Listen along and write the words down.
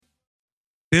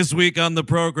This week on the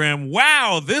program,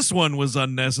 wow, this one was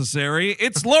unnecessary.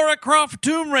 It's Lara Croft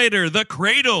Tomb Raider, the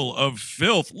Cradle of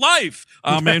Filth Life.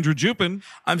 I'm Andrew Jupin.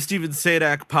 I'm Steven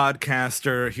Sadak,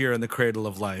 podcaster here in the Cradle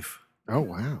of Life. Oh,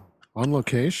 wow. On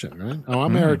location, right? Oh,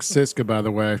 I'm Eric Siska, by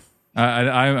the way.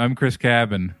 I'm Chris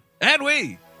Cabin. And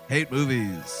we hate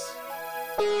movies.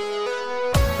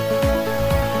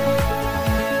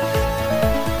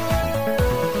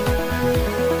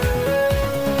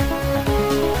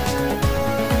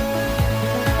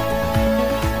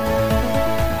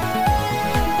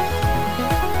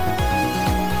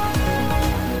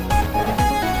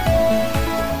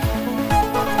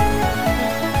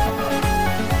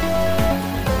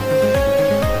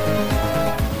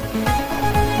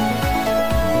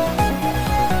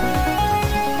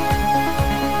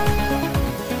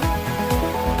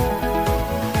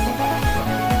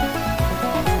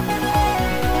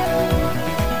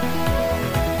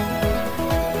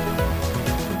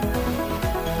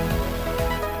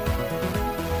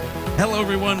 Hello,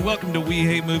 everyone. Welcome to We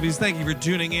Hate Movies. Thank you for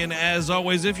tuning in. As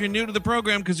always, if you're new to the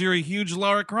program because you're a huge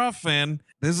Lara Croft fan,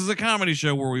 this is a comedy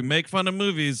show where we make fun of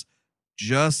movies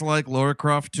just like Lara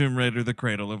Croft Tomb Raider, The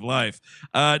Cradle of Life.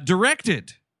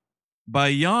 Directed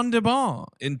by Jan de Bont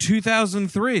in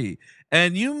 2003.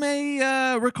 And you may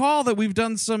recall that we've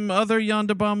done some other Jan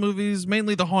de Bont movies,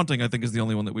 mainly The Haunting, I think, is the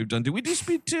only one that we've done. Did we do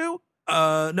Speed 2?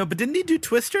 No, but didn't he do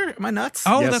Twister? Am I nuts?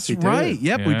 Oh, Yes, that's he did. right.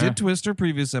 Yep, we Yeah. did Twister,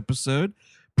 previous episode.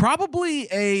 Probably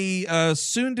a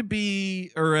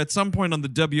soon-to-be, or at some point on the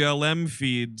WLM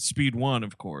feed, Speed 1,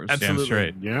 of course. Absolutely. Damn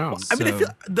straight. Yeah. I mean, I So- feel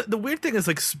the weird thing is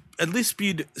like at least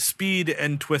Speed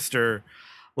and Twister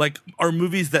like are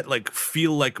movies that like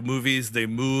feel like movies. They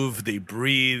move, they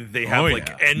breathe, they have Oh, like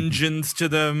yeah. engines to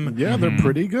them. Yeah, they're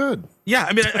pretty good. Yeah,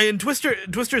 I mean, and Twister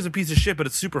is a piece of shit, but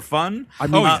it's super fun. I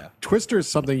mean, yeah. Twister is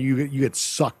something you get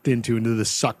sucked into the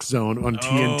suck zone on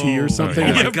TNT or something.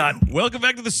 Oh my Yeah, God. Welcome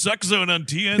back to the Suck Zone on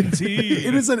TNT.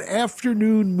 It is an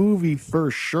afternoon movie for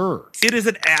sure. It is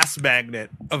an ass magnet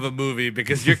of a movie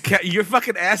because your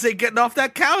fucking ass ain't getting off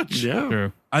that couch. Yeah.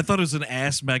 True. I thought it was an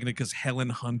ass magnet because Helen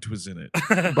Hunt was in it.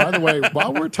 By the way,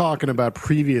 while we're talking about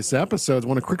previous episodes, I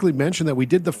want to quickly mention that we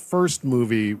did the first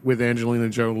movie with Angelina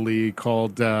Jolie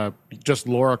called just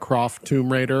Lara Croft Tomb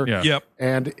Raider. Yeah. Yep.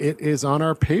 And it is on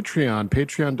our Patreon,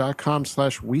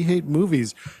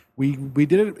 patreon.com/WeHateMovies. We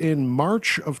did it in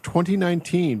March of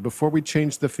 2019 before we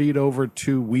changed the feed over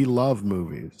to We Love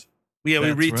Movies. Yeah, we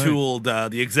That's right.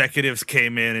 retooled. The executives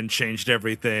came in and changed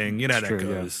everything. You know how that True,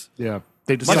 goes. Yeah.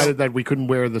 They decided that we couldn't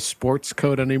wear the sports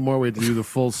coat anymore. We had to do the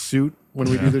full suit when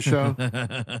we do the show.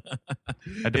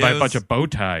 Had to Yeah, buy it a bunch was- of bow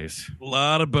ties. A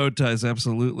lot of bow ties,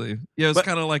 absolutely. Yeah, it's But-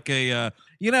 kind of like a,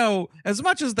 as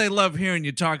much as they love hearing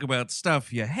you talk about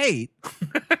stuff you hate,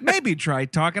 maybe try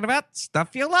talking about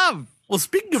stuff you love. Well,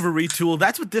 speaking of a retool,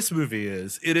 that's what this movie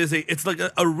is. It's like a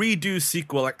redo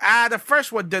sequel. Like, the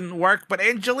first one didn't work, but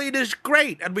Angelina's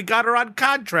great, and we got her on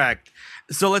contract.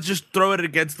 So let's just throw it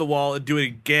against the wall and do it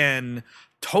again,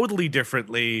 totally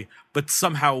differently, but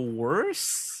somehow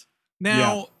worse.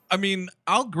 Now, I mean,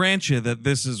 I'll grant you that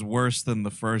this is worse than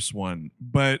the first one,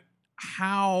 but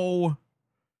how...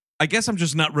 I guess I'm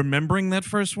just not remembering that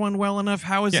first one well enough.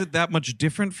 How is it that much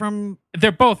different from...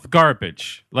 They're both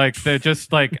garbage. Like, they're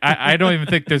just like, I don't even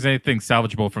think there's anything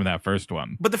salvageable from that first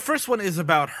one. But the first one is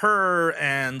about her,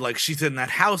 and like she's in that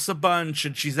house a bunch,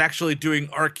 and she's actually doing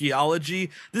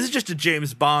archaeology. This is just a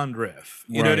James Bond riff.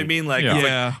 You know what I Right. mean? Like, Yeah. it's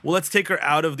Yeah. like, well, let's take her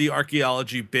out of the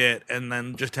archaeology bit and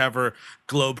then just have her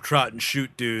globetrot and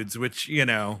shoot dudes, which, you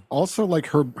know. Also, like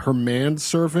her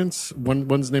manservants,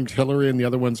 one's named Hillary and the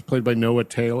other one's played by Noah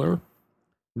Taylor.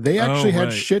 They actually had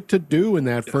right. shit to do in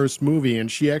that first movie,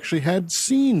 and she actually had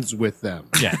scenes with them.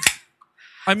 Yeah.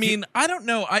 I mean, I don't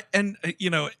know. I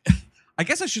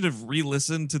guess I should have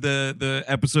re-listened to the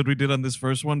episode we did on this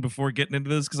first one before getting into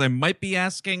this, because I might be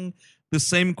asking the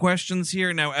same questions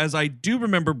here. Now, as I do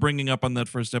remember bringing up on that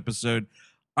first episode,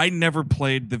 I never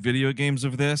played the video games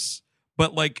of this,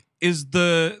 but like, is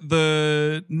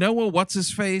the Noah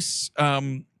what's-his-face,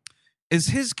 is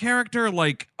his character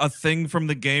like a thing from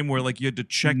the game where like you had to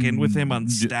check in with him on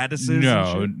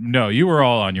statuses? No, you were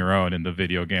all on your own in the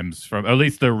video games, from at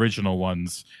least the original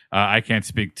ones. I can't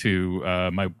speak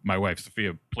to my wife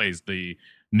Sophia plays the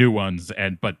new ones,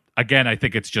 but again, I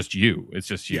think it's just you. It's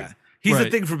just you. Yeah. He's a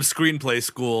Right. thing from screenplay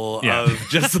school Yeah. of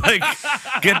just like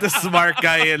get the smart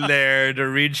guy in there to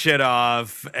read shit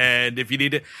off, and if you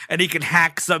need it, and he can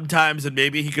hack sometimes, and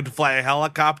maybe he can fly a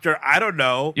helicopter. I don't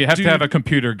know. You have Dude. to have a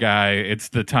computer guy. It's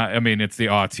the time. I mean, it's the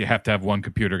aughts. You have to have one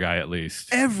computer guy at least.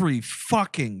 Every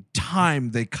fucking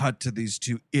time they cut to these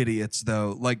two idiots,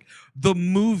 though, like the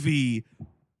movie,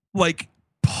 like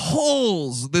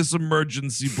pulls this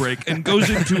emergency brake and goes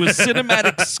into a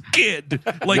cinematic skid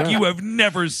like you have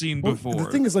never seen before. The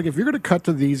thing is, like, if you're going to cut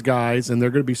to these guys and they're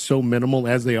going to be so minimal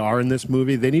as they are in this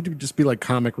movie, they need to just be like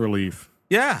comic relief.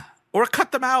 Yeah. Or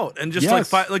cut them out and just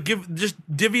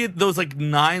divvy those like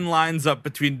 9 lines up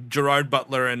between Gerard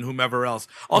Butler and whomever else.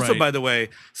 Also, by the way,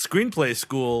 Screenplay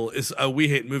School is a We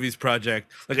Hate Movies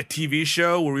project, like a TV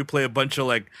show where we play a bunch of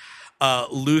like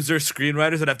loser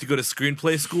screenwriters that have to go to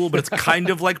screenplay school, but it's kind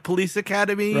of like Police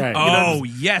Academy. Right. Oh,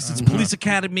 yes. It's Police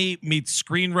Academy meets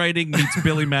screenwriting meets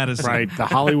Billy Madison. Right. The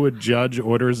Hollywood judge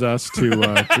orders us to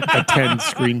attend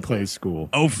screenplay school.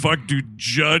 Oh, fuck, dude.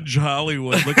 Judge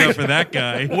Hollywood. Look out for that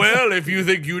guy. Well, if you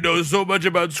think you know so much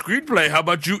about screenplay, how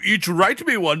about you each write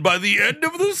me one by the end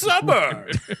of the summer?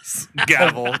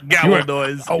 Gavel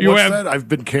noise. Oh, what's that? I've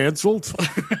been canceled?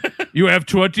 You have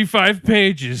 25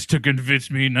 pages to convince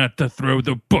me not to throw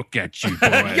the book at you,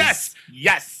 boys.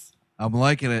 Yes. I'm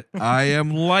liking it. I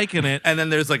am liking it. And then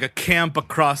there's like a camp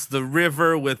across the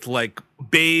river with like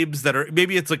babes that are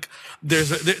maybe it's like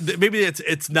maybe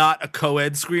it's not a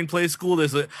co-ed screenplay school.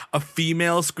 There's a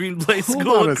female screenplay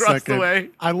school across the way.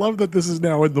 I love that this is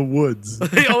now in the woods.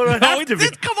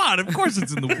 Come on, of course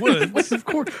it's in the woods. Of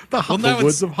course, the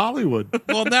woods of Hollywood.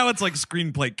 Well, now it's like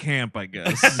screenplay camp, I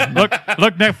guess. Look,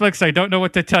 Netflix, I don't know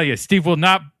what to tell you. Steve will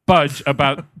not budge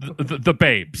about the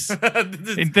babes.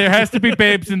 There has to be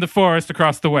babes in the forest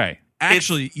across the way.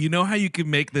 Actually, you know how you can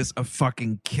make this a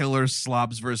fucking killer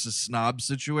slobs versus snobs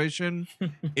situation?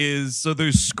 So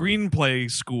there's screenplay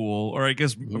school, or I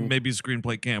guess maybe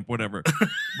screenplay camp, whatever.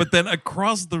 But then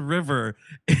across the river,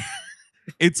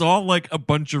 it's all like a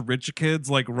bunch of rich kids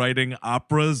like writing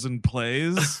operas and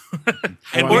plays.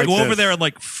 And we go over there and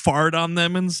like fart on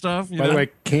them and stuff. By the way,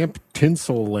 Camp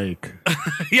Tinsel Lake.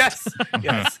 Yes.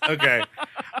 Okay.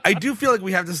 I do feel like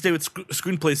we have to stay with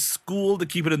screenplay school to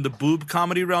keep it in the boob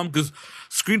comedy realm because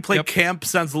screenplay camp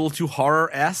sounds a little too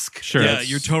horror-esque. Sure. Yeah,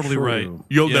 you're totally right.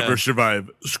 You'll never survive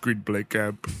screenplay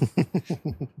camp.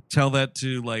 Tell that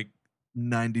to like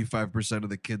 95% of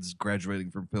the kids graduating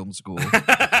from film school.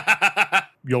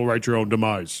 You'll write your own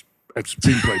demise at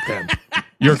screenplay camp.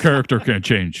 Your character can't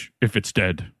change if it's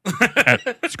dead at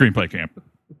screenplay camp.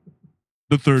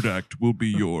 The third act will be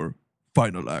your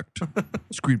final act.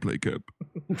 Screenplay camp.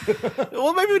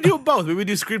 Well, maybe we do both. Maybe we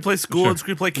do screenplay school and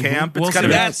screenplay camp. Well, It's kind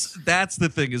of that's the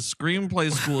thing is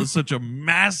screenplay school is such a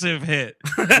massive hit.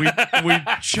 We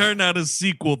churn out a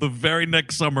sequel the very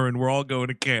next summer and we're all going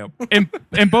to camp.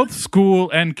 In both school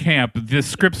and camp, the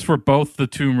scripts for both the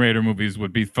Tomb Raider movies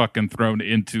would be fucking thrown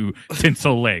into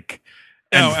Tinsel Lake.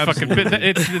 And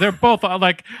they're both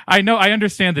like I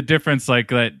understand the difference, like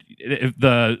that if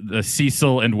the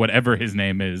Cecil and whatever his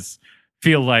name is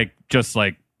feel like just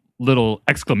like little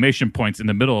exclamation points in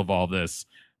the middle of all this,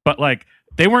 but like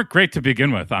they weren't great to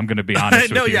begin with. I'm going to be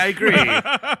honest. No, with you. yeah, I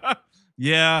agree.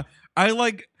 Yeah,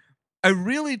 I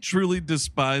really truly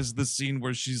despise the scene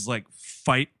where she's like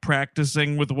fight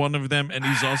practicing with one of them, and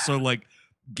he's also like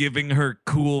giving her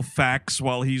cool facts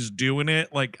while he's doing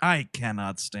it. Like, I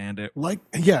cannot stand it. Like,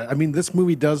 yeah, I mean, this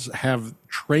movie does have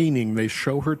training. They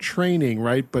show her training,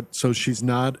 right? But so she's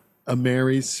not a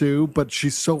Mary Sue, but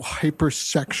she's so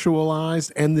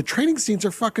hypersexualized, and the training scenes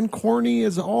are fucking corny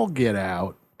as all get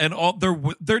out. And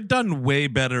they're done way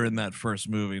better in that first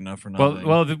movie, not for nothing.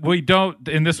 Well, we don't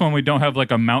in this one. We don't have like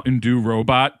a Mountain Dew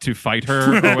robot to fight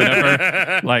her or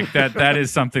whatever. Like that. That is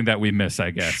something that we miss,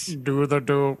 I guess. Do the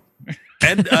do.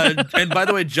 And by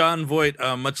the way, John Voight,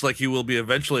 much like he will be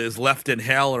eventually, is left in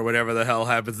hell or whatever the hell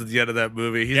happens at the end of that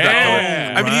movie. He's not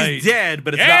going. I mean, he's dead,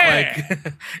 but it's not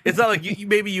like it's not like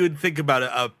maybe you would think about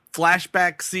a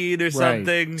flashback scene or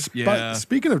something. Yeah. But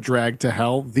speaking of Drag to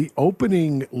Hell, the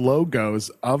opening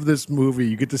logos of this movie,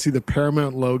 you get to see the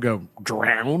Paramount logo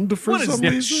drowned for some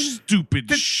reason. Stupid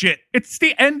shit. It's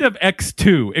the end of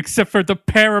X2, except for the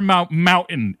Paramount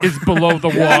Mountain is below the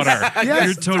water. Yes,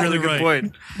 You're totally Good right.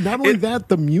 point. Not only that,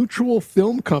 the Mutual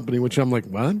Film Company, which I'm like,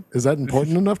 what? Is that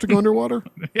important enough to go underwater?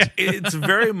 It's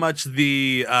very much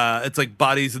the it's like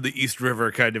Bodies in the East River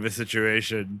kind of a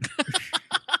situation.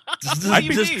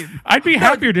 I'd be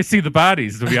happier to see the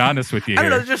bodies, to be honest with you. I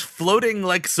don't know, just floating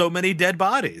like so many dead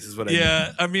bodies is what I mean.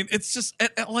 Yeah, I mean, it's just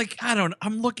like, I don't know.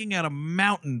 I'm looking at a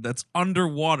mountain that's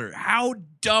underwater. How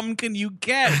dumb can you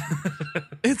get?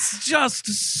 It's just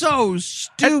so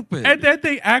stupid. And then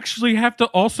they actually have to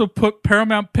also put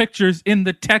Paramount Pictures in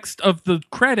the text of the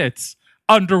credits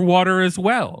underwater as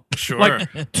well. Sure.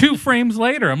 Like 2 frames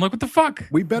later, I'm like, what the fuck?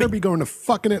 We better be going to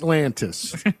fucking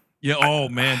Atlantis. Yeah. Oh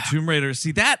man, Tomb Raider.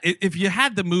 See that if you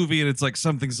had the movie and it's like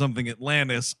something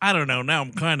Atlantis, I don't know. Now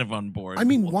I'm kind of on board. I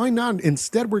mean, why not?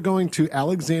 Instead, we're going to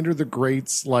Alexander the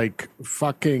Great's like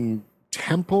fucking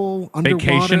temple underwater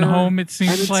Vacation home, it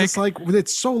seems and it's like. just like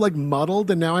it's so like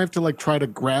muddled, and now I have to like try to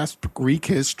grasp Greek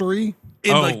history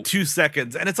in like 2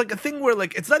 seconds. And it's like a thing where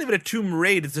like it's not even a tomb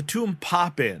raid, it's a tomb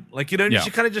pop in. Like, you know,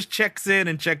 she kind of just checks in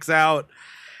and checks out.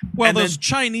 Well, and those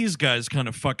Chinese guys kind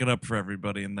of fuck it up for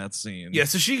everybody in that scene. Yeah,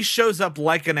 so she shows up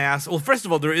like an ass. Well, first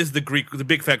of all, there is the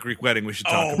big fat Greek wedding we should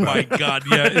talk about. Oh my god,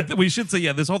 yeah. We should say,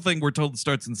 yeah, this whole thing we're told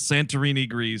starts in Santorini,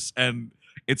 Greece, and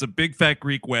it's a big fat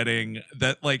Greek wedding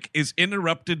that like is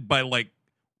interrupted by like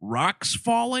rocks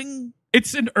falling.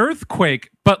 It's an earthquake,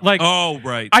 but like, oh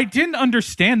right, I didn't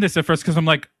understand this at first because I'm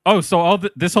like, oh, so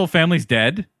this whole family's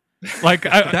dead. Like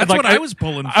that's like, what I was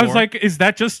pulling for. I was like, is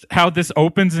that just how this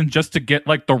opens, and just to get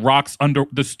like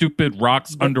the stupid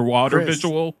rocks underwater Chris,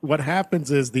 visual? What happens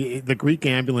is the Greek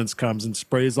ambulance comes and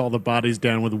sprays all the bodies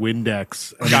down with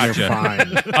Windex, and Gotcha. they're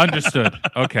fine. Understood.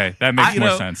 Okay, that makes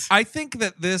more sense. I think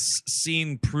that this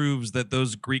scene proves that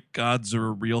those Greek gods are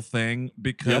a real thing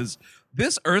because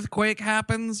this earthquake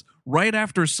happens right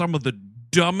after some of the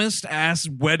dumbest ass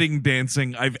wedding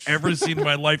dancing I've ever seen in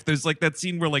my life. There's like that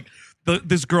scene where like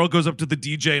this girl goes up to the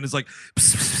DJ and is like,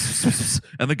 pss, pss, pss, pss,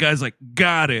 and the guy's like,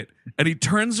 got it. And he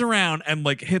turns around and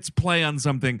like hits play on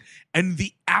something, and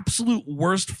the absolute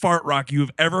worst fart rock you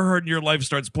have ever heard in your life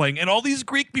starts playing. And all these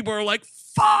Greek people are like,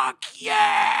 fuck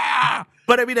yeah.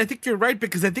 But I mean, I think you're right,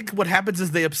 because I think what happens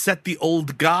is they upset the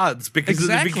old gods, because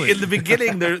Exactly. in the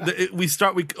beginning, we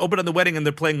open on the wedding and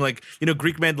they're playing like, you know,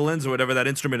 Greek mandolins or whatever that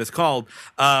instrument is called.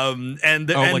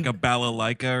 Like a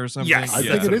balalaika or something. Yes. I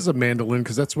think it is a mandolin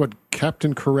because that's what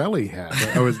Captain Corelli had.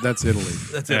 That's Italy.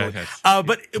 That's Italy.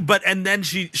 Okay. But and then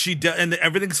she does, and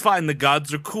everything's fine. The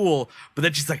gods are cool. But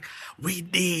then she's like, we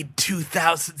need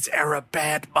 2000s era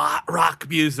bad rock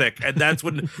music, and that's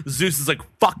when Zeus is like,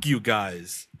 fuck you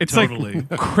guys. It's Totally.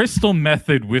 like Crystal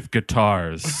Method with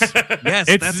guitars. Yes,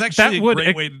 It's- that's actually that a would-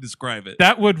 great way to describe it.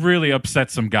 That would really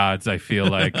upset some gods, I feel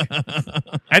like.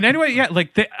 And anyway, yeah,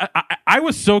 like I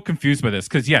was so confused by this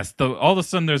because yes, all of a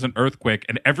sudden there's an earthquake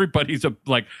and everybody's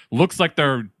like looks like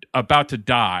they're about to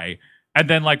die, and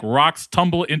then like rocks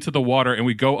tumble into the water and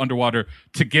we go underwater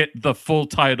to get the full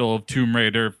title of Tomb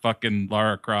Raider, fucking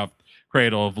Lara Croft,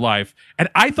 Cradle of Life, and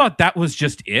I thought that was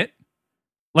just it.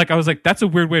 Like, I was like, that's a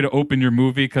weird way to open your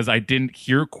movie because I didn't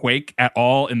hear Quake at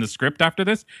all in the script after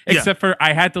this, except for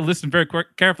I had to listen very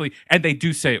carefully, and they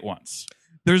do say it once.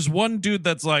 There's one dude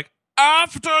that's like,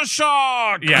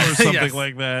 aftershock, or something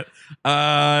like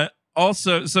that.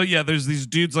 Also, so yeah, there's these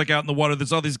dudes like out in the water.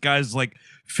 There's all these guys like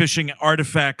fishing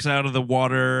artifacts out of the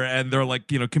water, and they're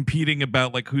like, you know, competing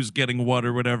about like who's getting what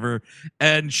or whatever.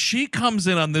 And she comes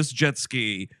in on this jet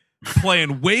ski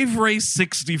playing Wave Race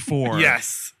 64.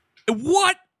 Yes.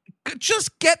 What?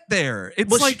 Just get there.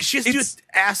 It's Well, like she has to do it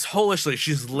assholishly.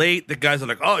 She's late. The guys are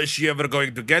like, "Oh, is she ever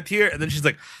going to get here?" And then she's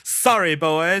like, "Sorry,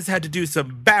 boys, had to do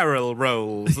some barrel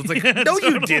rolls." It's like, no,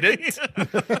 you didn't.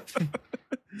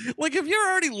 Like, if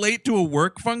you're already late to a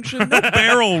work function, no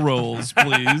barrel rolls,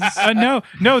 please.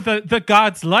 No, the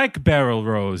gods like barrel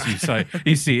rolls.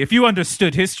 You see, if you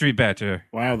understood history better.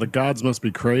 Wow, the gods must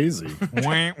be crazy.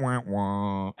 Wah, wah,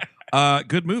 wah.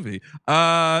 Good movie.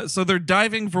 So they're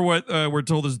diving for what we're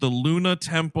told is the Luna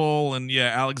Temple, and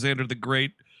Alexander the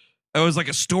Great. It was like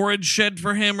a storage shed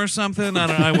for him or something. I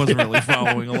don't know. I wasn't really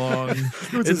following along.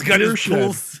 It's got his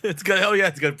pool. It's got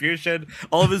a beer shed.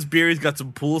 All of his beer. He's got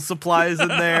some pool supplies in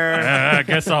there. I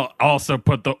guess I'll also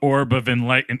put the Orb of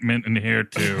Enlightenment in here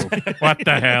too. What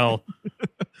the hell?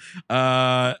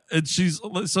 And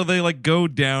so they like go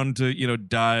down to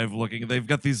dive looking. They've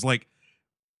got these like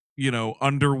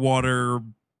underwater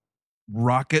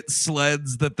rocket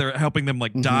sleds that they're helping them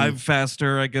like dive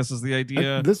faster, I guess is the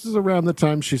idea. This is around the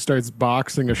time she starts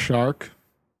boxing a shark.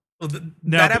 Well,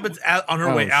 that happens on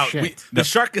her way out. The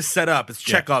shark is set up. It's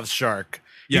Chekhov's shark.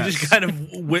 Yes. He just kind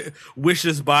of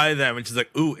wishes by them, and she's like,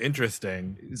 "Ooh,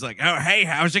 interesting." He's like, "Oh, hey,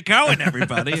 how's it going,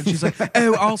 everybody?" And she's like,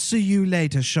 Oh, I'll see you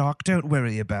later, Shark. Don't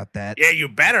worry about that. Yeah, you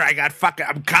better.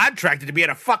 I'm contracted to be in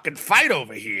a fucking fight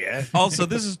over here. Also,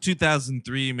 this is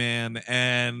 2003, man,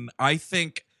 and I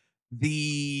think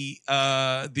the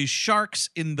sharks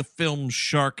in the film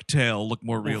Shark Tale look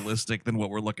more realistic than what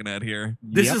we're looking at here.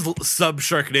 This is sub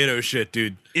Sharknado shit,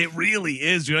 dude. It really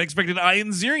is, dude. I expected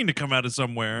Ian Ziering to come out of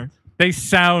somewhere. They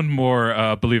sound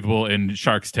more believable in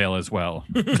Shark's Tale as well.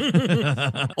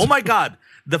 Oh my god.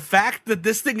 The fact that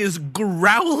this thing is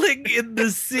growling in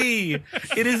the sea.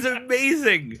 It is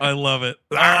amazing. I love it.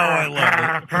 Oh, I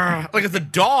love it. Like it's a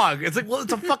dog. It's like, well,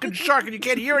 it's a fucking shark and you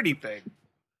can't hear anything.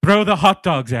 Throw the hot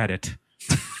dogs at it.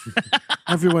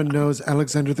 Everyone knows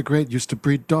Alexander the Great used to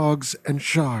breed dogs and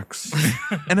sharks.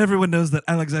 And everyone knows that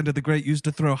Alexander the Great used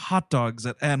to throw hot dogs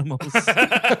at animals.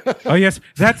 Oh, yes.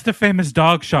 That's the famous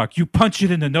dog shark. You punch it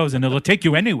in the nose and it'll take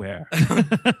you anywhere.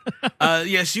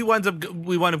 Yeah, we wind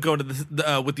up going to this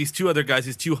with these two other guys,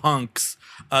 these two hunks.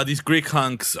 These Greek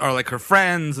hunks are like her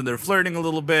friends, and they're flirting a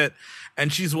little bit.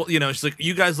 And she's like,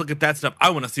 you guys look at that stuff.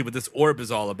 I want to see what this orb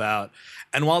is all about.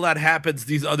 And while that happens,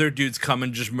 these other dudes come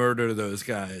and just murder those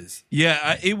guys.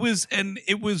 Yeah, it was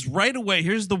right away.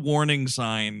 Here's the warning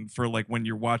sign for like when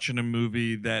you're watching a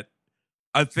movie that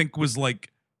I think was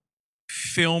like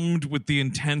filmed with the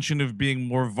intention of being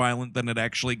more violent than it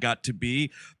actually got to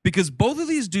be, because both of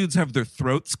these dudes have their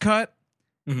throats cut,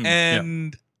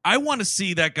 and I want to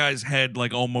see that guy's head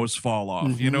like almost fall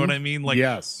off. You know what I mean? Like,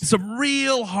 yes. Some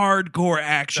real hardcore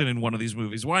action in one of these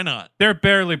movies. Why not? They're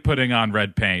barely putting on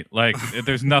red paint. Like,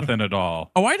 there's nothing at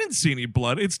all. Oh, I didn't see any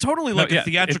blood. It's totally like a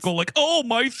theatrical, like, oh,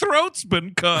 my throat's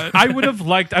been cut. I would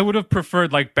have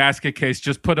preferred like Basket Case,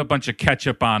 just put a bunch of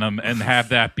ketchup on them and have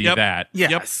that be that.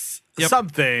 Yes. Yep.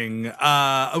 Something.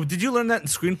 Did you learn that in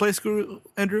screenplay school,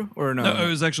 Andrew, or no? No, it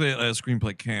was actually at a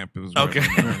screenplay camp. It was okay.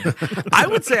 I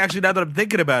would say, actually, now that I'm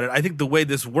thinking about it, I think the way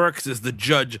this works is the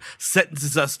judge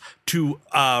sentences us to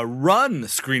run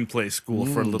screenplay school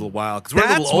for a little while, because we're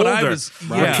a little older.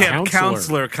 We're camp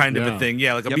counselor kind of a thing.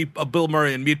 Yeah, like a Bill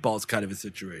Murray and Meatballs kind of a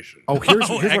situation. Oh, here's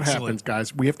what happens,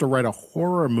 guys. We have to write a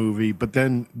horror movie, but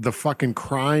then the fucking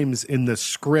crimes in the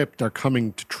script are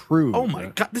coming to true. Oh my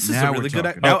God, this is a really good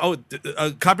idea.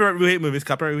 Copyright We Hate Movies.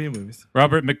 Copyright We Hate Movies.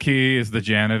 Robert McKee is the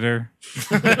janitor.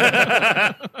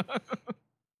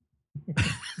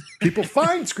 People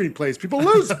find screenplays. People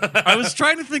lose them. I was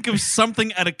trying to think of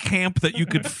something at a camp that you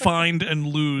could find and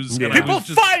lose. Yeah. And People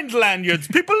find lanyards.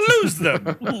 People lose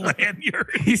them.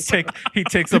 Lanyard. He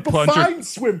takes a People plunger. find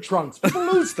swim trunks. People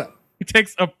lose them. He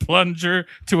takes a plunger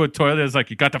to a toilet. It's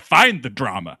like, you got to find the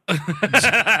drama.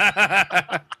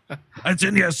 It's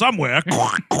in here somewhere.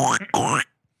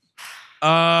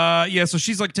 So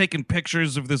she's like taking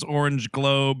pictures of this orange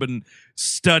globe and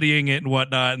studying it and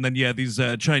whatnot, and then these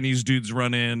Chinese dudes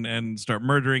run in and start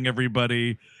murdering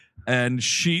everybody. And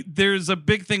there's a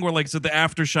big thing where, like, so the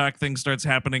aftershock thing starts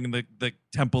happening and the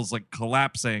temple's like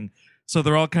collapsing, so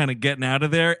they're all kind of getting out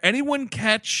of there. Anyone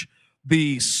catch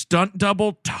the stunt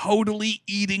double totally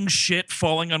eating shit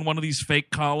falling on one of these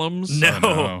fake columns?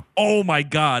 No. Oh my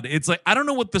God. It's like, I don't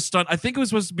know what the stunt, I think it was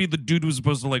supposed to be the dude who was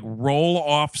supposed to like roll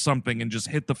off something and just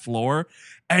hit the floor.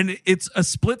 And it's a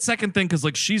split second thing because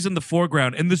like she's in the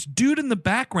foreground and this dude in the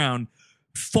background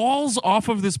falls off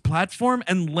of this platform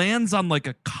and lands on like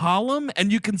a column,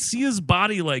 and you can see his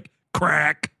body like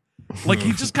crack. Like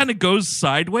he just kind of goes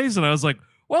sideways, and I was like,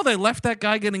 well, they left that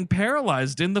guy getting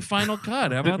paralyzed in the final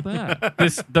cut. How about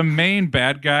that? The main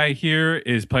bad guy here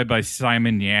is played by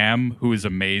Simon Yam, who is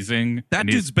amazing. That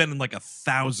dude's been in like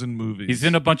 1,000 movies. He's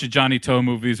in a bunch of Johnny Toe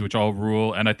movies, which all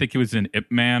rule, and I think he was in Ip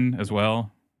Man as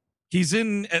well. He's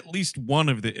in at least one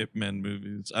of the Ip Man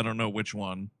movies. I don't know which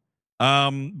one.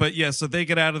 But yeah, so they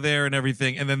get out of there and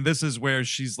everything, and then this is where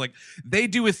she's like, they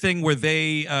do a thing where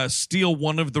they steal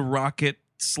one of the rocket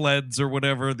sleds or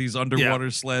whatever, these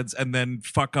underwater sleds, and then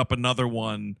fuck up another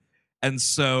one, and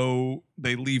so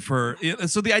they leave her.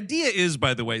 So the idea is,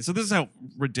 by the way, so this is how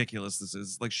ridiculous this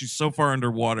is. Like, she's so far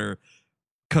underwater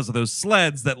because of those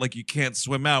sleds that like you can't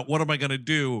swim out. What am I gonna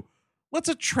do? Let's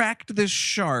attract this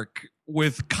shark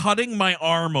with cutting my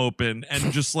arm open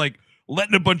and just like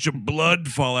letting a bunch of blood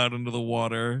fall out into the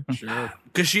water. Sure,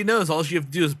 because she knows all she have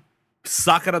to do is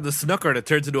sock it on the snooker and it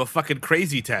turns into a fucking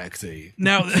crazy taxi.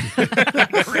 Now,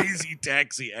 crazy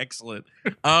taxi, excellent.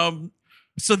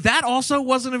 So that also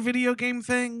wasn't a video game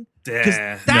thing? Because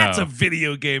that's a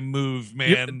video game move,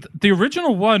 man. The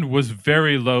original one was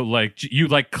very low, like you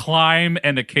like climb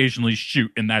and occasionally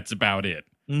shoot, and that's about it.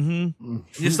 Mm-hmm.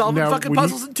 You're solving fucking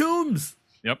puzzles and tombs.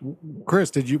 Yep.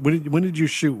 Chris, when did you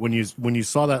shoot? When you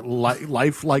saw that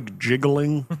lifelike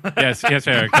jiggling? Yes,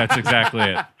 Eric, that's exactly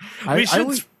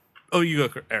it. You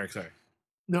go, Eric. Sorry.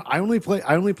 No, I only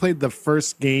played the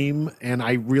first game, and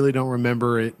I really don't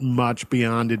remember it much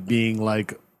beyond it being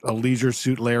like a Leisure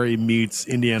Suit Larry meets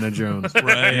Indiana Jones.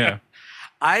 Right. Yeah.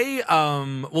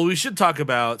 Well, we should talk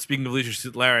about, speaking of Leisure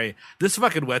Suit Larry, this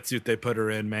fucking wetsuit they put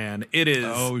her in, man. It is.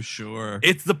 Oh, sure.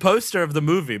 It's the poster of the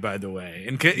movie, by the way.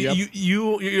 And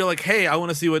you're like, hey, I want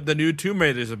to see what the new Tomb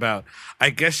Raider is about. I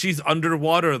guess she's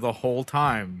underwater the whole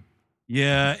time.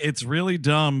 Yeah, it's really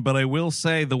dumb, but I will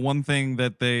say the one thing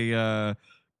that they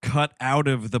cut out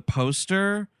of the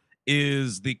poster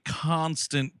is the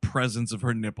constant presence of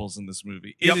her nipples in this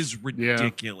movie. It is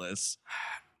ridiculous.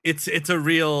 It's a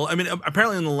real. I mean,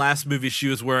 apparently in the last movie she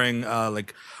was wearing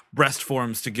like breast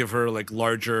forms to give her like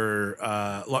larger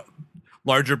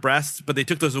breasts, but they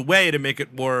took those away to make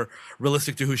it more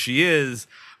realistic to who she is.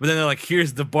 But then they're like,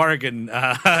 here's the bargain,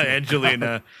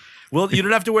 Angelina. Well, you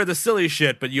don't have to wear the silly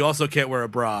shit, but you also can't wear a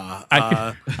bra.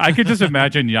 I could just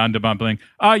imagine Yonda mumbling,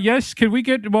 yes, can we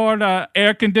get more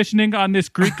air conditioning on this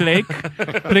Greek lake?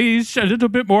 Please, a little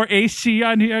bit more AC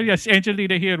on here. Yes,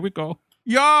 Angelina, here we go.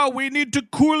 Yeah, we need to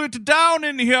cool it down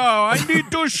in here. I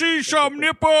need to see some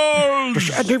nipples.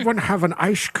 Does anyone have an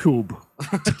ice cube?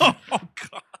 Oh,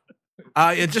 God.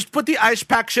 Yeah, just put the ice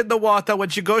packs in the water. When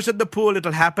she goes in the pool,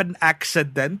 it'll happen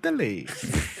accidentally.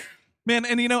 Man,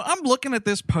 and I'm looking at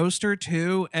this poster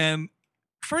too, and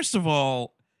first of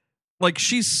all, like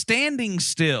she's standing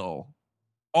still.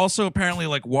 Also, apparently,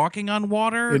 like walking on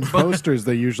water. In posters,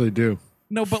 they usually do.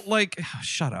 No, but like,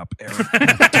 shut up, Eric.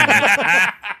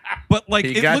 But like,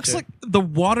 it looks like the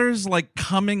water's like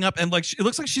coming up, and like it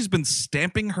looks like she's been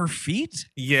stamping her feet.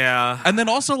 Yeah, and then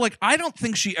also like, I don't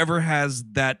think she ever has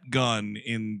that gun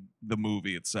in the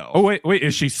movie itself. Oh wait,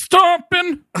 is she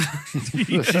stomping?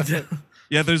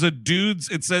 Yeah, there's a dude's.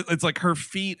 It says it's like her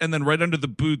feet, and then right under the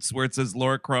boots where it says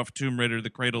Lara Croft, Tomb Raider, the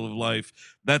Cradle of Life.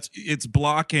 It's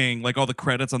blocking, like all the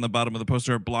credits on the bottom of the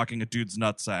poster are blocking a dude's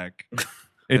nutsack.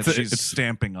 She's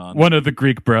stamping on. One of the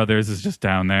Greek brothers is just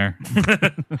down there.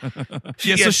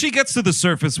 So she gets to the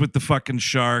surface with the fucking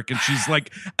shark, and she's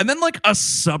like, and then like a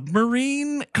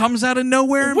submarine comes out of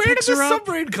nowhere. Where and did the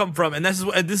submarine come from? And this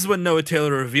is when Noah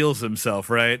Taylor reveals himself,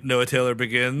 right? Noah Taylor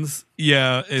begins.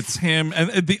 Yeah, it's him,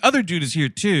 and the other dude is here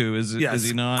too. Is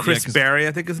he not? Chris Barry,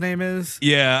 I think his name is.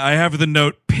 Yeah, I have the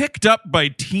note picked up by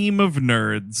team of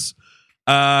nerds.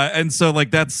 And so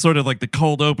like that's sort of like the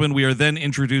cold open. We are then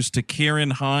introduced to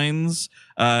Kieran Hines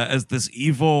as this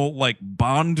evil like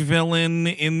Bond villain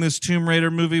in this Tomb Raider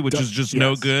movie, which is just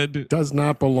no good. Does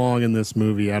not belong in this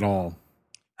movie at all.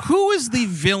 Who is the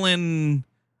villain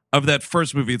of that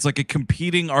first movie? It's like a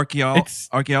competing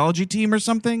archaeology team or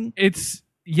something. It's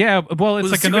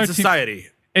like another society.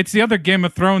 It's the other Game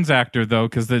of Thrones actor though,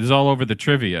 because it's all over the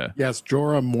trivia. Yes,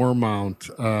 Jorah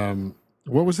Mormont.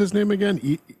 What was his name again?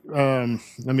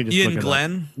 Let me just Ian look it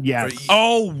Glenn? Up. Yes.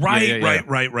 Oh, right.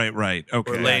 Or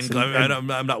Okay. Lane Glenn.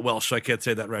 I'm not Welsh, so I can't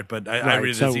say that right, but I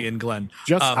read it as Ian Glenn.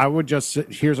 I would just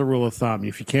here's a rule of thumb.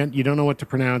 If you don't know what to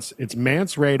pronounce, it's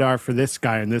Mance Radar for this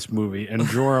guy in this movie and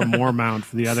Jorah Mormont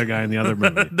for the other guy in the other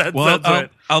movie. That's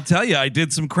right. I'll tell you, I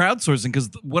did some crowdsourcing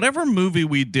because whatever movie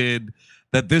we did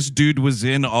that this dude was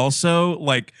in also,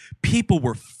 like, people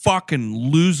were fucking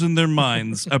losing their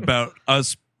minds about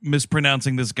us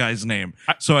mispronouncing this guy's name.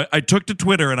 So I took to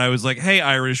Twitter and I was like, hey,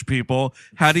 Irish people,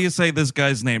 how do you say this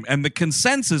guy's name? And the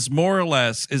consensus, more or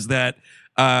less, is that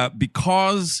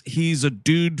because he's a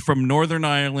dude from Northern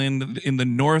Ireland in the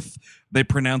north, they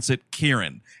pronounce it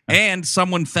Kieran. And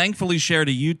someone thankfully shared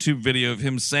a YouTube video of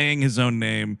him saying his own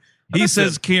name. He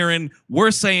says Kieran.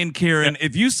 We're saying Kieran. Yeah.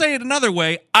 If you say it another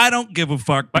way, I don't give a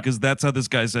fuck because that's how this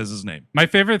guy says his name. My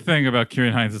favorite thing about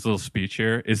Kieran Hines' little speech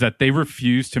here is that they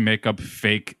refuse to make up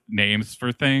fake names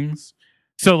for things.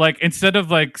 So, like, instead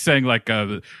of like saying like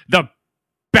the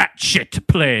batshit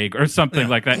plague or something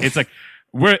like that, it's like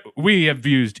we have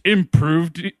used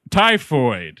improved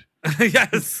typhoid.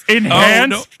 Yes.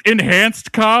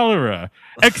 Enhanced cholera.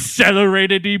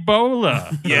 Accelerated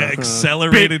Ebola. Yeah,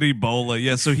 accelerated Ebola.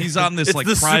 Yeah, so he's on this like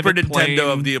the private Super plane.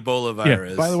 Nintendo of the Ebola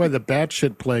virus. Yeah. By the way, the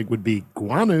batshit plague would be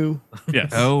guano.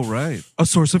 Yes. Oh, right. A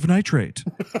source of nitrate.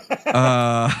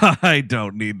 I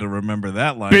don't need to remember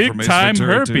that line. Big from Ace time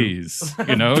Ventura herpes.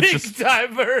 You know, Big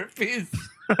time herpes.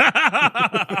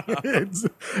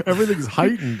 Everything's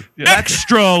heightened.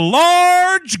 Extra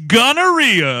large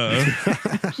gonorrhea.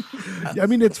 I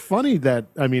mean, it's funny that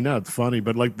not funny,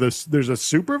 but like there's a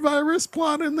super virus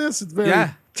plot in this. It's very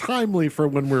timely for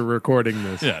when we're recording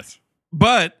this. Yes.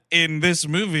 But in this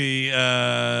movie,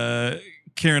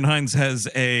 Kieran Hines has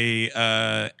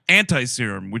a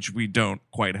anti-serum, which we don't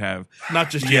quite have. Not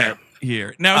just yet.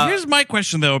 Here. Now, here's my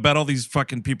question, though, about all these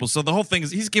fucking people. So the whole thing is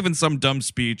he's given some dumb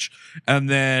speech, and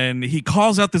then he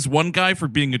calls out this one guy for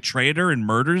being a traitor and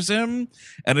murders him.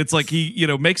 And it's like he,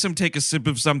 makes him take a sip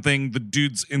of something. The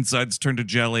dude's insides turn to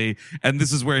jelly. And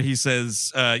this is where he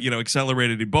says,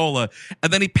 accelerated Ebola.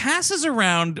 And then he passes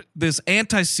around this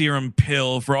anti-serum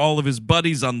pill for all of his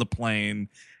buddies on the plane.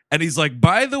 And he's like,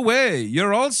 by the way,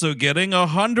 you're also getting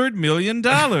 $100 million.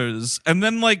 And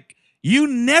then, like, you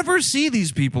never see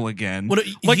these people again.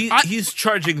 Well, he's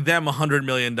charging them $100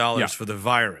 million for the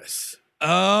virus.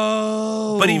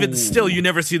 Oh. But even still, you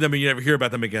never see them and you never hear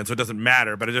about them again, so it doesn't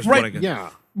matter. But I just Right, want to Yeah.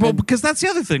 Well, because that's the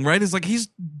other thing, right? Is like he's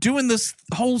doing this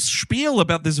whole spiel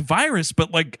about this virus,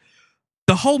 but like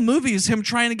the whole movie is him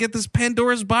trying to get this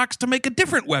Pandora's box to make a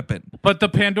different weapon. But the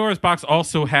Pandora's box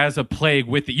also has a plague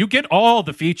with it. You get all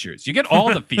the features. You get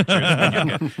all the features when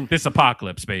you get this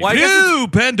apocalypse, baby. Well, I guess New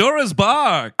Pandora's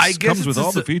box. I guess comes with it's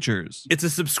all a- the features. It's a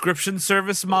subscription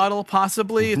service model,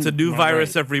 possibly. It's a new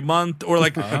virus every month, or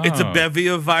like it's a bevy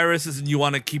of viruses, and you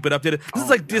want to keep it updated. This is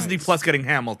like Disney Plus getting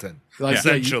Hamilton, Like,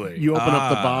 essentially. you open up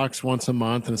the box once a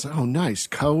month and it's like, oh, nice.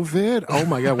 COVID. Oh,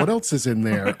 my God. What else is in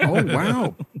there? Oh,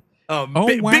 wow.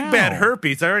 Big wow. bad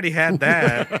herpes. I already had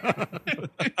that.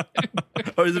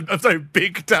 I'm sorry,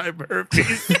 big time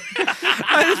herpes.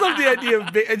 I just love the idea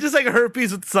of just like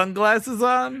herpes with sunglasses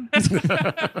on.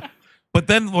 But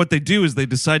then what they do is they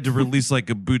decide to release like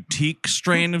a boutique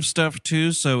strain of stuff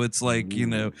too. So it's like, you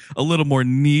know, a little more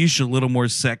niche, a little more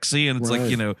sexy. And it's like,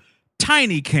 you know,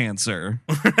 tiny cancer.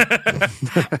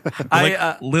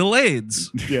 Like Lil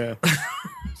AIDS. Yeah.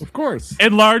 Of course.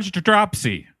 Enlarged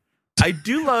dropsy. I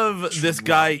do love this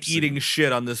guy eating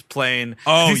shit on this plane.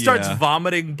 Oh, he starts yeah.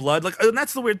 vomiting blood. Like, and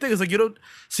that's the weird thing is like you don't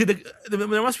see there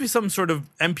must be some sort of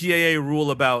MPAA rule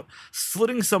about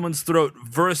slitting someone's throat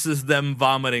versus them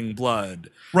vomiting blood.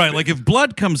 Right. Like if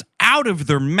blood comes out of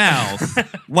their mouth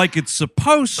like it's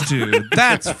supposed to,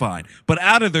 that's fine. But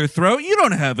out of their throat, you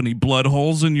don't have any blood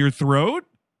holes in your throat.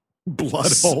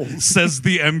 Blood holes. Says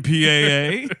the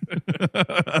MPAA.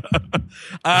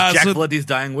 Jack so- Valenti's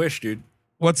dying wish, dude.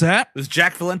 what's that? It was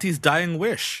Jack Valenti's dying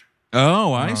wish.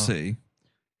 Oh, I see.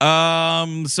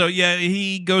 So yeah,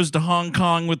 he goes to Hong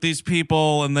Kong with these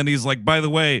people, and then he's like, by the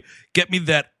way, get me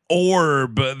that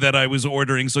orb that I was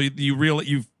ordering. So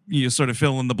you sort of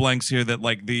fill in the blanks here that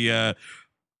like the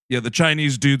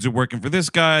Chinese dudes are working for this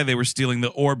guy. They were stealing the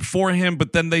orb for him,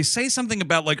 but then they say something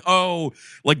about like, oh,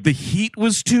 like the heat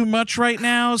was too much right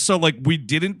now, so like we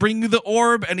didn't bring you the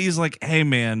orb. And he's like, hey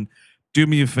man, do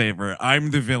me a favor.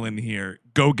 I'm the villain here.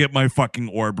 Go get my fucking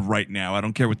orb right now. I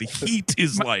don't care what the heat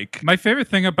is like. My favorite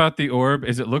thing about the orb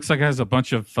is it looks like it has a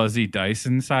bunch of fuzzy dice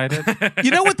inside it.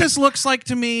 You know what this looks like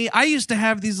to me? I used to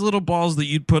have these little balls that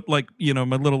you'd put like, you know,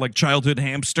 my little like childhood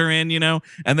hamster in, you know,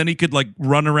 and then he could like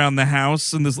run around the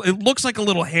house and it looks like a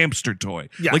little hamster toy.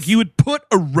 Yes. Like you would put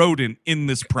a rodent in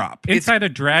this prop. Inside a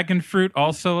dragon fruit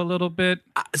also a little bit.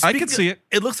 I could see it.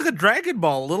 It looks like a Dragon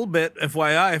Ball a little bit,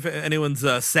 FYI, if anyone's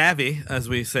savvy, as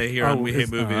we say here on We Hate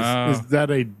Movies. Is that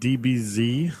a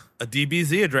DBZ? A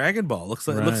DBZ, a Dragon Ball. It looks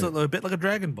a bit like a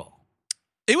Dragon Ball.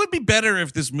 It would be better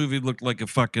if this movie looked like a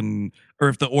fucking, or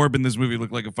if the orb in this movie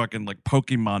looked like a fucking like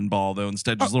Pokemon ball, though,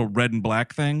 instead just a little red and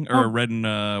black thing or a red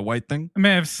and white thing. I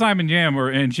mean, if Simon Yam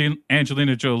or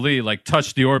Angelina Jolie like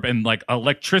touch the orb and like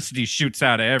electricity shoots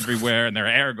out of everywhere and their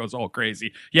hair goes all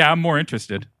crazy, yeah, I'm more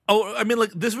interested. Oh, I mean,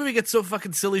 like this movie gets so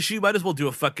fucking silly. She might as well do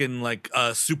a fucking like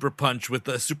super punch with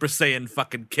a Super Saiyan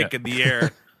fucking kick in the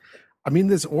air. I mean,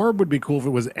 this orb would be cool if it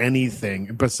was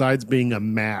anything besides being a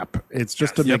map. It's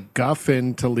just a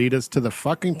MacGuffin to lead us to the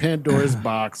fucking Pandora's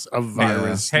box of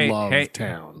virus love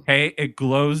town. Hey, it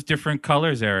glows different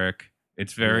colors, Eric.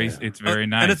 It's very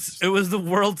nice. And it was the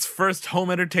world's first home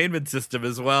entertainment system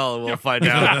as well. We'll find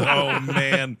out. Oh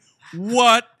man,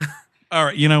 what? All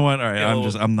right, you know what? All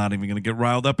right, I'm not even gonna get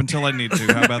riled up until I need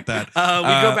to. How about that? We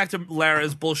go back to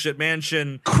Lara's bullshit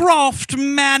mansion, Croft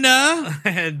Manor,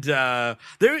 and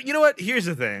there. You know what? Here's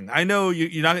the thing. I know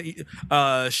you're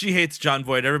not. She hates John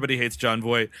Voight. Everybody hates John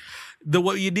Voight.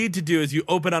 What you need to do is you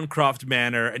open on Croft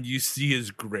Manor and you see his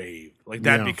grave. Like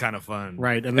that'd be kind of fun,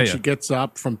 right? And then she gets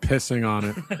up from pissing on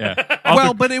it. Yeah.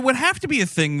 Well, but it would have to be a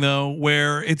thing though,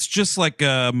 where it's just like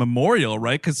a memorial,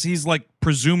 right? Because he's like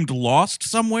presumed lost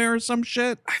somewhere or some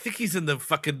shit. I think he's in the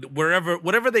fucking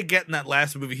whatever they get in that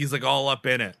last movie. He's like all up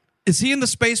in it. Is he in the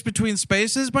space between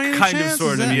spaces by any Kind of, chance?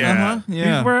 sort Is of, that- yeah. Uh-huh,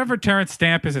 yeah. He's wherever Terrence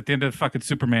Stamp is at the end of fucking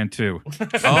Superman 2.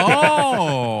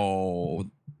 Oh,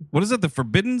 what is it? The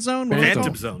Forbidden Zone? What is it Phantom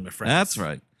called? Zone, my friend. That's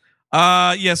right.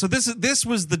 Yeah. So this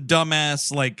was the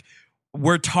dumbass like.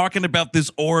 We're talking about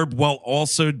this orb while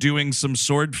also doing some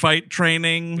sword fight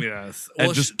training. Yes. And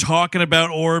Well, just talking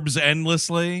about orbs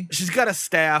endlessly. she's got a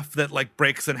staff that like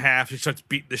breaks in half. She starts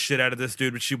beating the shit out of this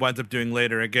dude, which she winds up doing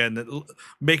later again,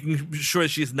 making sure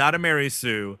she's not a Mary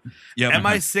Sue. Yep.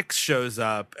 MI6 shows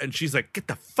up and she's like, "Get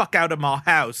the fuck out of my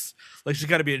house!" Like she's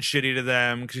got to be shitty to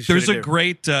them. 'Cause she's There's shitty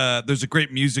a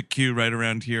great music cue right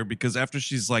around here because after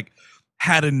she's like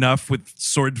had enough with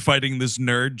sword fighting this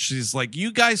nerd, she's like,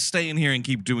 you guys stay in here and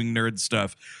keep doing nerd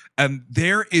stuff. And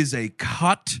there is a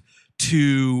cut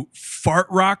to fart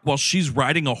rock while she's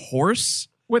riding a horse.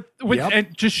 with Yep.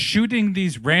 and just shooting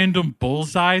these random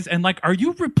bullseyes, and like, are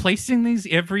you replacing these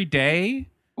every day?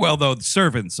 Well, though the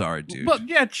servants are, dude. Well,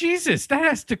 yeah, Jesus, that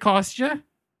has to cost you.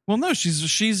 Well, no,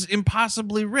 she's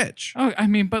impossibly rich. Oh, I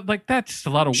mean, but like that's a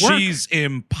lot of work. She's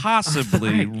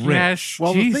impossibly rich. Yes,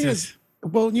 Well, Jesus. the thing is,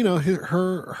 well, you know,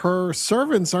 her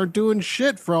servants aren't doing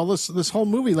shit for all this whole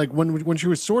movie. Like when she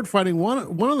was sword fighting one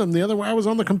of them, the other way I was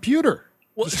on the computer.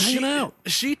 Well, Just hanging out.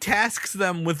 She tasks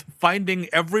them with finding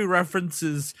every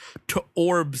references to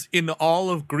orbs in all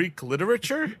of Greek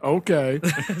literature. Okay.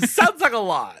 Sounds like a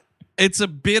lot. It's a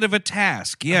bit of a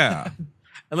task, yeah.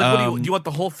 And like, what do you want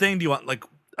the whole thing? Do you want like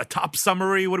a top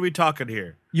summary? What are we talking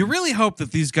here? You really hope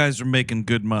that these guys are making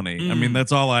good money. I mean,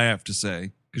 that's all I have to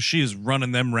say. Because she is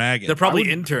running them ragged. They're probably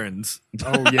interns.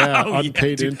 Oh yeah, Oh, yeah,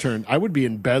 unpaid dude. intern. I would be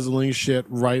embezzling shit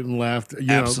right and left.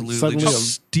 You Absolutely. know, suddenly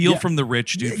Just steal yeah. from the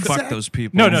rich, dude. Fuck Exact- those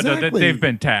people. No, Exactly. they've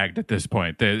been tagged at this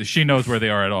point. She knows where they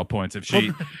are at all points. If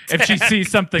she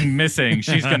sees something missing,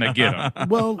 she's gonna get them.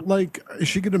 Well, like, is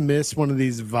she gonna miss one of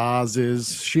these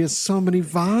vases? She has so many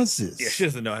vases. Yeah, she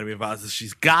doesn't know how to be vases.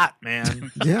 She's got,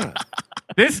 man. Yeah.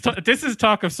 This is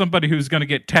talk of somebody who's gonna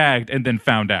get tagged and then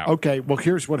found out. Okay, well,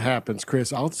 here's what happens,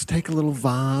 Chris. I'll just take a little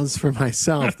vase for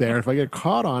myself there. If I get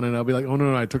caught on it, I'll be like, oh,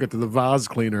 no, I took it to the vase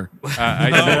cleaner. Oh,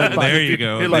 there you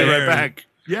go. He'll be right There. back.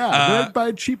 Yeah, buy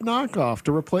a cheap knockoff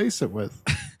to replace it with.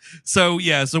 So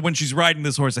when she's riding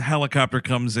this horse, a helicopter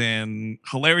comes in,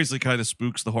 hilariously kind of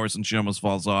spooks the horse, and she almost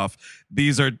falls off.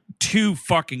 These are two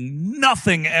fucking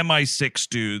nothing MI6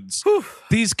 dudes.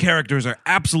 These characters are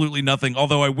absolutely nothing.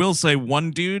 Although I will say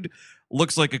one dude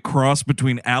looks like a cross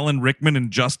between Alan Rickman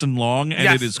and Justin Long, and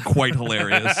Yes. it is quite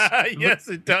hilarious. Yes,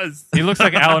 it does. He looks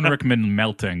like Alan Rickman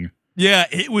melting. Yeah,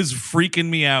 it was freaking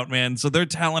me out, man. So they're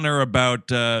telling her about,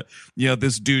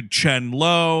 this dude Chen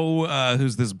Lo,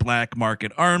 who's this black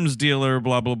market arms dealer,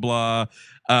 blah, blah, blah.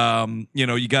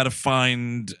 You got to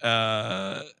find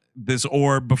this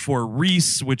orb before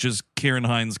Reese, which is Kieran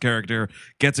Hines' character,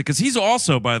 gets it. Because he's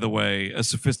also, by the way, a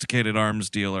sophisticated arms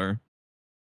dealer.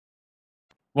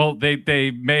 Well,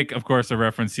 they make, of course, a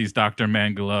reference. He's Dr.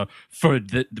 Mangala for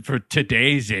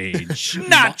today's age.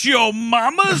 Not your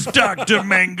mama's Dr. I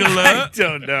Mangala.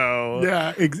 don't know.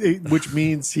 Yeah, which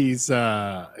means he's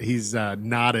not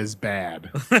as bad.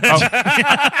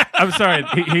 I'm sorry,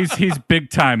 he's big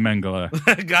time Mangala.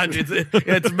 God,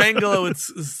 it's Mangala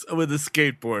with a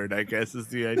skateboard, I guess, is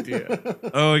the idea.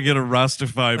 Oh, I get a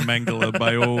Rastify Mangala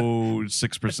by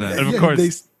 6%. And of Yeah,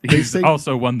 course, they he's say-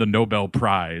 also won the Nobel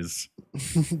Prize.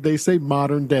 They say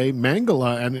modern day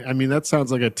Mangala, and I mean that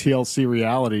sounds like a TLC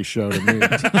reality show to me.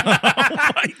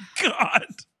 Oh my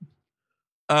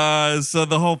god. So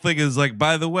the whole thing is like,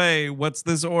 by the way, what's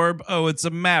this orb? Oh, it's a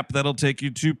map that'll take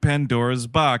you to Pandora's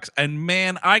box. And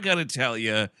man, I gotta tell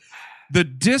you, the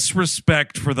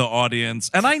disrespect for the audience,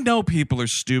 and I know people are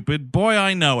stupid, boy,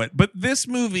 I know it, but this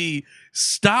movie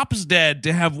stops dead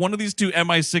to have one of these two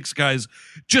MI6 guys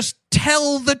just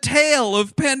tell the tale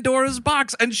of Pandora's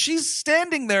box, and she's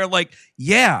standing there like,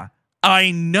 yeah,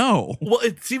 I know. Well,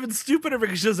 it's even stupider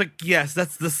because she was like, yes,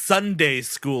 that's the Sunday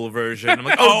school version. I'm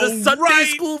like, oh, the Oh, Sunday right.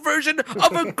 school version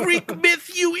of a Greek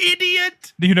myth, you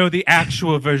idiot. You know, the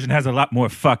actual version has a lot more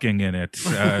fucking in it.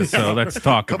 So let's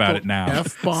talk about it now.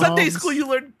 F-bombs. Sunday school, you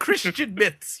learn Christian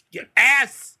myths, you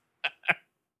ass.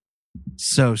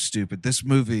 So stupid. This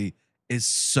movie is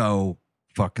so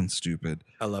fucking stupid.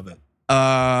 I love it.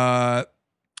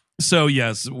 So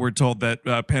yes, we're told that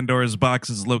Pandora's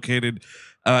box is located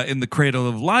in the cradle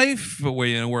of life,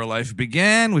 where life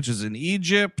began, which is in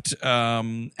Egypt.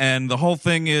 And the whole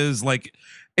thing is like,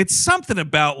 it's something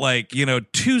about like,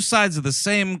 two sides of the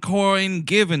same coin,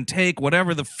 give and take,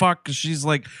 whatever the fuck. 'Cause she's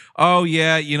like, oh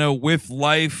yeah, with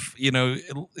life,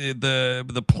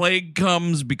 the plague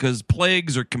comes because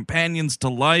plagues are companions to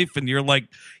life. And you're like,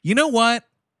 you know what?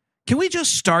 Can we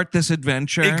just start this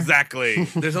adventure? Exactly.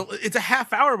 It's a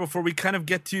half hour before we kind of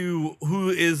get to who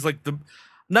is like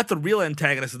not the real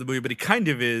antagonist of the movie, but he kind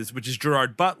of is, which is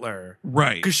Gerard Butler.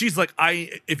 Right. Because she's like,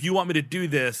 if you want me to do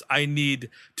this, I need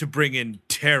to bring in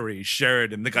Terry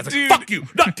Sheridan. The guy's like, Dude. fuck you,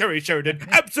 not Terry Sheridan.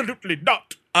 Absolutely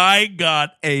not. I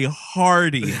got a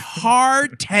hearty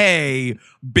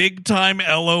big time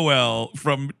LOL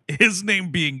from his name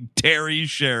being Terry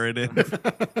Sheridan.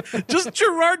 Just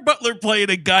Gerard Butler playing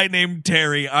a guy named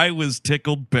Terry. I was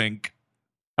tickled pink.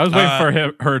 I was waiting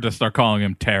for her to start calling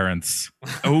him Terrence.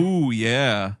 Oh,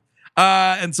 yeah.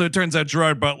 And so it turns out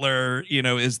Gerard Butler,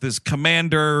 is this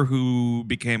commander who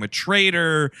became a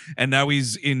traitor, and now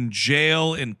he's in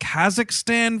jail in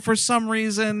Kazakhstan for some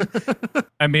reason.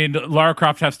 I mean, Lara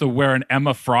Croft has to wear an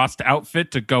Emma Frost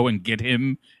outfit to go and get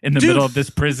him in the middle of this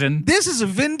prison. This is a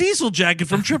Vin Diesel jacket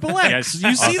from Triple X. Yes.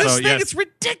 You see this Also, thing? yes. It's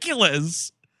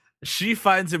ridiculous. She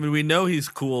finds him, and we know he's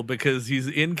cool because he's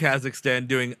in Kazakhstan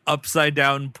doing upside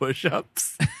down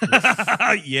push-ups.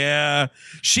 Yeah.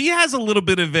 She has a little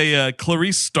bit of a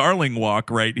Clarice Starling walk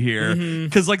right here.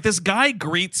 Because, this guy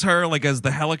greets her, as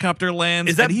the helicopter lands.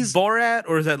 Is that and he's Borat,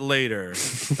 or is that later?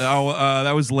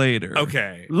 that was later.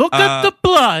 Okay. Look at the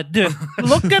blood.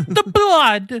 Look at the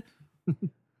blood.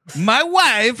 My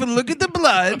wife, look at the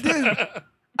blood.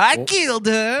 I killed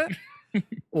her.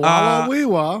 Walla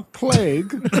Weewa,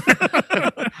 plague.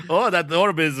 Oh, that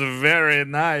orb is very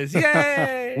nice.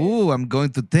 Yay! Ooh, I'm going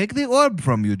to take the orb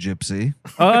from you, Gypsy.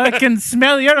 Oh, I can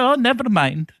smell your. Oh, never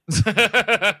mind.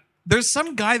 There's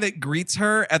some guy that greets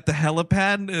her at the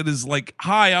helipad and is like,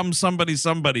 "Hi, I'm somebody.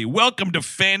 Welcome to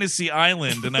Fantasy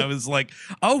Island." And I was like,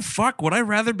 "Oh fuck, would I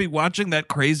rather be watching that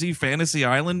crazy Fantasy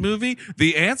Island movie?"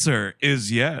 The answer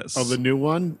is yes. Oh, the new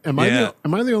one? Am Yeah.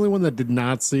 I the only one that did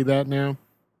not see that now?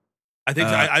 I think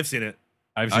so. I've seen it.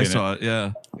 I saw it.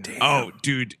 Yeah. Oh,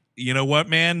 dude, you know what,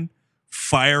 man?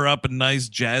 Fire up a nice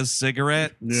jazz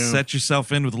cigarette. Yeah. Set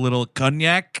yourself in with a little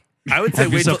cognac. I would say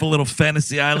Have wait yourself till, a little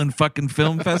Fantasy Island fucking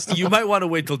film festival. you might want to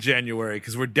wait till January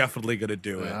because we're definitely going to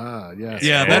do it. Ah, yes.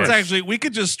 Yeah, of that's course. actually, we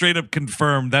could just straight up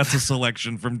confirm that's a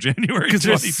selection from January Because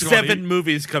there's 2020. 7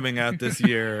 movies coming out this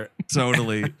year.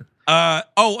 Totally. A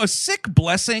sick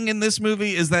blessing in this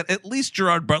movie is that at least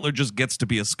Gerard Butler just gets to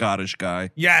be a Scottish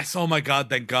guy. Yes. Oh my God.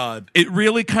 Thank God. It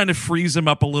really kind of frees him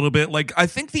up a little bit. I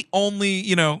think the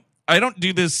only, I don't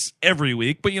do this every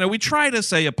week, but, we try to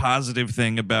say a positive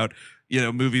thing about,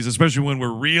 movies, especially when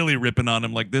we're really ripping on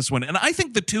them like this one. And I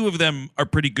think the two of them are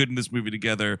pretty good in this movie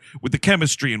together with the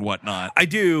chemistry and whatnot. I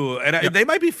do. And they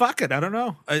might be fucking. I don't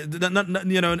know.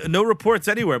 No reports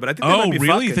anywhere, but I think they might be really?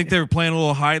 fucking. You think they were playing a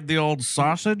little hide the old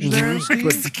sausage there? But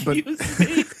Excuse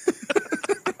me.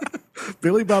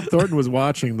 Billy Bob Thornton was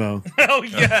watching, though. Oh,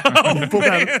 yeah. He pulled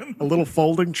out a little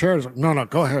folding chair. He's like, no,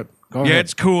 go ahead. Go Yeah, ahead.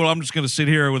 it's cool. I'm just going to sit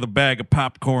here with a bag of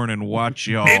popcorn and watch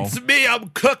y'all. It's me. I'm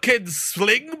cooking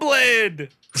Sling Blade.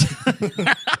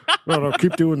 No,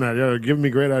 keep doing that. Yeah, giving me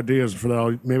great ideas for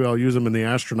that. Maybe I'll use them in the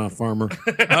astronaut farmer.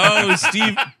 Oh,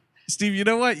 Steve, you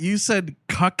know what? You said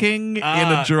cucking in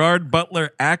a Gerard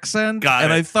Butler accent. Got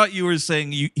and it. I thought you were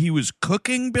saying he was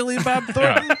cooking Billy Bob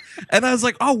Thornton. And I was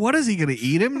like, oh, what is he going to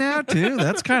eat him now, too?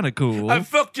 That's kind of cool. I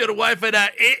fucked your wife and I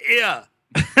ate you.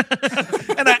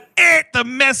 And I ate the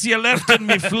mess you left on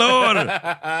me floor.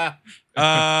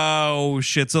 Oh,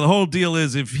 shit. So the whole deal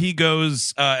is if he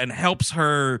goes and helps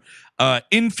her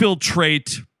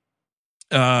infiltrate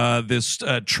this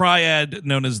triad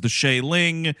known as the Shay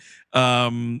Ling,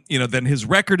 then his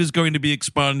record is going to be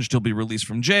expunged. He'll be released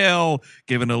from jail,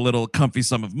 given a little comfy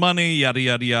sum of money, yada,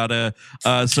 yada, yada.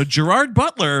 So Gerard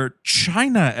Butler,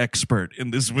 China expert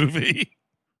in this movie.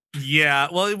 Yeah,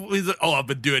 well, he's like, I've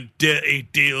been doing dirty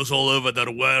deals all over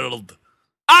the world.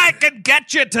 I can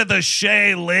get you to the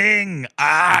Shay Ling.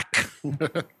 Ark.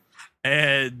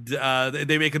 And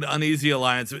they make an uneasy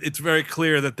alliance. It's very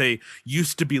clear that they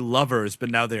used to be lovers, but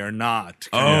now they are not.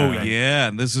 Oh, yeah.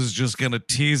 And this is just going to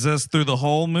tease us through the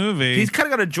whole movie. He's kind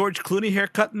of got a George Clooney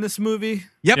haircut in this movie.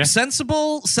 Yep, Yeah.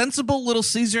 sensible little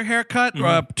Caesar haircut.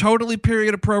 Totally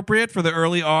period appropriate for the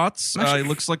early aughts. He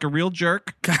looks like a real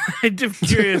jerk. Kind of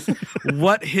curious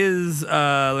what his,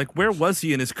 where was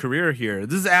he in his career here?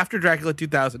 This is after Dracula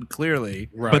 2000, clearly.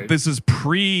 Right. But this is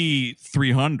pre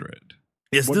 300.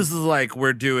 Yes, this is like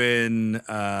we're doing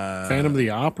Phantom of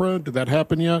the Opera? Did that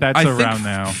happen yet? That's I around think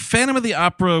now. Phantom of the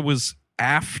Opera was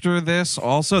after this.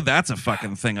 Also, that's a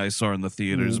fucking thing I saw in the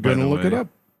theaters. By Gonna the look way. it up.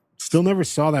 Still never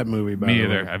saw that movie. By Me the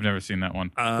either. way. I've never seen that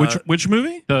one. Which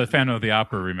movie? The Phantom of the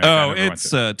Opera remake. I Oh, never went it's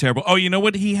to. terrible. Oh, you know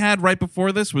what he had right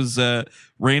before this was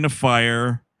Reign of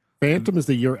Fire. Phantom is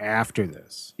the year after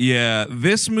this. Yeah,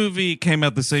 this movie came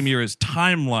out the same year as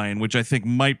Timeline, which I think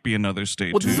might be another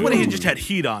state. well, this is too. when he just had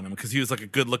heat on him because he was like a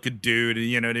good-looking dude.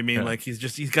 You know what I mean? Yeah. Like he's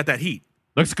got that heat.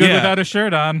 Looks good Yeah. without a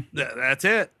shirt on. That's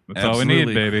it. That's all we need,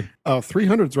 Absolutely. baby.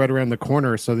 300's right around the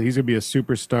corner, so that he's gonna be a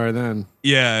superstar then.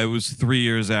 Yeah, it was 3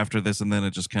 years after this, and then it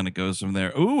just kind of goes from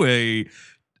there. Ooh, a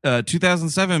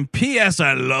 2007 P.S.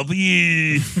 I love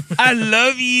ye. I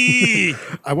love ye.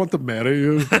 I want to marry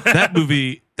you. That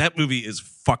movie is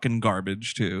fucking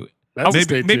garbage too. That's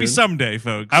Maybe tuned. someday,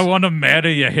 folks. I want to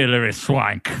marry you, Hillary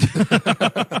Swank.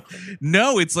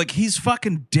 No, it's like he's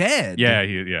fucking dead.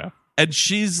 yeah. And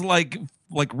she's like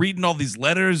reading all these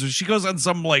letters, or she goes on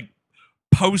some like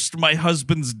post my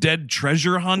husband's dead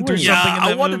treasure hunt or Yeah, something in I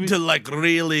that wanted movie? to like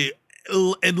really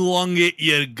elongate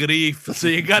your grief, so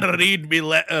you gotta read me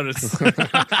letters.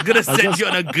 I'm gonna send you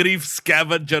on a grief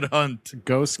scavenger hunt.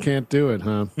 Ghosts can't do it,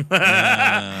 huh?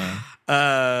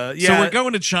 Yeah. So we're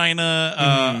going to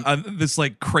China, on this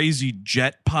like crazy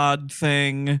jet pod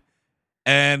thing.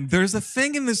 And there's a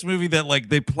thing in this movie that like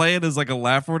they play it as like a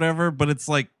laugh or whatever, but it's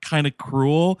like kind of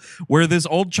cruel, where this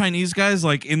old Chinese guy's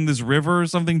like in this river or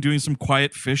something doing some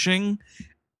quiet fishing,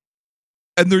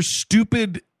 and their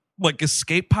stupid like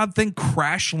escape pod thing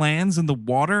crash lands in the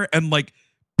water and like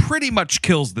pretty much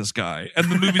kills this guy.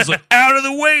 And the movie's like, out of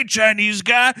the way, Chinese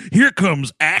guy, here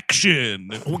comes action.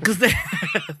 Well, because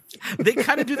they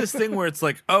kind of do this thing where it's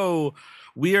like, oh,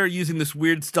 we are using this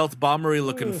weird stealth bombery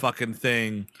looking fucking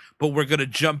thing, but we're gonna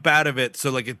jump out of it, so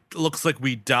like it looks like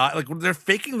we die. Like they're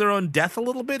faking their own death a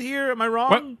little bit here. Am I wrong?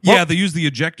 What? Yeah, they use the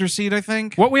ejector seat, I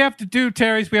think. What we have to do,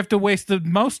 Terry, is we have to waste the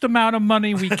most amount of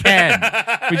money we can.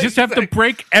 We just have to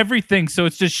break everything so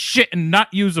it's just shit and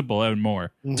not usable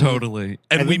anymore. Totally.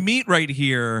 And we meet right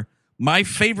here my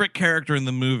favorite character in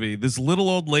the movie, this little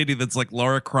old lady that's like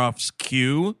Lara Croft's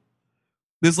Q.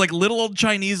 This like little old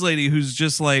Chinese lady who's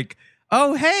just like,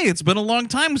 oh, hey, it's been a long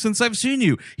time since I've seen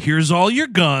you. Here's all your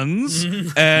guns.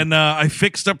 And I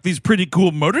fixed up these pretty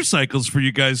cool motorcycles for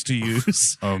you guys to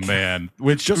use. Oh, man.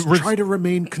 Which Just try to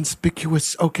remain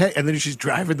conspicuous, okay? And then she's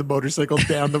driving the motorcycle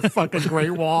down the fucking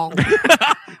Great Wall.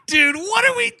 Dude, what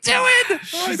are we doing?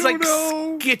 She's like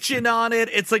skitching on it.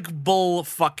 It's like bull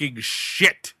fucking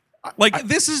shit. Like,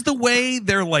 this is the way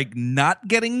they're like not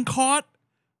getting caught.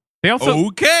 They also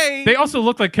Okay. they also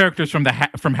look like characters from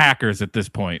from Hackers at this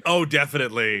point. Oh,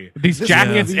 definitely. These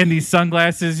jackets and these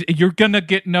sunglasses, you're gonna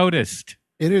get noticed.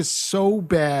 It is so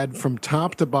bad from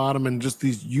top to bottom, and just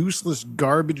these useless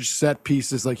garbage set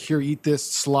pieces like, here, eat this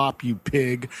slop, you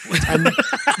pig. And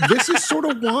this is sort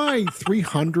of why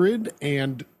 300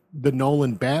 and the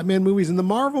Nolan Batman movies and the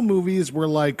Marvel movies were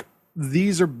like,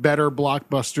 these are better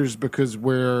blockbusters because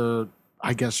we're,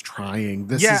 I guess, trying.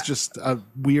 This is just a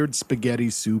weird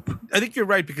spaghetti soup. I think you're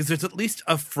right, because there's at least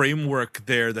a framework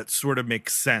there that sort of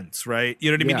makes sense, right? You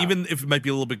know what I mean? Yeah. Even if it might be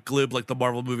a little bit glib, like the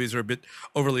Marvel movies are a bit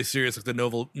overly serious, like the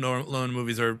Nolan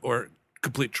movies are, or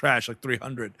complete trash, like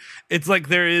 300. It's like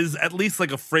there is at least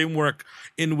like a framework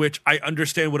in which I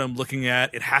understand what I'm looking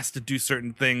at. It has to do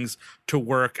certain things to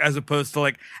work, as opposed to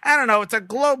like, I don't know, it's a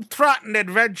globe-trotting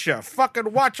adventure.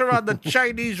 Fucking watch her on the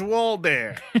Chinese wall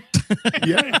there.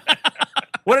 Yeah.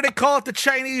 What do they call it? The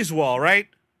Chinese wall, right?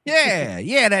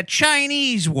 Yeah, that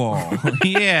Chinese wall.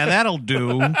 Yeah, that'll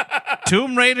do.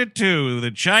 Tomb Raider 2,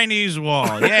 the Chinese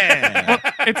wall. Yeah.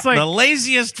 It's like the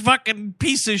laziest fucking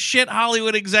piece of shit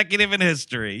Hollywood executive in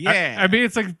history. Yeah. I mean,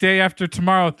 it's like Day After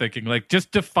Tomorrow thinking, like,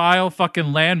 just defile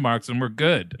fucking landmarks and we're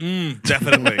good.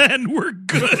 Definitely. And we're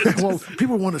good. Well,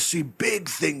 people want to see big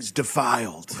things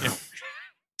defiled.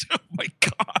 Oh my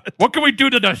God. What can we do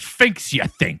to the Sphinx, you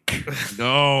think?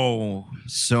 No.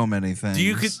 So many things. Do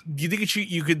you think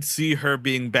you could see her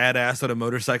being badass on a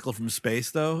motorcycle from space,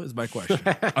 though? Is my question.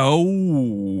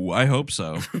 Oh, I hope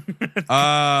so.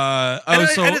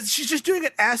 She's just doing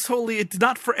it assholey. It's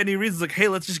not for any reason. It's like, hey,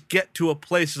 let's just get to a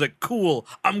place. She's like, cool,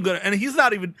 I'm gonna. And he's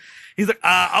not even. He's like,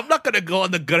 I'm not gonna go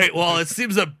on the Great Wall. It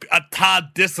seems a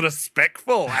tad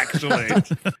disrespectful, actually.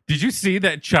 Did you see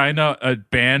that China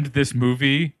banned this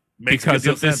movie Makes because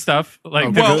good of this sense. stuff?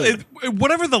 Like, well,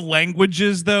 whatever the language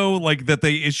is, though, like that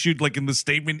they issued, like in the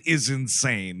statement, is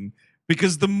insane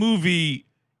because the movie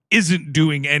isn't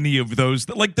doing any of those.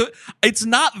 Like it's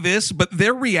not this, but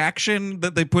their reaction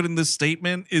that they put in this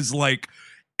statement is like,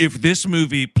 if this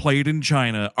movie played in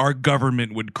China, our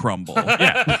government would crumble.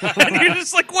 yeah. And you're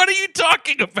just like, what are you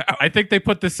talking about? I think they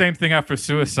put the same thing out for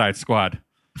Suicide Squad.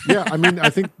 Yeah, I mean, I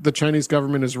think the Chinese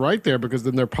government is right there, because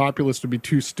then their populace would be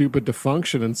too stupid to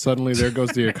function, and suddenly there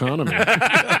goes the economy.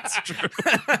 That's true.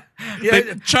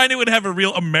 China would have a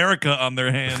real America on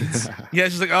their hands. Yeah,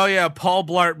 she's like, oh yeah, Paul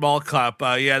Blart Mall Cop.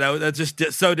 Yeah, that's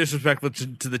just so disrespectful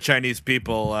to the Chinese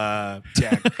people. Yeah,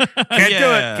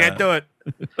 can't do it.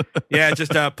 Yeah,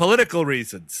 just political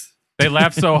reasons. They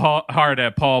laugh so hard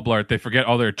at Paul Blart, they forget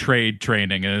all their trade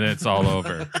training, and it's all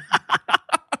over.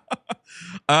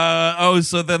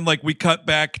 So then like we cut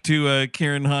back to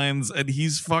Kieran Hines, and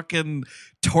he's fucking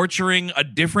torturing a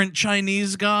different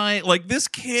Chinese guy. Like, this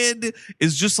kid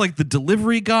is just like the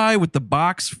delivery guy with the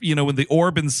box, with the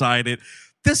orb inside it.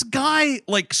 This guy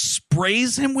like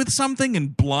sprays him with something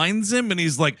and blinds him, and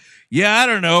he's like, yeah, I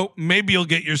don't know, maybe you'll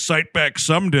get your sight back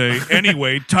someday.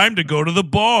 Anyway, time to go to the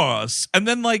boss. And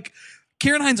then like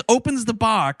Kieran Hines opens the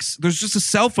box, there's just a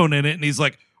cell phone in it, and he's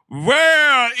like,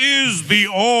 where is the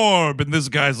orb? And this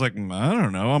guy's like, I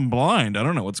don't know. I'm blind. I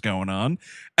don't know what's going on.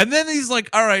 And then he's like,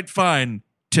 all right, fine.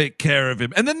 Take care of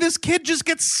him. And then this kid just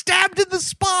gets stabbed in the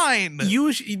spine.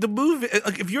 The movie,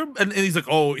 like if you're, and he's like,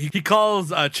 oh, he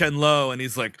calls Chen Lo, and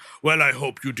he's like, well, I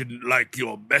hope you didn't like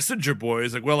your messenger boy.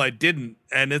 He's like, well, I didn't.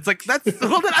 And it's like, that's,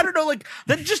 well, then I don't know, like,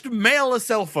 then just mail a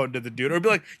cell phone to the dude, or be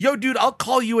like, yo, dude, I'll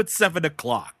call you at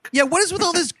 7:00. Yeah, what is with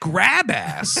all this grab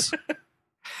ass?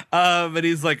 And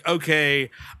he's like, okay,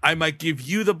 I might give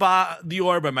you the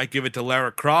orb. I might give it to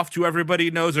Lara Croft, who everybody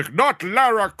knows. Like, not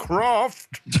Lara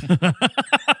Croft.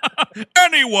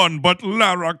 Anyone but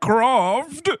Lara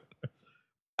Croft.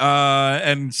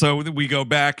 And so we go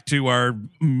back to our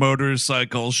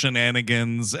motorcycle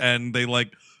shenanigans, and they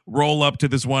like roll up to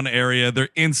this one area. They're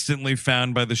instantly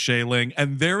found by the Shayling,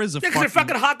 and there is a because they're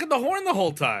fucking honking the horn the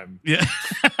whole time. Yeah.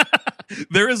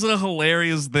 There is a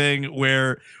hilarious thing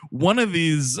where one of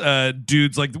these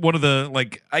dudes, like one of the,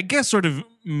 like, I guess sort of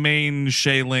main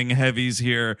Shayling heavies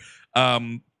here,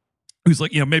 who's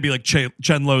like, you know, maybe like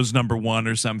Chen Lo's number one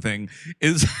or something,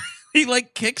 is he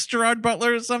like kicks Gerard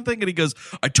Butler or something, and he goes,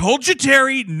 I told you,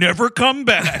 Terry, never come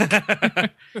back.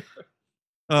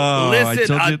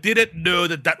 Listen, I didn't know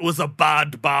that was a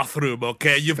bad bathroom,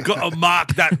 okay? You've got to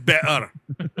mark that better.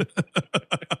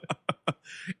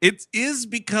 It is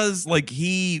because like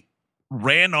he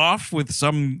ran off with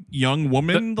some young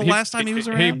woman last time he was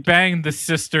around. He banged the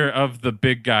sister of the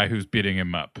big guy who's beating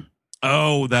him up.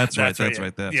 Oh, that's right. That's yeah.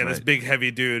 right. That's yeah, right. This big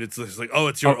heavy dude. It's just like, oh,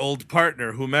 it's your old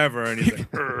partner, whomever, and he's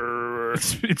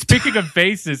like, Speaking of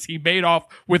vases, he made off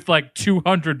with like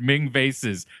 200 Ming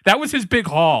vases. That was his big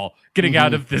haul getting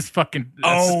out of this fucking.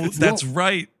 Oh, that's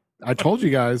right. I told you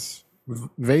guys,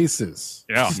 vases.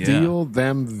 Yeah. Steal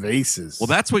them vases. Well,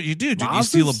 that's what you do. Dude. You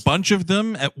steal a bunch of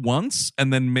them at once,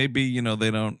 and then maybe, you know,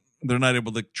 they're not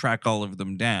able to track all of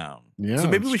them down. Yeah, so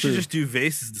maybe we should true. just do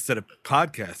vases instead of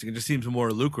podcasting. It just seems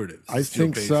more lucrative. I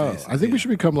think so. I think we should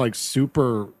become like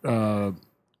super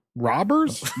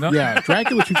robbers. No. Yeah,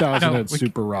 Dracula 2000 No, had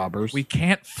super robbers. We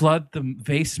can't flood the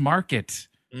vase market.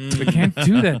 We can't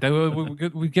do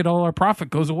that. We get all our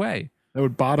profit goes away. That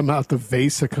would bottom out the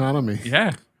vase economy.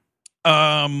 Yeah.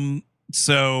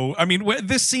 So, I mean,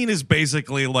 this scene is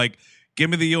basically like, give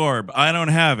me the orb. I don't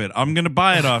have it. I'm going to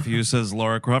buy it off you, says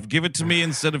Lara Croft. Give it to me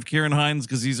instead of Kieran Hines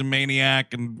because he's a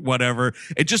maniac and whatever.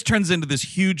 It just turns into this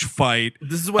huge fight.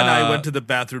 This is when I went to the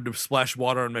bathroom to splash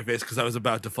water on my face because I was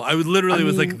about to fall. I was literally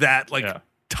was like that, like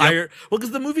tired. Yep. Well,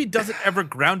 because the movie doesn't ever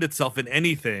ground itself in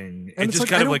anything. And it just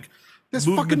kind of like this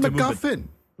fucking MacGuffin.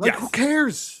 Like, who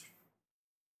cares?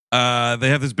 They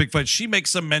have this big fight. She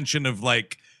makes some mention of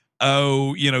like,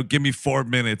 oh, you know, give me 4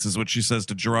 minutes is what she says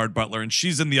to Gerard Butler. And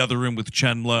she's in the other room with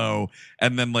Chen Lo.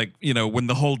 And then like, you know, when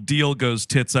the whole deal goes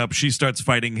tits up, she starts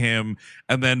fighting him.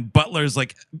 And then Butler's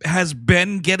like, has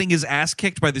been getting his ass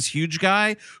kicked by this huge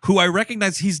guy who I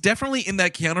recognize. He's definitely in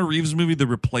that Keanu Reeves movie, The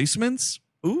Replacements.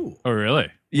 Ooh. Oh, really?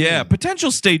 Yeah.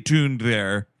 Potential stay tuned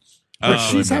there. But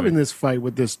she's having this fight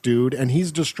with this dude, and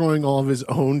he's destroying all of his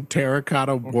own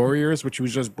terracotta warriors, which he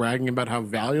was just bragging about how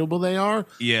valuable they are.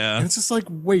 Yeah. And it's just like,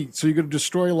 wait, so you're going to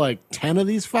destroy like 10 of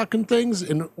these fucking things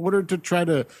in order to try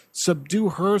to subdue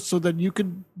her so that you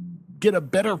could get a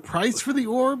better price for the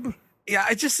orb? Yeah,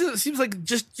 it just seems like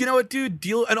just, you know what, dude,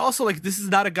 deal. And also, like, this is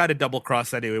not a guy to double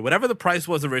cross anyway. Whatever the price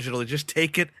was originally, just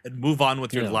take it and move on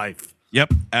with your life.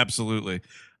 Yep, absolutely.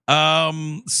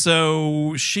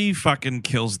 So she fucking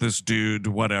kills this dude,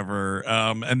 whatever.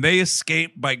 And they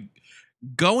escape by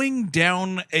going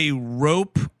down a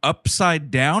rope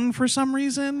upside down for some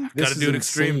reason. Gotta do it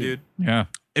extreme, dude. Yeah.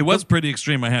 It was pretty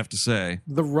extreme, I have to say.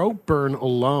 The rope burn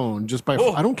alone, just by,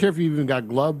 I don't care if you even got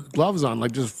gloves on,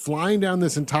 like just flying down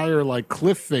this entire like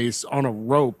cliff face on a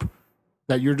rope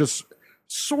that you're just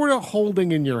sort of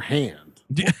holding in your hand.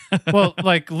 Well,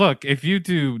 like, look, if you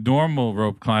do normal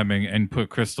rope climbing and put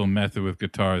crystal method with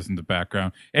guitars in the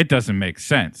background, it doesn't make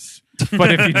sense.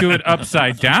 But if you do it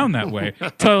upside down that way,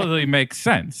 totally makes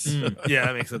sense. Yeah,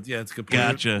 that makes sense. Yeah, it's a good point.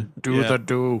 Gotcha.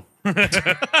 Do.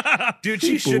 Dude,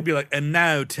 she should be like, and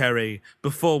now, Terry,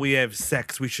 before we have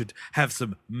sex, we should have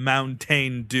some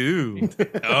Mountain Dew.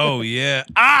 Oh, yeah.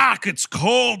 Ark, it's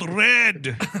cold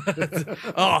red.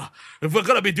 Oh, if we're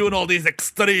going to be doing all these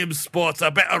extreme sports, I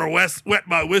better wet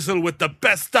my whistle with the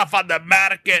best stuff on the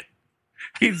market.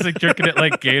 He's like drinking it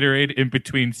like Gatorade in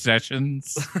between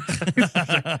sessions.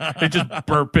 And just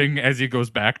burping as he goes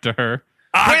back to her.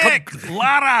 Quick,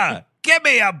 Lara, give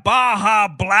me a Baja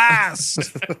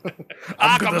Blast.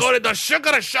 I'm going to the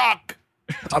sugar shock.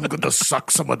 I'm going to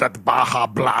suck some of that Baja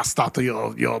Blast out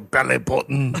of your belly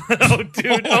button. Oh,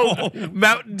 dude. Oh,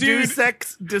 Mountain Dew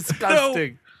sex?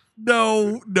 Disgusting.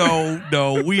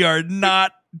 No. We are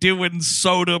not doing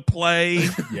soda play.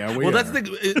 Yeah, we Well, are. that's the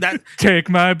thing. That Take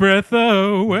my breath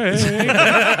away.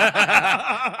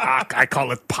 I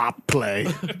call it pop play.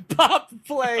 pop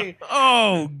play.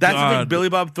 Oh, That's the thing. God. Billy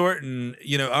Bob Thornton.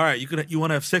 All right, you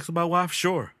want to have sex with my wife?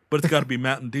 Sure, but it's got to be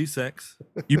Mountain Dew sex.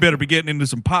 You better be getting into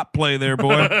some pop play there,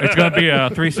 boy. It's gonna be a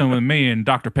threesome with me and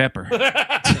Dr. Pepper.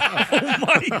 Oh,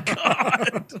 my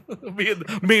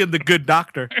God. me and the good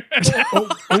doctor.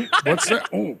 What's that?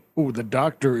 Oh, the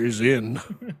doctor is in.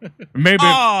 Maybe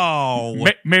Oh.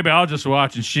 maybe I'll just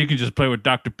watch and she can just play with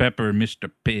Dr. Pepper and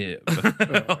Mr. Pibb.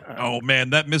 Oh, man.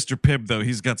 That Mr. Pibb, though,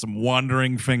 he's got some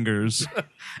wandering fingers.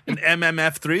 An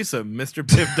MMF threesome. Mr.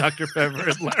 Pibb, Dr. Pepper,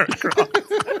 and Lara Croft.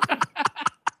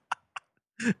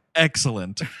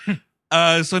 Excellent.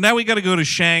 So now we got to go to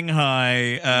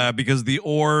Shanghai because the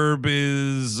orb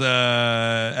is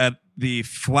at the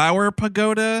Flower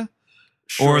Pagoda,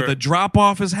 or Sure. the drop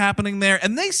off is happening there.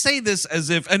 And they say this as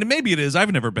if, and maybe it is.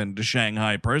 I've never been to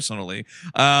Shanghai personally.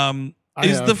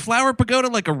 Is have. the Flower Pagoda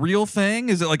like a real thing?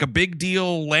 Is it like a big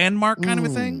deal landmark kind of a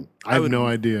thing? I have no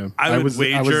idea. I would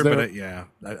wager, there.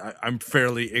 but I'm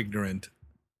fairly ignorant.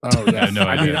 Oh yeah, no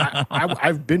I mean, idea.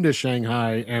 I've been to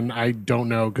Shanghai and I don't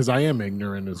know because I am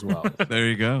ignorant as well. There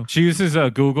you go. She uses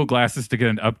Google Glasses to get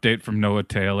an update from Noah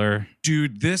Taylor.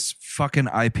 Dude, this fucking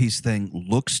eyepiece thing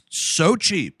looks so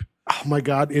cheap. Oh my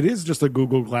god, it is just a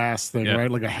Google Glass thing, Yeah.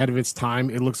 right? Like ahead of its time.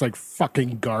 It looks like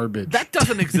fucking garbage. That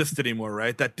doesn't exist anymore,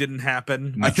 right? That didn't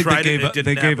happen. I We think tried they it, gave it up. didn't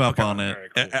They gave happen. up Okay, on it.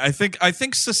 all right, cool. I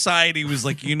think society was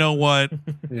like, you know what?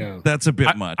 yeah. That's a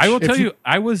bit much. I will If tell you- you,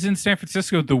 I was in San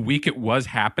Francisco the week it was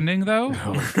happening, though,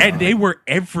 Oh, and they were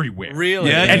everywhere.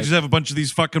 Really? Yeah, you just have a bunch of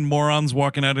these fucking morons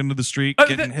walking out into the street,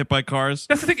 getting hit by cars.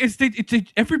 That's the thing is,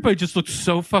 everybody just looked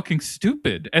so fucking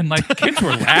stupid, and like kids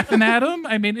were laughing at them.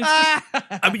 I mean, it's just,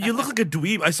 I mean, you look like a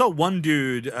dweeb. I saw one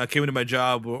dude came into my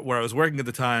job where I was working at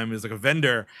the time. He was like a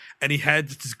vendor, and he had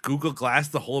just Google Glass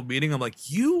the whole meeting. I'm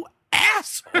like, you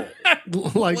asshole.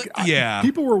 Like Yeah.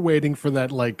 people were waiting for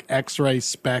that like X-ray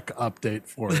spec update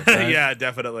for it. Right? Yeah,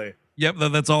 definitely. Yep,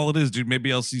 that's all it is, dude.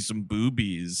 Maybe I'll see some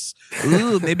boobies.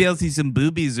 Ooh, maybe I'll see some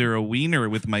boobies or a wiener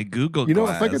with my Google You know,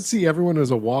 Glass. if I could see everyone as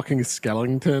a walking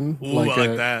skeleton, Ooh, I like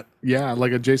a, that. yeah,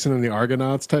 like a Jason and the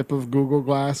Argonauts type of Google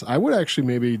Glass, I would actually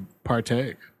maybe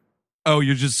partake. Oh,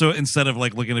 you're just so instead of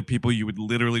like looking at people, you would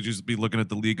literally just be looking at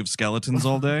the League of Skeletons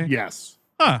all day. Yes,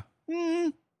 Huh?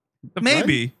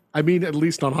 Maybe. I mean, at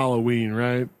least on Halloween,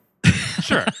 right?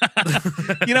 sure.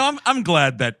 You know, I'm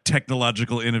glad that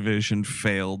technological innovation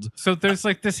failed. So there's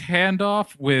like this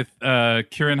handoff with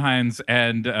Kieran Hines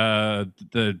and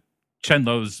the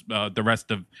Chenlo's the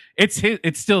rest of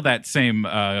it's still that same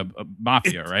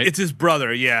mafia, right? It's his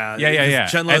brother, yeah. Yeah.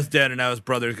 Chenlo's dead, and now his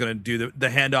brother's going to do the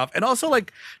handoff. And also,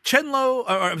 like,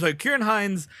 Kieran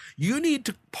Hines, you need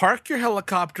to park your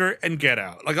helicopter and get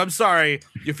out. Like, I'm sorry,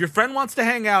 if your friend wants to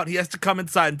hang out, he has to come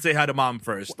inside and say hi to mom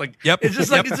first. Like, Yep. it's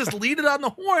just like, it's just leaning on the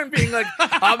horn, being like,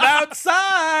 I'm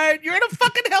outside. You're in a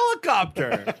fucking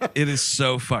helicopter. It is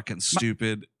so fucking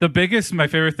stupid. My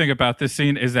favorite thing about this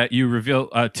scene is that you reveal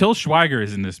Till Schweiger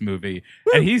is in this movie,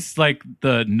 and he's like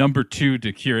the number 2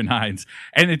 to Kieran Hines.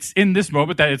 And it's in this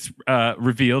moment that it's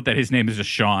revealed that his name is just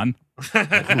Sean.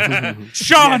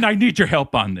 Sean, I need your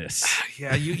help on this.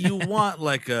 Yeah, you want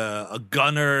like a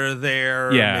gunner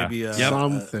there. Yeah. Maybe a,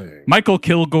 Something. Michael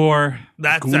Kilgore.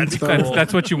 that's Goonstone. cool.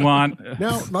 That's what you want.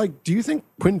 Now, like, do you think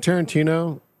Quentin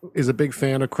Tarantino is a big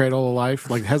fan of Cradle of Life?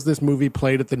 Like, has this movie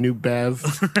played at the New Bev?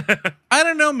 I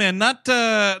don't know, man. Not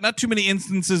too many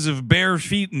instances of bare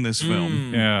feet in this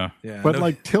film. Yeah. Yeah, But no-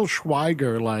 like Till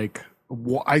Schweiger, like,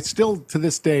 I still to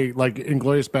this day, like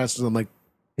Inglourious Basterds, I'm like,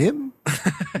 him?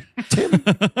 Tim?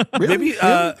 Really?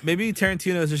 Him? maybe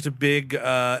Tarantino is just a big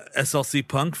SLC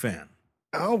Punk fan.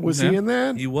 Oh, was he in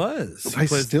that? He was. I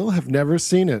still have never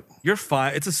seen it. You're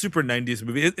fine. It's a super 90s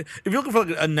movie. If you're looking for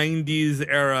like a 90s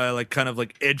era, like kind of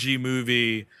like edgy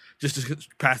movie, just to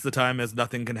pass the time as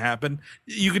nothing can happen,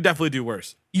 you could definitely do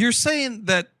worse. You're saying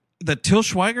that Till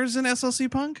Schweiger's in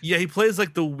SLC Punk? Yeah, he plays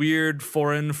like the weird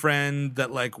foreign friend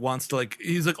that like wants to like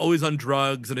he's like always on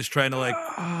drugs and is trying to like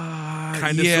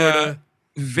kind of yeah, sort of.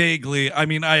 vaguely. I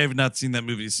mean, I have not seen that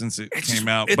movie since it came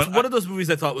out. It's But one of those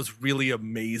movies I thought was really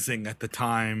amazing at the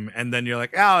time, and then you're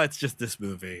like, oh, it's just this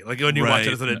movie. Like when you watch it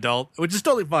Right. as an adult, which is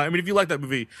totally fine. I mean, if you like that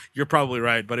movie, you're probably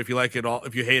right. But if you like it all,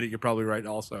 if you hate it, you're probably right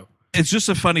also. it's just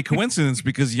a funny coincidence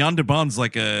because Jan de Bond's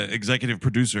like a executive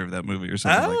producer of that movie or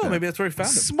something like that. Maybe that's where he found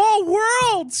him. Small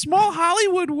world, small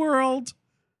Hollywood world.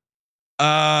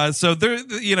 So there,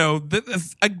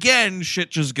 again,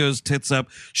 shit just goes tits up.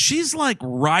 She's like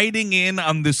riding in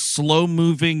on this slow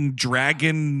moving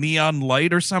dragon neon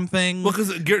light or something. Well,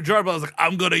 because Gerard was like,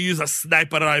 I'm going to use a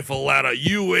sniper rifle, Lara.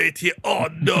 You wait here. Oh,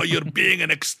 no, you're being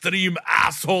an extreme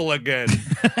asshole again.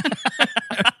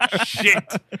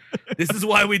 Shit. This is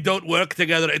why we don't work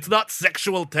together. It's not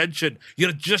sexual tension.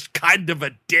 You're just kind of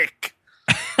a dick.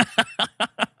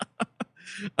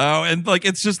 Oh, and like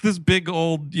it's just this big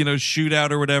old, shootout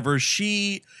or whatever.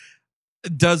 She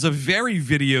does a very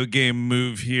video game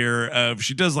move here of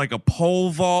she does like a pole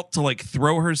vault to like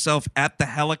throw herself at the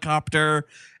helicopter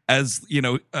as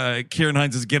Kieran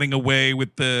Hines is getting away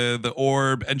with the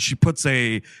orb, and she puts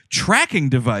a tracking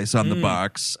device on the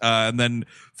box and then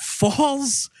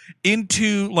falls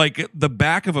into like the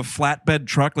back of a flatbed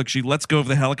truck. Like she lets go of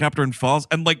the helicopter and falls,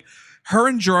 and like her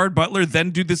and Gerard Butler then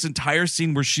do this entire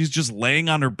scene where she's just laying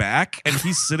on her back and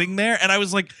he's sitting there. And I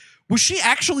was like, was she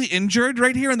actually injured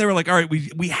right here? And they were like, all right,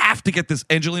 we have to get this,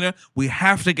 Angelina, we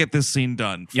have to get this scene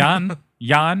done.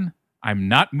 Jan, I'm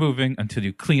not moving until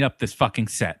you clean up this fucking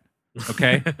set.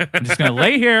 Okay? I'm just going to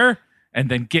lay here and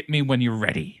then get me when you're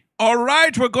ready. All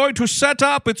right, we're going to set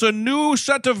up. It's a new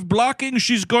set of blocking.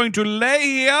 She's going to lay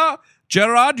here.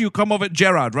 Gerard, you come over.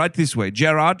 Gerard, right this way.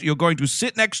 Gerard, you're going to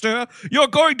sit next to her. You're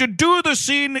going to do the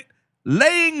scene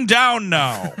laying down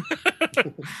now.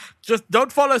 Just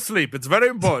don't fall asleep. It's very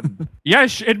important.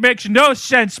 Yes, it makes no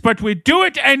sense, but we do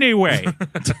it anyway.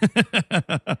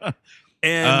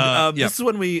 And this is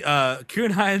when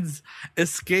Kieran Hines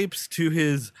escapes to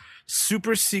his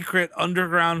super secret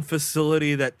underground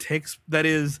facility that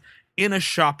is in a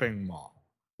shopping mall.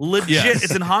 Legit, yes.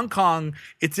 It's in Hong Kong.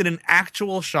 It's in an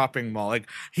actual shopping mall. Like,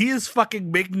 he is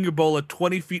fucking making Ebola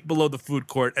 20 feet below the food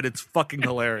court, and it's fucking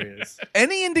hilarious.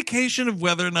 Any indication of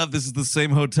whether or not this is the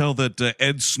same hotel that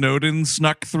Ed Snowden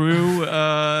snuck through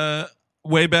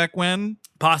way back when?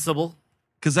 Possible.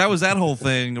 Because that was that whole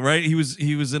thing, right? He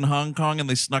was in Hong Kong, and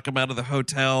they snuck him out of the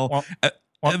hotel.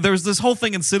 And there was this whole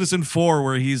thing in Citizen 4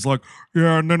 where he's like,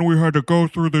 yeah, and then we had to go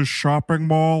through this shopping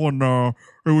mall, and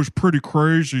it was pretty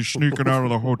crazy sneaking out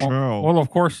of the hotel. Well, of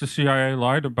course, the CIA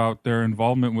lied about their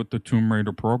involvement with the Tomb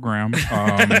Raider program.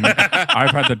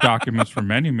 I've had the documents for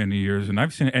many, many years, and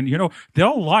I've seen it. And,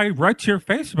 they'll lie right to your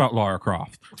face about Lara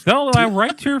Croft. They'll lie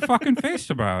right to your fucking face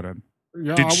about it.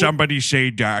 Yeah, did somebody say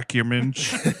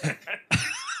documents?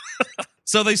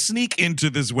 So they sneak into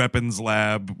this weapons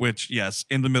lab, which, yes,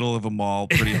 in the middle of a mall,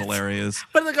 pretty hilarious.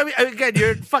 But like, I mean, again,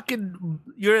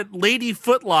 you're at Lady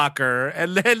Foot Locker,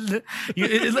 and then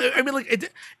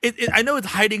I know it's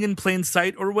hiding in plain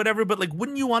sight or whatever, but like,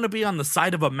 wouldn't you want to be on the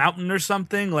side of a mountain or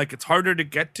something? Like, it's harder to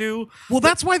get to. Well,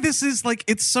 that's why this is like,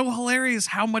 it's so hilarious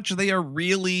how much they are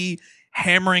really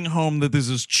hammering home that this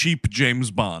is cheap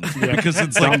James Bond, because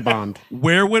it's like Bond.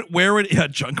 Where would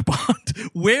junk Bond?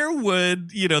 Where would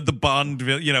the Bond?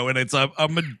 And it's a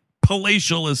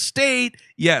palatial estate.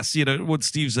 Yes, what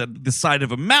Steve said, the side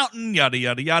of a mountain. Yada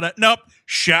yada yada. Nope,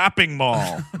 shopping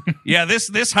mall. Yeah,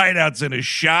 this hideout's in a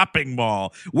shopping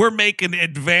mall. We're making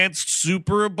advanced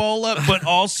super Ebola, but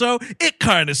also it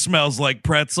kind of smells like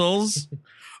pretzels.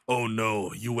 Oh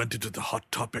no, you went into the Hot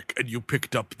Topic and you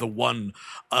picked up the one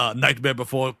Nightmare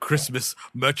Before Christmas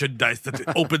merchandise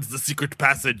that opens the secret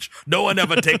passage. No one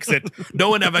ever takes it. No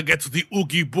one ever gets the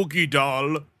Oogie Boogie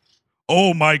doll.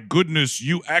 Oh my goodness,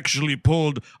 you actually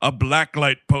pulled a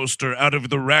blacklight poster out of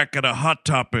the rack at a Hot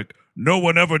Topic. No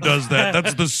one ever does that.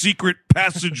 That's the secret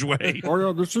passageway. Oh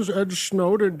yeah, this is Ed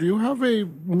Snowden. Do you have a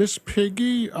Miss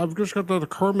Piggy? I've just got the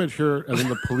Kermit here, and then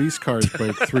the police cars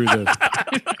break through this.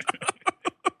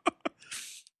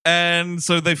 And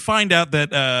so they find out that,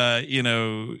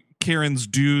 Kieran's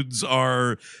dudes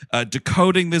are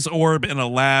decoding this orb in a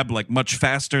lab like much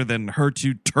faster than her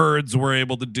two turds were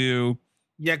able to do.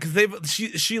 Yeah, because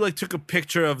she like took a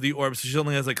picture of the orb, so she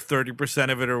only has like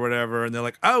 30% of it or whatever, and they're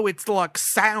like, oh, it's like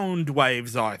sound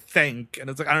waves, I think.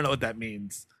 And it's like, I don't know what that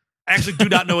means. I actually do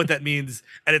not know what that means,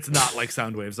 and it's not like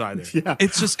sound waves either. Yeah.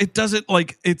 It's just, it doesn't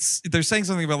like, they're saying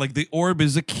something about like the orb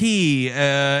is a key,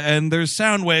 and there's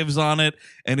sound waves on it,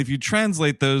 and if you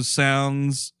translate those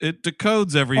sounds, it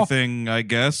decodes everything, I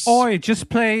guess. Oi, just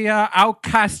play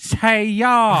Outcast's Hey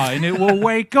Ya, and it will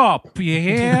wake up, you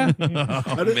hear?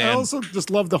 I also just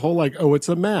love the whole like, oh, it's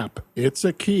a map, it's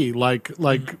a key, like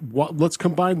what? Let's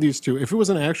combine these two. If it was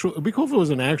it'd be cool if it was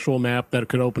an actual map that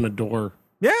could open a door.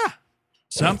 Yeah.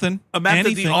 Something. A map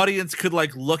that the audience could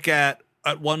like look at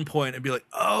one point and be like,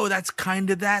 oh, that's kind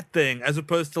of that thing, as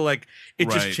opposed to like it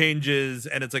just changes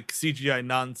and it's like CGI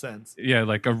nonsense. Yeah,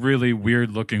 like a really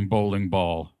weird looking bowling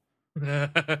ball.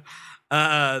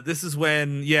 This is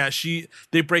when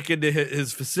they break into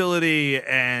his facility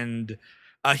and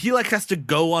he like has to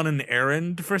go on an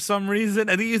errand for some reason.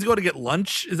 I think he's going to get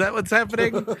lunch. Is that what's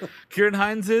happening? Kieran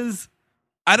Hines is.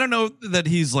 I don't know that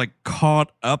he's like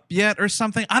caught up yet or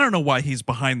something. I don't know why he's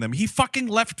behind them. He fucking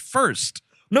left first.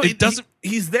 No, it doesn't.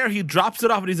 He's there. He drops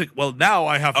it off, and he's like, "Well, now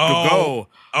I have to go.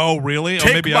 Oh, really?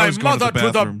 Take maybe my I was going mother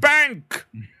to the bank."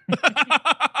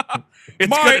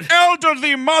 My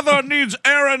elderly mother needs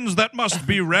errands that must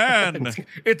be ran.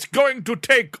 It's going to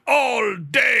take all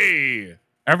day.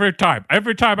 Every time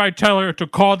I tell her to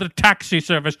call the taxi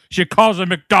service, she calls a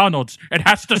McDonald's. It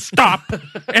has to stop.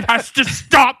 It has to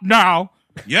stop now.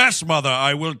 Yes, mother,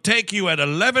 I will take you at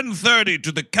 11:30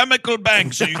 to the chemical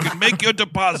bank so you can make your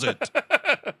deposit.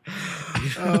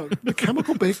 The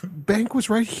chemical bank was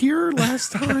right here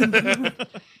last time.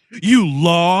 You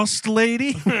lost,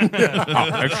 lady?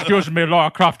 Excuse me,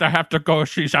 Lara Croft, I have to go.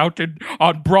 She's out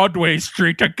on Broadway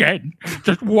Street again,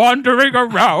 just wandering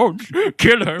around.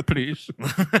 Kill her, please.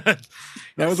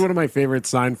 That was one of my favorite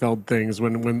Seinfeld things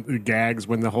when the gags,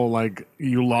 when the whole like,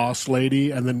 you lost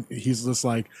lady, and then he's just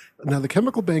like, now the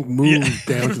chemical bank moved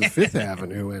down to the Fifth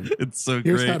Avenue, and it's so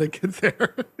here's great. how to get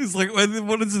there. He's like,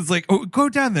 what is it? It's like, oh, go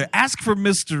down there, ask for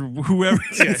Mr. Whoever.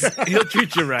 He'll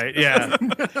treat you right. Yeah.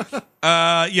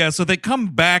 So they come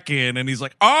back in, and he's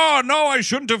like, oh, no, I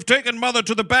shouldn't have taken mother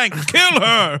to the bank. Kill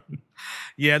her.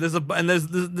 Yeah,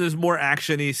 there's more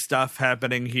action-y stuff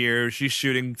happening here. She's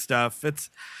shooting stuff. It's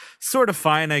sort of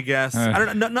fine, I guess. I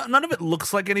don't know. None of it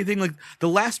looks like anything. Like the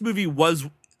last movie was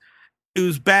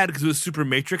bad because it was super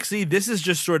Matrixy. This is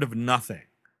just sort of nothing.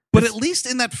 But at least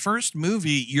in that first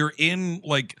movie, you're in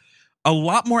like a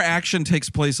lot more action takes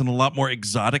place in a lot more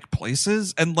exotic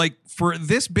places. And like for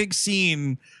this big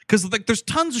scene, because like there's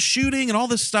tons of shooting and all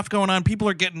this stuff going on. People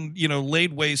are getting,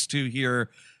 laid waste to here.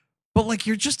 But like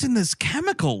you're just in this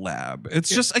chemical lab. It's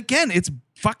just, again, it's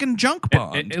fucking junk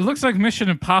bond. It looks like Mission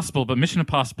Impossible, but Mission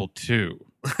Impossible 2. Ooh,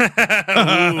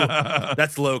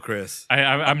 that's low, Chris.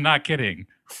 I'm not kidding.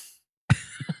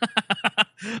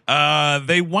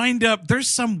 They wind up, there's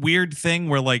some weird thing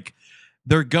where like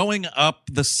they're going up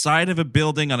the side of a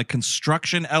building on a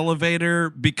construction elevator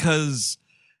because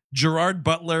Gerard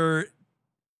Butler,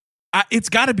 it's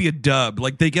got to be a dub.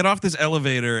 Like they get off this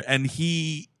elevator and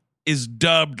he is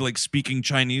dubbed like speaking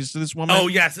Chinese to this woman. Oh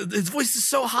yes, his voice is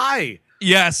so high.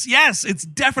 Yes, it's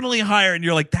definitely higher, and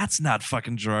you're like, that's not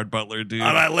fucking Gerard Butler, dude.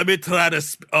 All right, let me try to.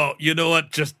 Oh, you know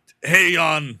what? Just hang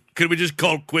on. Can we just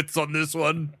call quits on this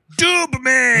one? Doob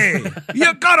me!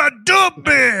 You gotta doob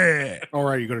me! All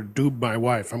right, you're going to doob my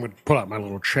wife. I'm going to pull out my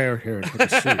little chair here and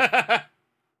take a seat.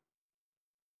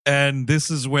 And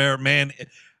this is where, man,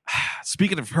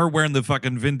 speaking of her wearing the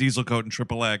fucking Vin Diesel coat and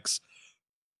Triple X,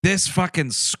 this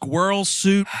fucking squirrel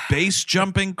suit, base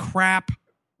jumping crap.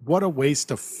 What a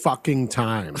waste of fucking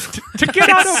time. To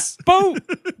get on a boat.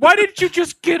 Why didn't you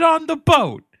just get on the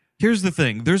boat? Here's the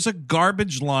thing. There's a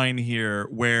garbage line here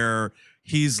where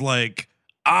he's like,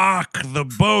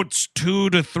 the boat's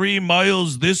 2 to 3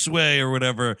 miles this way or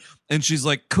whatever. And she's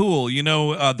like, cool.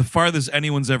 The farthest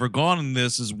anyone's ever gone in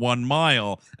this is 1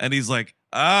 mile. And he's like,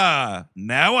 now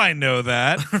I know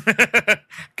that.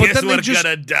 Guess then we're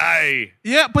gonna die.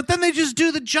 Yeah, but then they just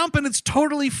do the jump and it's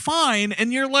totally fine.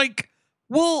 And you're like,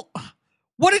 well,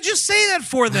 what did you say that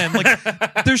for then?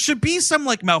 Like, there should be some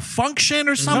like malfunction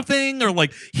or something, or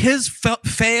like his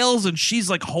fails and she's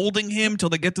like holding him till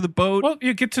they get to the boat. Well,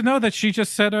 you get to know that she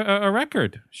just set a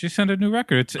record. She set a new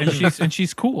record, and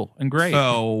she's cool and great.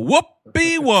 Oh,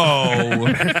 whoopee whoa!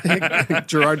 I think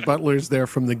Gerard Butler's there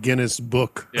from the Guinness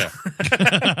Book. Yeah.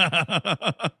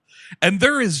 And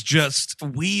there is just,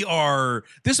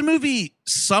 this movie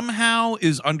somehow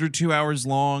is under 2 hours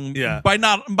long. Yeah. By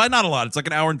not a lot. It's like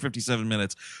an hour and 57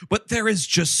 minutes. But there is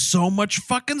just so much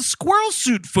fucking squirrel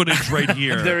suit footage right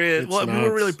here. There is. It's Well, we nuts.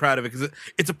 were really proud of it because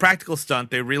it's a practical stunt.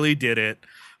 They really did it.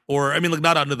 Or, I mean, like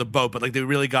not under the boat, but like they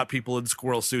really got people in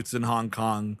squirrel suits in Hong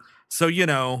Kong. So,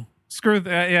 Screw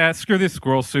these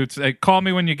squirrel suits. Hey, call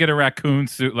me when you get a raccoon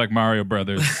suit like Mario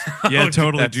Brothers. Yeah,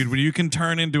 totally, dude. When you can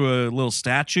turn into a little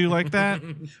statue like that.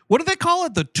 What do they call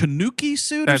it? The Tanuki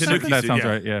suit or something? That suit, sounds yeah.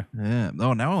 right, yeah. Yeah.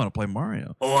 Oh, now I want to play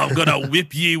Mario. Oh, I'm gonna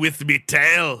whip ye with me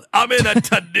tail. I'm in a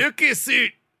tanuki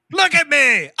suit. Look at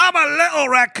me. I'm a little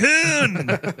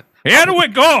raccoon. Here we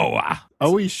go.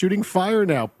 Oh, he's shooting fire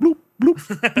now. Bloop, bloop,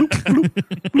 bloop, bloop,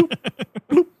 bloop,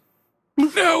 bloop.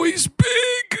 Now he's big.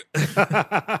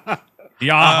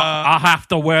 Yeah, I have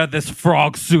to wear this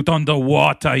frog suit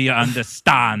underwater, you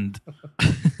understand?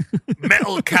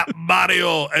 Metal Cap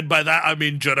Mario, and by that I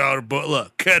mean Gerard Butler,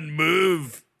 can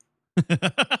move.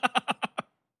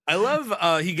 I love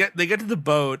they get to the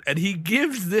boat and he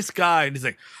gives this guy and he's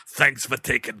like, "Thanks for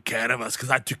taking care of us because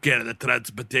I took care of the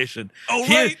transportation." Oh,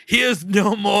 right. Here's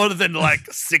no more than like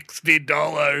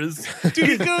 $60.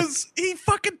 Dude, he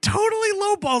fucking totally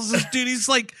lowballs this dude. He's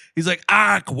like,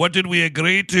 what did we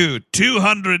agree to?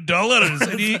 $200.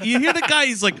 And you hear the guy,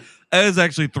 he's like, it's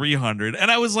actually $300.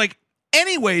 And I was like,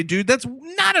 anyway, dude, that's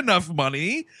not enough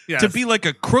money to be like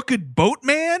a crooked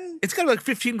boatman. It's got to be like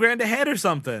 15 grand a head or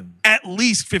something. At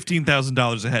least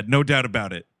 $15,000 a head, no doubt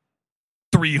about it.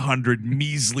 300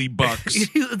 measly bucks.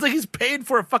 It's like he's paying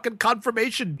for a fucking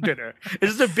confirmation dinner.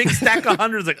 It's just a big stack of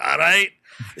hundreds. Like, all right,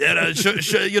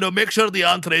 make sure the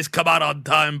entrees come out on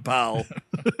time, pal.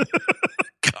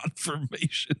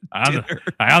 Confirmation dinner.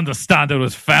 I understand it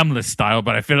was family style,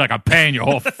 but I feel like I'm paying your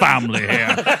whole family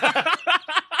here.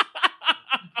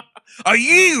 Are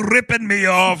you ripping me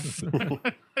off?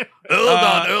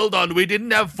 Hold on. We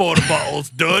didn't have 4 bottles.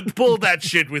 Don't pull that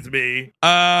shit with me.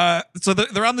 So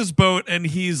they're on this boat, and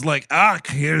he's like,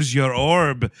 here's your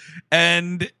orb.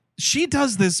 And she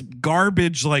does this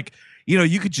garbage, like,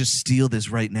 you could just steal this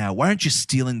right now. Why aren't you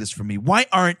stealing this from me? Why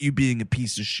aren't you being a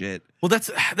piece of shit? Well,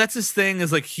 that's his thing,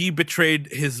 is like he betrayed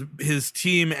his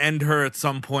team and her at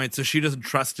some point, so she doesn't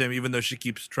trust him, even though she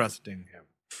keeps trusting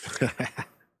him.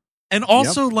 And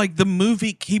also, like, the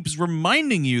movie keeps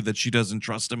reminding you that she doesn't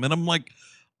trust him. And I'm like,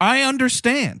 I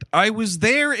understand. I was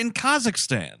there in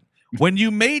Kazakhstan when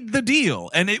you made the deal,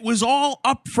 and it was all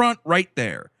up front right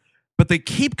there. But they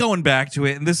keep going back to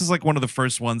it, and this is, like, one of the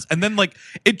first ones. And then, like,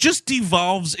 it just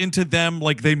devolves into them,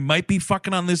 like, they might be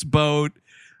fucking on this boat.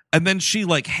 And then she,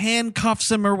 like, handcuffs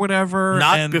him or whatever.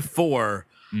 Before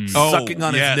sucking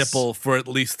on his nipple for at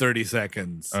least 30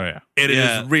 seconds. Oh, yeah. It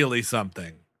is really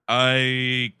something.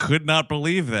 I could not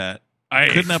believe that. I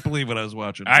could not believe what I was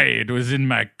watching. It was in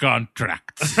my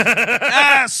contract.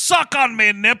 Suck on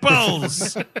me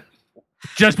nipples.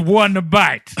 Just one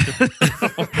bite.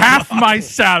 Half my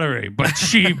salary, but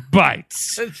she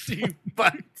bites.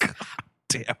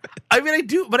 Damn it. I mean, I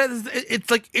do, but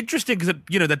it's like interesting because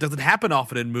that doesn't happen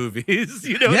often in movies.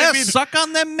 What I mean? Suck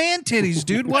on them man titties,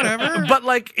 dude. Whatever. But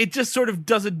like, it just sort of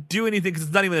doesn't do anything because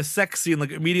it's not even a sex scene.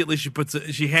 Like immediately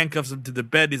she handcuffs him to the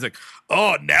bed. He's like,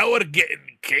 "Oh, now we're getting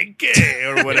kinky,"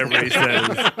 or whatever he says.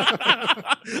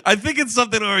 I think it's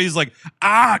something where he's like,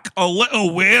 a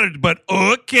little weird, but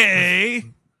okay.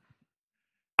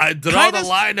 I draw the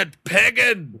line at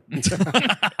pegging.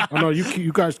 Oh no,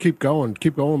 you guys keep going,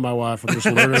 my wife. I'm just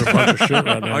learning a bunch of shit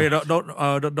right now. Oh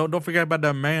yeah, don't forget about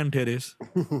the man titties.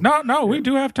 No, we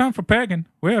do have time for pegging.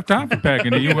 We have time for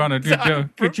pegging. You want to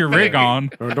get your rig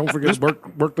on? Don't forget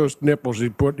work those nipples. He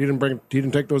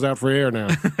didn't take those out for air now.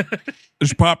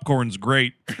 This popcorn's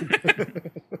great.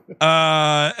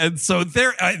 And so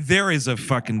there is a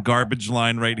fucking garbage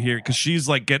line right here because she's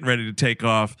like getting ready to take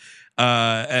off.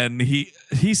 And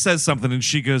he says something and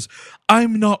she goes,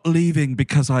 "I'm not leaving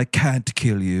because I can't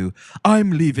kill you.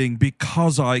 I'm leaving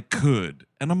because I could."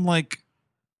 And I'm like,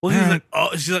 well, he's like,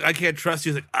 "Oh," she's like, "I can't trust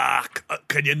you." He's like,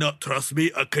 "Can you not trust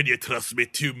me? Or can you trust me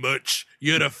too much?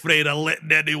 You're afraid of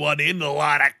letting anyone in,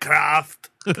 Lara Croft."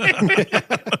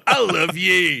 I love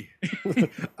ye.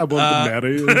 I want to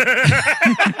marry you.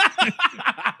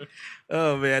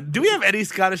 Oh man, do we have any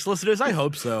Scottish listeners? I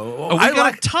hope so. We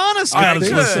got a ton of Scottish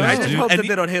listeners. I just hope and that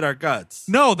they don't hate our guts.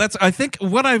 No, I think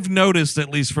what I've noticed, at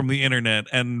least from the internet,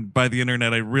 and by the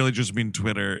internet I really just mean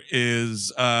Twitter,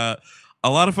 is a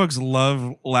lot of folks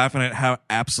love laughing at how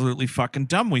absolutely fucking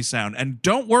dumb we sound. And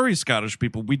don't worry, Scottish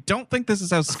people, we don't think this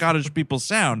is how Scottish people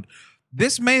sound.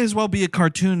 This may as well be a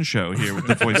cartoon show here with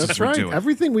the voices That's we're right. doing.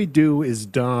 Everything we do is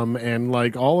dumb, and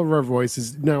like all of our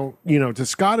voices. Now, to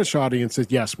Scottish audiences,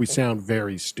 yes, we sound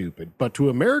very stupid, but to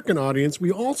American audience,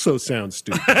 we also sound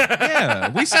stupid. Yeah,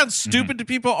 we sound stupid to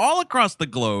people all across the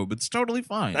globe. It's totally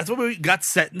fine. That's what we got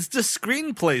sentenced to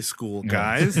screenplay school,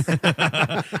 guys.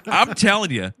 I'm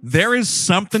telling you, there is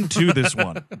something to this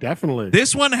one. Definitely.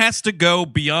 This one has to go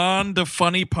beyond a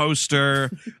funny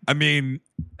poster. I mean,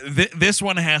 this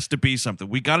one has to be something.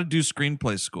 We got to do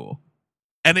screenplay school.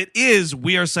 And it is,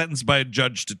 we are sentenced by a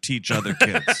judge to teach other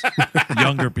kids,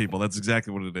 younger people. That's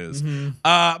exactly what it is.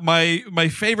 Mm-hmm. My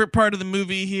favorite part of the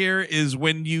movie here is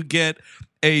when you get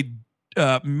a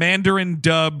Mandarin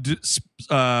dubbed,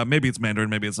 maybe it's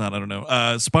Mandarin, maybe it's not, I don't know,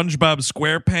 SpongeBob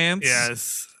SquarePants.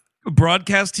 Yes.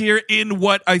 Broadcast here in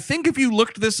what I think, if you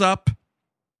looked this up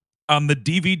on the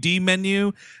DVD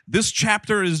menu, this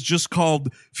chapter is just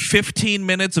called 15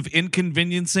 minutes of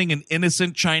inconveniencing an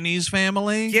innocent Chinese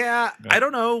family. Yeah, I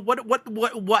don't know what.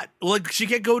 Like she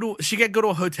can't go to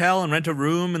a hotel and rent a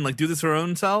room and like do this her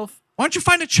own self. Why don't you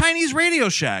find a Chinese Radio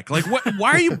Shack? Like, what?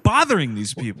 Why are you bothering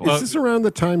these people? Is this around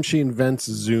the time she invents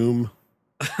Zoom?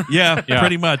 Yeah,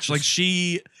 pretty much. Like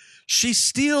she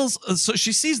steals. So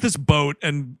she sees this boat,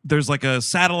 and there's like a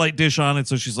satellite dish on it.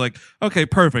 So she's like, okay,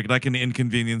 perfect. I can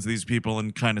inconvenience these people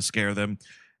and kind of scare them.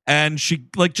 And she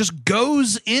like just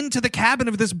goes into the cabin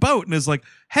of this boat and is like,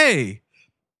 hey,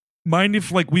 mind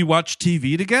if like we watch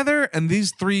TV together? And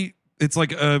these three, it's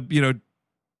like a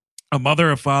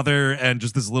mother, a father, and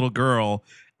just this little girl,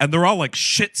 and they're all like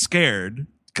shit scared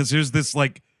because here's this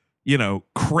like,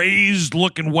 crazed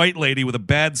looking white lady with a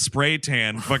bad spray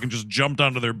tan fucking just jumped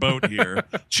onto their boat here.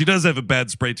 She does have a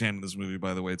bad spray tan in this movie,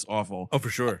 by the way. It's awful. Oh, for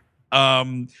sure.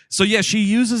 So yeah, she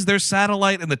uses their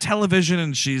satellite and the television,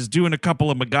 and she's doing a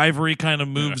couple of MacGyver-y kind of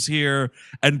moves here.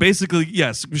 And basically,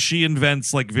 yes, she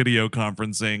invents like video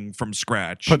conferencing from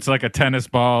scratch. Puts like a tennis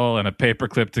ball and a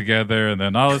paperclip together, and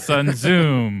then all of a sudden,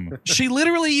 zoom. She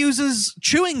literally uses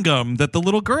chewing gum that the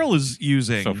little girl is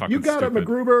using. So fucking You got stupid. it,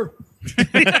 MacGruber.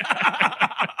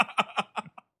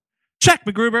 Check,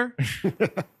 MacGruber.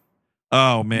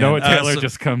 Oh man, Noah Taylor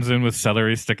just comes in with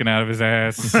celery sticking out of his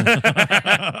ass.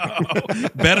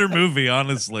 better movie,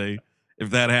 honestly, if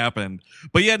that happened.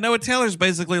 But yeah, Noah Taylor's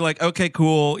basically like, okay,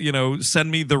 cool,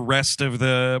 send me the rest of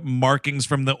the markings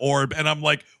from the orb, and I'm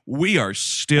like, we are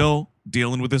still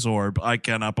dealing with this orb. I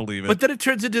cannot believe it. But then it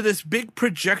turns into this big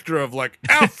projector of like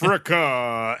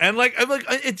Africa, and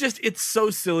it's so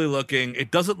silly looking. It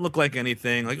doesn't look like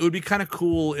anything. Like, it would be kind of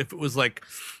cool if it was like,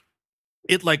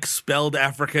 it like spelled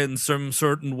Africa in some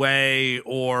certain way,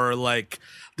 or like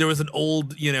there was an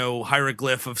old,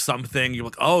 hieroglyph of something. You're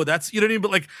like, oh, that's, what I mean? But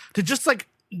like to just like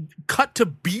cut to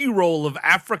B-roll of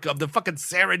Africa, of the fucking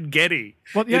Serengeti.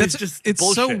 Well, yeah, it's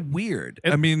bullshit. so weird.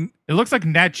 I mean, it looks like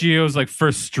Nat Geo's like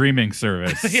first streaming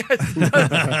service. Yes,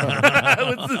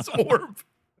 with this orb.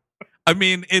 I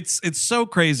mean, it's so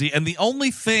crazy. And the only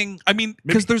thing,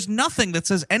 because there's nothing that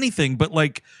says anything, but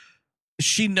like,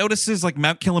 she notices like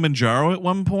Mount Kilimanjaro at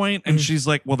one point, and she's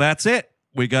like, well, that's it.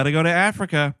 We got to go to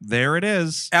Africa. There it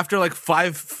is. After like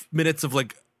 5 minutes of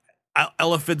like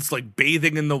elephants like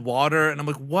bathing in the water, and I'm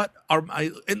like, what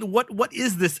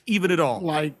is this even at all?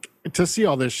 Like, to see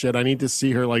all this shit, I need to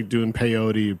see her like doing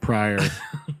peyote prior.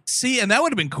 See, and that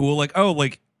would have been cool. Like,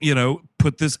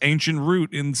 put this ancient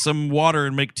root in some water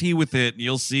and make tea with it, and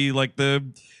you'll see like the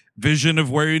vision of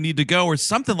where you need to go or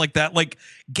something like that. Like,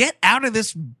 get out of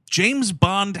this James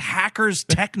Bond hackers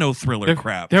techno thriller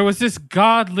crap. There was this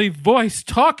godly voice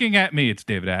talking at me. It's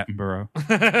David Attenborough.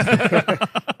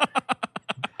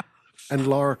 And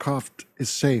Lara Croft is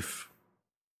safe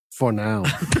for now.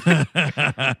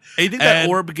 I think that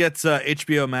orb gets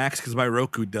HBO Max because my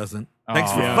Roku doesn't.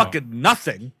 Thanks for fucking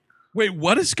nothing. Wait,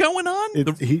 what is going on?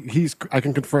 I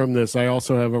can confirm this. I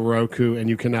also have a Roku, and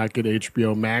you cannot get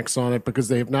HBO Max on it because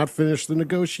they have not finished the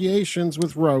negotiations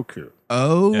with Roku.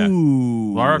 Oh,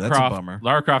 yeah. That's a bummer.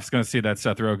 Lara Croft's going to see that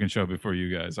Seth Rogen show before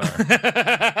you guys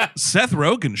are. Seth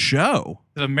Rogen show?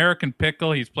 The American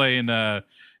Pickle. He's playing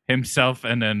himself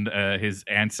and then his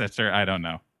ancestor. I don't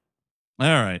know. All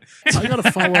right. I got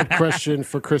a follow-up question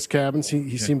for Chris Cabins.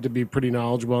 He seemed to be pretty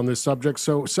knowledgeable on this subject.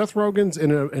 So Seth Rogen's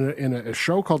in a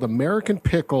show called American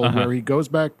Pickle, where he goes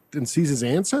back and sees his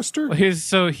ancestor. He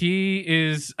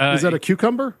is. Is that a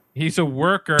cucumber? He's a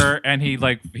worker, and he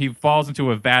falls into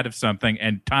a vat of something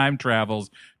and time travels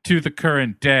to the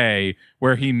current day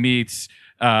where he meets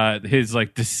his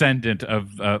like descendant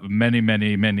of many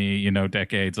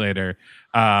decades later,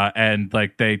 and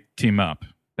like they team up.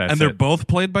 And they're both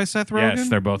played by Seth Rogen? Yes,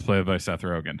 they're both played by Seth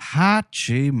Rogen.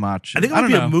 Hachi machi. I think it might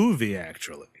be a movie,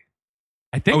 actually.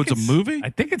 I think it's a movie? I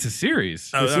think it's a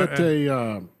series. Is it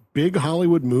a big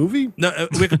Hollywood movie? No,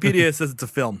 Wikipedia says it's a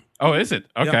film. Oh, is it?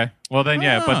 Okay. Yep. Well, then,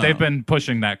 yeah, but they've been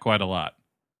pushing that quite a lot.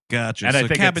 Gotcha. And so, I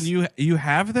think Cabin, you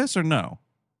have this or no?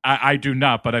 I do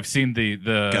not, but I've seen the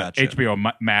Gotcha.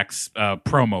 HBO Max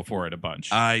promo for it a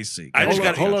bunch. I see.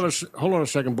 Hold on a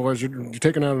second, boys. You're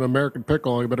taking out an American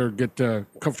Pickle. You better get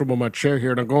comfortable in my chair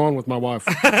here. Now go on with my wife.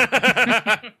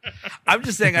 I'm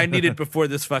just saying I need it before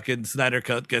this fucking Snyder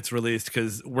Cut gets released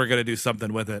because we're going to do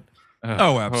something with it.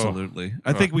 Oh, absolutely.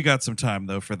 I think we got some time,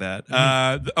 though, for that.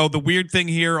 The weird thing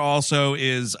here also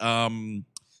is...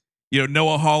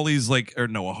 Noah Hawley's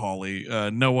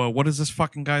Noah, what is this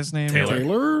fucking guy's name?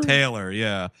 Taylor,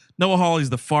 yeah. Noah Hawley's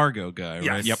the Fargo guy,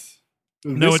 right? Yes.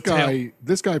 Yep.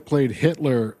 This guy played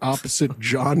Hitler opposite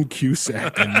John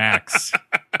Cusack and Max.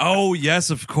 Oh, yes,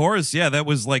 of course. Yeah, that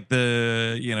was like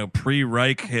the,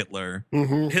 pre-Reich Hitler.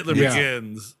 Mm-hmm. Hitler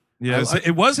Begins. Yeah,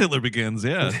 it was Hitler Begins,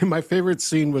 yeah. My favorite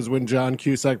scene was when John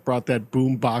Cusack brought that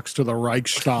boom box to the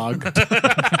Reichstag.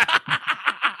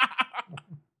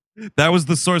 That was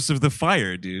the source of the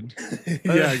fire, dude.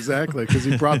 Yeah, exactly. Because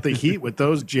he brought the heat with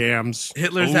those jams.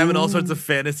 Hitler's having all sorts of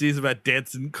fantasies about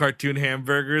dancing cartoon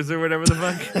hamburgers or whatever the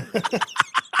fuck.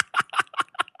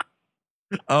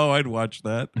 Oh, I'd watch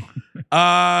that.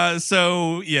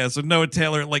 So Noah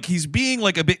Taylor, like, he's being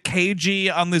like a bit cagey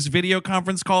on this video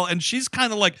conference call, and she's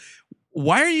kind of like,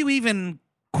 why are you even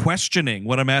questioning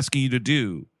what I'm asking you to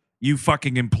do? You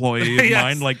fucking employee of Yes.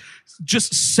 mine. Like,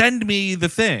 just send me the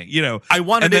thing, I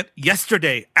wanted And it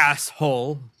yesterday,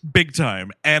 asshole. big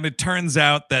time. And it turns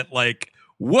out that, like,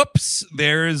 whoops,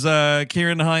 there's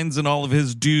Kieran Hines and all of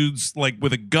his dudes, like,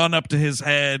 with a gun up to his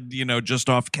head, just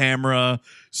off camera.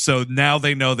 So now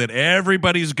they know that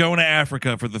everybody's going to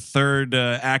Africa for the third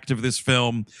act of this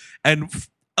film. And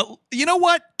you know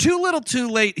what? Too little, too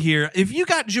late here. If you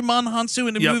got Jimon Hansu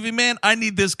in the movie, man, I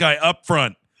need this guy up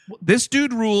front. This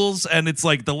dude rules, and it's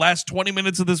like the last 20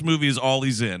 minutes of this movie is all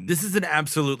he's in. This is an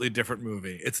absolutely different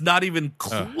movie. It's not even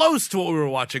close to what we were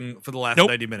watching for the last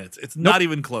 90 minutes. It's not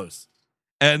even close.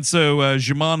 And so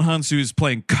Jimon Hansu is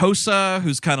playing Kosa,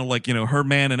 who's kind of like, her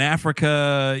man in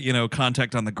Africa,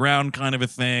 contact on the ground kind of a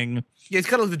thing. Yeah, he's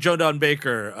kind of like the Joe Don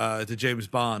Baker to James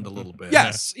Bond a little bit.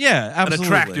 Yes, yeah, absolutely.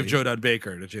 An attractive Joe Don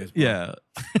Baker to James Bond. Yeah.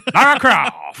 Lara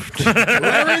Croft.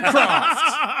 Larry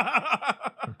Croft.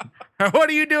 What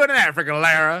are you doing in Africa,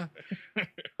 Lara?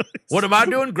 What am I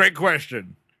doing? Great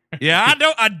question. Yeah,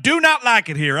 I do not like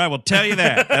it here. I will tell you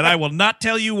that. And I will not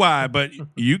tell you why, but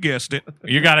you guessed it.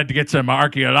 You got to get some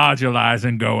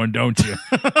archaeologizing going, don't you?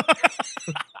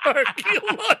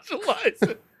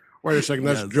 Archaeologizing. Wait a second.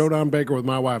 That's Joe Don Baker with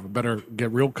my wife. I better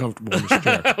get real comfortable in this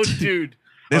chair. Oh, dude.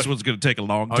 This one's going to take a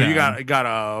long Oh, time. you got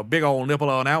a big old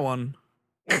nipple on that one.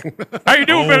 How you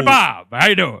doing, Billy Bob? How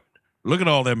you doing? Look at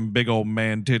all them big old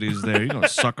man titties there. You're going to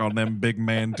suck on them big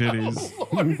man titties.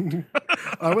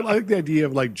 I would like the idea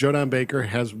of like Joe Don Baker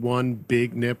has one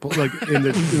big nipple, like in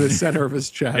the center of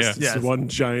his chest. Yeah. It's Yes. one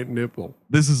giant nipple.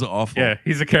 This is awful. Yeah,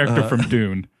 he's a character from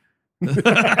Dune.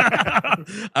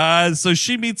 So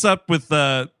she meets up with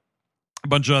a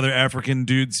bunch of other African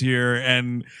dudes here,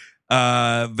 and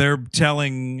they're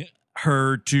telling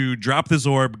her to drop this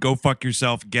orb, go fuck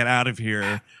yourself, get out of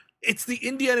here. It's the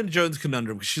Indiana Jones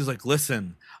conundrum because she's like,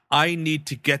 listen, I need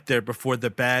to get there before the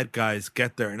bad guys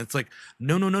get there. And it's like,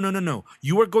 no.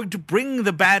 You are going to bring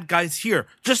the bad guys here.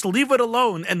 Just leave it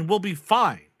alone and we'll be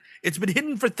fine. It's been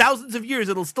hidden for thousands of years.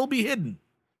 It'll still be hidden.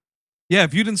 Yeah,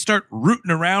 if you didn't start rooting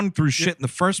around through shit in the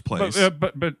first place.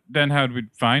 But then how'd we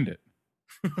find it?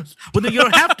 Well, then you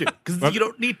don't have to because you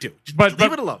don't need to. Just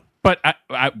leave it alone. But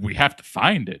we have to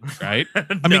find it, right?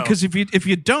 I mean, because if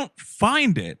you don't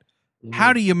find it,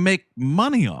 how do you make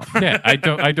money off it? Yeah, I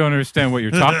don't understand what you're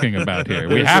talking about here.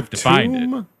 We have to find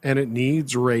it. And it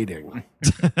needs rating.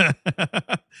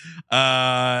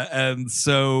 And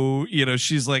so,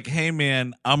 she's like, hey,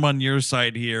 man, I'm on your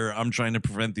side here. I'm trying to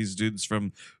prevent these dudes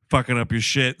from fucking up your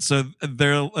shit. So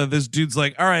this dude's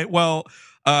like, all right, well,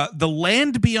 the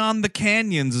land beyond the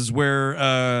canyons is where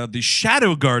the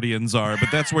Shadow Guardians are, but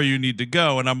that's where you need to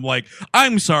go. And I'm like,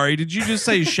 I'm sorry, did you just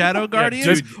say Shadow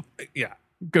Guardians? Yeah.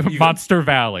 Monster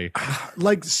Valley.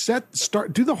 Like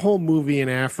do the whole movie in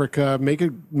Africa, make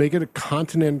it a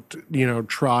continent,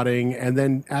 trotting, and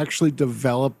then actually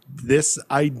develop this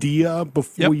idea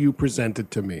before you present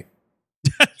it to me.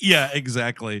 Yeah,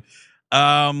 exactly.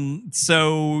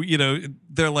 So,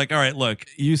 they're like, all right, look,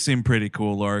 you seem pretty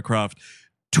cool, Lara Croft.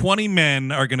 20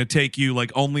 men are going to take you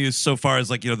like only as so far as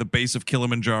like, the base of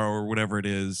Kilimanjaro or whatever it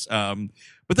is.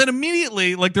 But then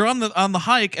immediately, like, they're on the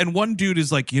hike, and one dude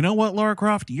is like, you know what, Lara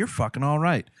Croft, you're fucking all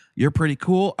right. You're pretty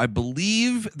cool. I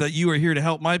believe that you are here to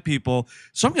help my people,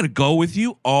 so I'm going to go with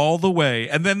you all the way.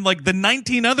 And then like the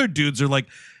 19 other dudes are like,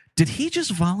 did he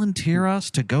just volunteer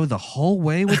us to go the whole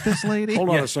way with this lady? Hold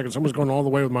on a second. Someone's going all the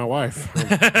way with my wife.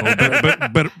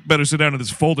 Better sit down in this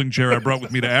folding chair I brought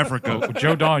with me to Africa.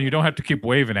 Joe Don, you don't have to keep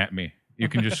waving at me. You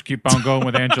can just keep on going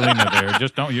with Angelina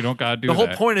there. You don't gotta do that. The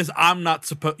whole point is I'm not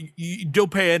supposed. You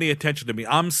don't pay any attention to me.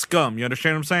 I'm scum. You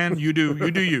understand what I'm saying? You do.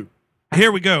 You.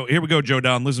 Here we go, Joe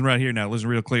Don. Listen right here now. Listen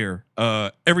real clear.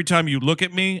 Every time you look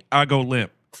at me, I go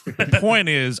limp. The point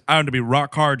is, I'm to be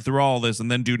rock hard through all this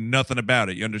and then do nothing about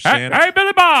it. You understand? Hey,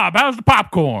 Billy Bob, how's the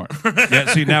popcorn? Yeah,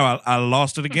 see, now I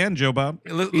lost it again, Joe Bob.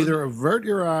 Either avert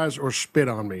your eyes or spit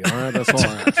on me. All right, that's all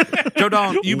I ask. Joe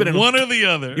Don, you've been in one or the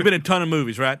other. You've been in a ton of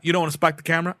movies, right? You don't want to spike the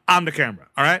camera. I'm the camera.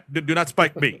 All right, do not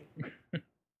spike me.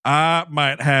 I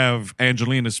might have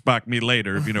Angelina spike me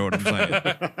later, if you know what I'm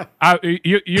saying.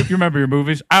 You remember your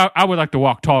movies? I would like to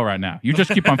walk tall right now. You just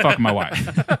keep on fucking my wife.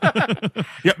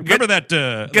 Yep, Remember that?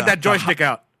 Get that joystick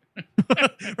out.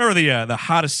 Remember the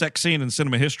hottest sex scene in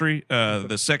cinema history?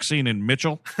 The sex scene in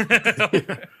Mitchell.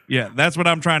 Yeah, that's what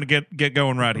I'm trying to get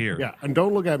going right here. Yeah, and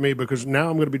don't look at me because now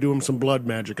I'm going to be doing some blood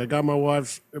magic. I got my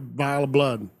wife's vial of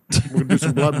blood. We're going to do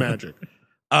some blood magic.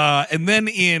 And then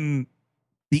in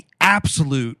the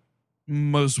absolute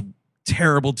most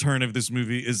terrible turn of this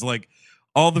movie is like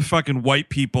all the fucking white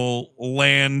people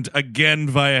land again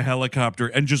via helicopter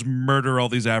and just murder all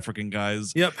these African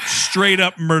guys. Yep. Straight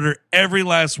up murder every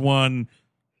last one.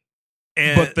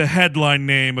 But the headline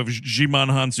name of Jimon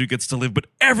Hansu gets to live. But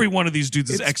every one of these dudes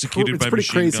is executed by machine gun. It's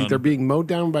pretty crazy. They're being mowed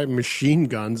down by machine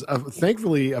guns.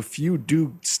 Thankfully, a few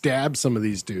do stab some of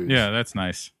these dudes. Yeah, that's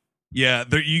nice. Yeah,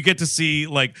 there, you get to see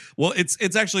like, well, it's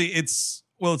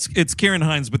Kieran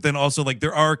Hines, but then also like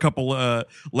there are a couple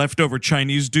leftover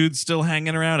Chinese dudes still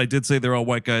hanging around. I did say they're all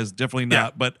white guys, definitely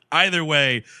not. Yeah. But either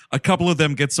way, a couple of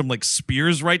them get some like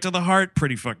spears right to the heart.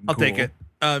 Pretty fucking cool. I'll take it.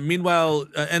 Meanwhile,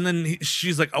 and then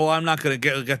she's like, "Oh, I'm not gonna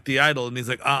get the idol," and he's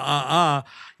like,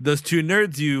 those two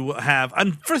nerds you have."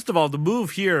 And first of all, the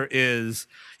move here is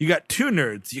you got two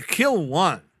nerds, you kill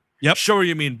one. Yep. Show her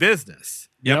you mean business.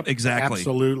 Yep, exactly.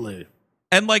 Absolutely.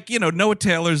 And like, you know, Noah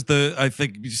Taylor's the, I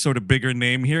think, sort of bigger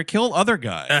name here. Kill other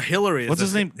guy. Hillary. What's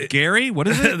his name? Gary? What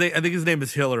is it? I think his name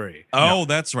is Hillary. Oh,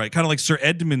 that's right. Kind of like Sir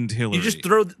Edmund Hillary. You just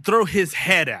throw his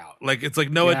head out. Like it's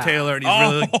like Noah Taylor and he's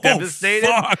really like, devastated.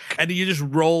 Fuck. And you just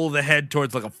roll the head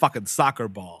towards like a fucking soccer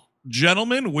ball.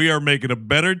 Gentlemen, we are making a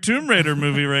better Tomb Raider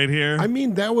movie right here. I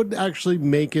mean, that would actually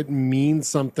make it mean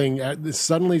something.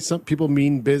 Suddenly, some people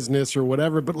mean business or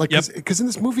whatever. But like, because in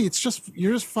this movie, it's just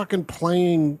you're just fucking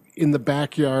playing in the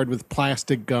backyard with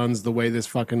plastic guns. The way this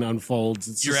fucking unfolds,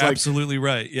 it's you're just absolutely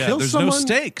right. Yeah, there's no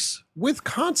stakes with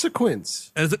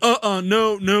consequence. And it's like,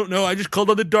 no. I just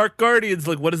called on the Dark Guardians.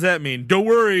 Like, what does that mean? Don't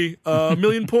worry, a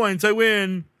million points, I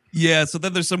win. Yeah. So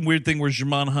then there's some weird thing where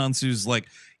Jimon Hansu's like,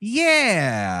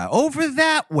 yeah, over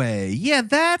that way. Yeah,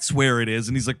 that's where it is.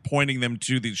 And he's like pointing them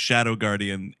to the Shadow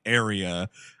Guardian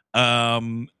area.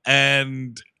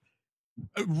 And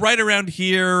right around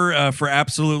here, for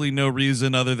absolutely no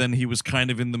reason other than he was kind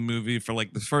of in the movie for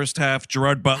like the first half,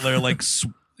 Gerard Butler like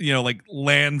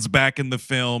lands back in the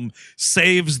film,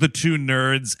 saves the two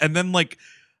nerds, and then like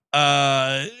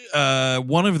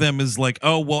one of them is like,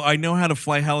 oh well, I know how to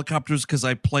fly helicopters because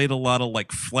I played a lot of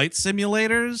like flight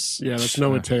simulators. Yeah, that's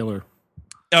Noah Taylor.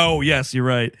 Oh yes, you're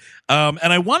right. And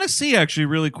I want to see actually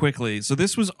really quickly. So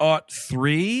this was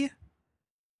 '03.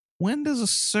 When does a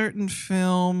certain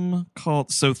film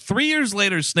called? So 3 years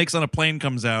later, Snakes on a Plane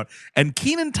comes out, and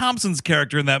Kenan Thompson's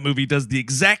character in that movie does the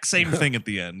exact same thing at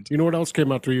the end. You know what else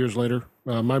came out 3 years later?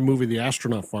 My movie, The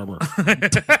Astronaut Farmer.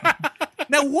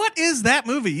 Now, what is that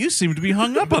movie? You seem to be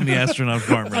hung up on The Astronaut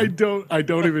Farmer. I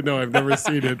don't even know. I've never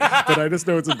seen it, but I just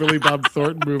know it's a Billy Bob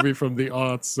Thornton movie from the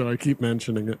aughts, so I keep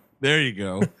mentioning it. There you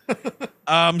go.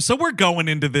 So we're going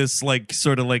into this like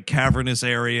sort of like cavernous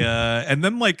area, and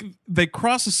then like they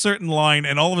cross a certain line,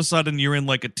 and all of a sudden you're in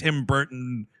like a Tim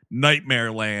Burton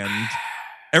nightmare land.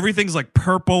 Everything's like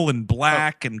purple and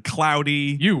black and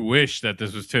cloudy. You wish that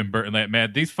this was Tim Burton,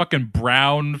 man. These fucking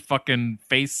brown fucking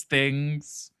face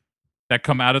things that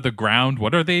come out of the ground.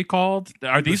 What are they called?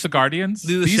 Are these the Guardians?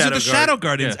 These are the Shadow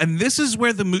Guardians. Yeah. And this is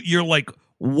where you're like,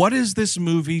 what is this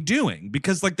movie doing?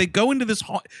 Because like they go into this,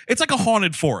 it's like a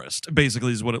haunted forest,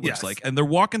 basically is what it looks like. And they're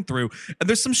walking through and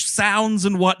there's some sounds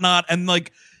and whatnot. And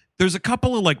like, there's a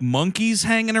couple of like monkeys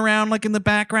hanging around like in the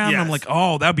background. Yes. I'm like,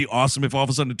 oh, that'd be awesome if all of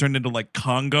a sudden it turned into like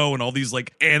Congo and all these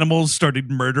like animals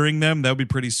started murdering them. That would be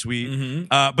pretty sweet.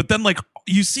 Mm-hmm. But then like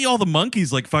you see all the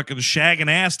monkeys like fucking shagging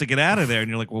ass to get out of there. And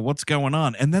you're like, well, what's going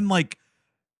on? And then like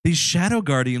these Shadow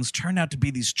Guardians turn out to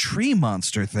be these tree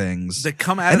monster things. They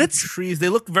come out of trees. They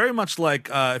look very much like,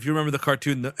 if you remember the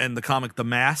cartoon and the comic, The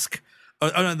Mask.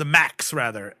 No, the Max,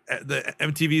 rather. The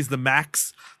MTV's The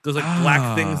Max. Those like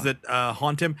black things that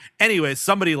haunt him. Anyway,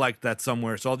 somebody liked that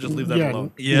somewhere, so I'll just leave that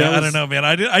alone. Yeah, I don't know, man.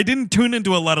 I didn't tune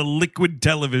into a lot of liquid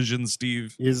television,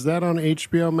 Steve. Is that on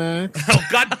HBO Max? Oh,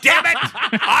 God damn it!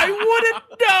 I wouldn't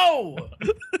know!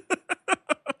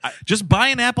 Just buy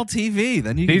an Apple TV,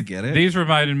 then you can get it. These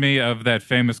reminded me of that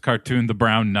famous cartoon, The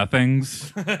Brown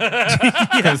Nothings.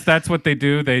 Because that's what they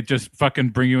do. They just fucking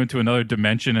bring you into another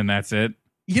dimension and that's it.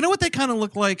 You know what they kind of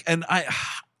look like? And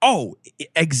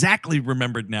exactly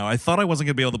remembered now. I thought I wasn't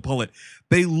going to be able to pull it.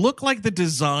 They look like the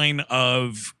design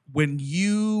of when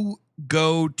you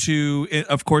go to,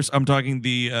 of course, I'm talking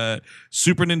the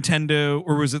Super Nintendo,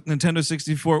 or was it Nintendo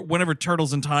 64? Whenever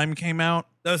Turtles in Time came out.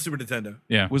 That was Super Nintendo.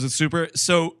 Yeah. Was it Super?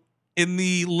 So in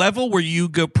the level where you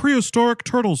go prehistoric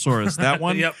Turtlesaurus, that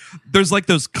one, Yep. there's like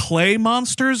those clay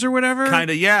monsters or whatever. Kind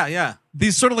of, yeah.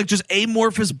 these sort of like just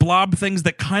amorphous blob things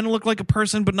that kind of look like a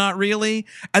person but not really,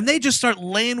 and they just start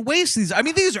laying waste to these. I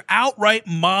mean, these are outright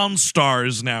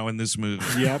monsters now in this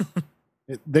movie. Yep.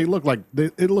 They look like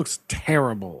it looks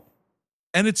terrible.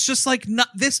 And it's just like,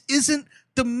 this isn't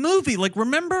the movie. Like,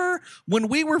 remember when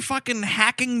we were fucking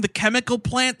hacking the chemical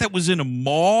plant that was in a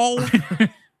mall?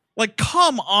 Like,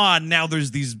 come on. Now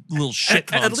there's these little shit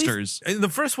monsters. At least, in the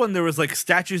first one, there was like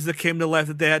statues that came to life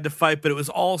that they had to fight, but it was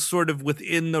all sort of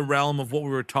within the realm of what we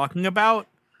were talking about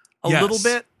a little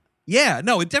bit. Yeah,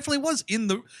 no, it definitely was in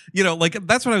the, like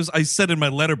that's what I said in my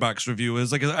Letterboxd review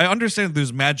is like, I understand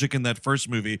there's magic in that first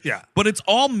movie. Yeah. But it's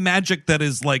all magic that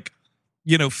is like,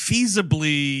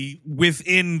 feasibly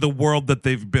within the world that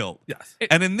they've built. Yes.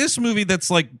 And in this movie,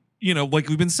 that's like, like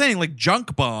we've been saying, like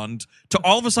junk bond to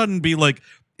all of a sudden be like,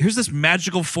 here's this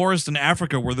magical forest in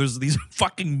Africa where there's these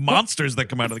fucking monsters that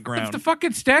come out of the ground. If the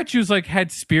fucking statues like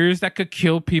had spears that could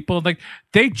kill people, like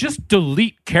they just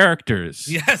delete characters.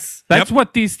 Yes. That's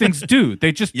what these things do.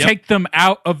 They just take them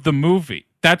out of the movie.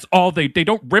 That's all they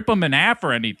don't rip them in half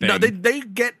or anything. No, they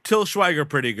get Till Schweiger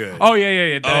pretty good. Oh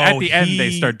yeah. At the end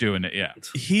they start doing it. Yeah.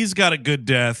 He's got a good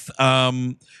death.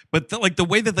 But the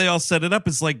way that they all set it up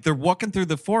is like they're walking through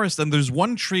the forest and there's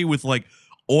one tree with like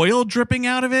oil dripping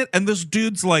out of it, and this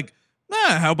dude's like,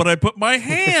 how about I put my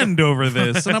hand over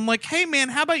this? And I'm like, hey man,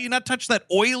 how about you not touch that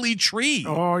oily tree?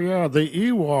 Oh yeah, the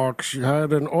Ewoks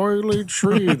had an oily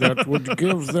tree that would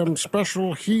give them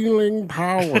special healing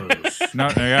powers. No,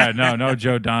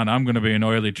 Joe Don, I'm gonna be an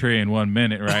oily tree in 1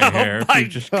 minute right here. If you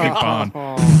just keep on.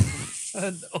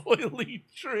 An oily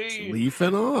tree.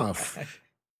 Leafing off.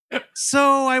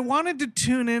 So I wanted to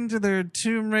tune into their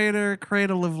Tomb Raider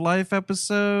Cradle of Life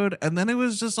episode, and then it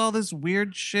was just all this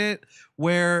weird shit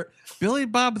where Billy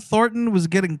Bob Thornton was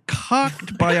getting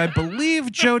cucked by, I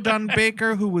believe, Joe Don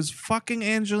Baker, who was fucking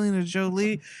Angelina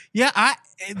Jolie. Yeah,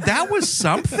 that was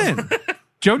something.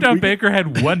 Joe Don Baker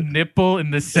had one nipple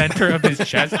in the center of his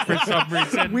chest for some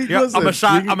reason.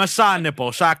 I'm a shot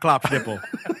nipple, shot clop nipple.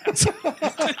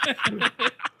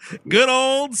 Good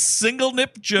old single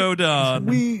nip Joe Don.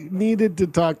 We needed to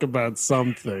talk about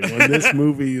something when this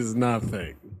movie is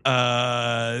nothing.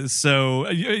 So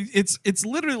it's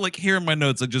literally like here in my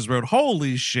notes I just wrote,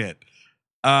 holy shit.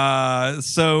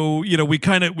 So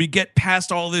we get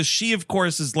past all this. She of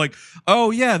course is like,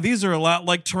 oh yeah, these are a lot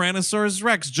like Tyrannosaurus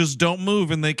Rex, just don't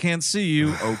move and they can't see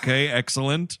you. Okay,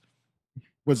 excellent.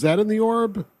 Was that in the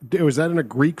orb? Was that in a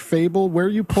Greek fable? Where are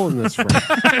you pulling this from?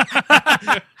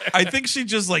 I think she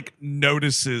just like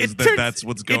notices that's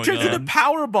what's going on. It turns into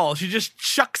Powerball. She just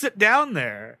chucks it down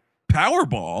there.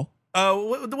 Powerball?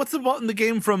 What's the ball in the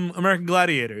game from American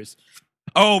Gladiators?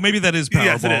 Oh, maybe that is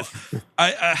Powerball. Yes, it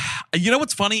is. You know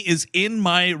what's funny is in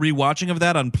my rewatching of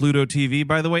that on Pluto TV,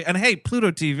 by the way, and hey, Pluto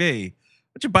TV, why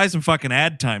don't you buy some fucking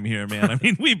ad time here, man? I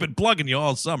mean, we've been plugging you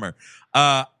all summer.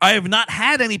 I have not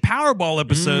had any Powerball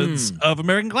episodes of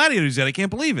American Gladiators yet. I can't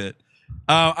believe it.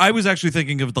 I was actually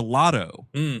thinking of the Lotto.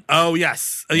 Oh,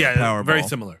 yes. Yeah, Powerball. Very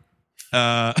similar.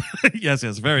 Yes,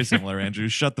 very similar, Andrew.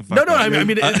 Shut the fuck up. No, I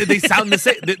mean, they sound the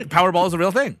same. Powerball is a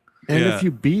real thing. And if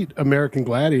you beat American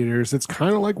Gladiators, it's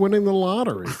kind of like winning the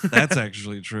lottery. That's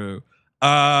actually true.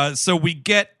 So we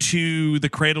get to the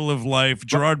Cradle of Life.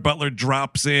 Gerard Butler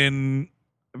drops from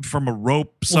a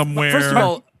rope somewhere. First of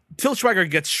all, Till Schweiger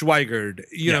gets Schweigered.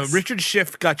 You know, Richard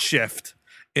Schiff got Schiffed.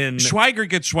 Schweiger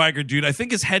gets Schweigered, dude. I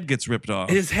think his head gets ripped off.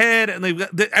 His head, and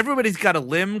everybody's got a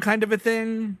limb kind of a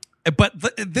thing. But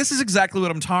this is exactly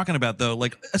what I'm talking about, though.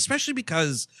 Like, especially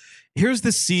because here's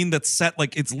this scene that's set,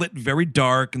 like, it's lit very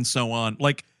dark and so on.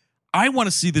 Like, I want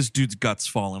to see this dude's guts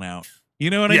falling out. You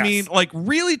know what I mean? Like,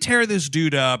 really tear this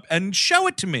dude up and show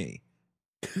it to me.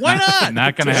 Why not?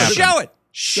 Not gonna happen. Show it.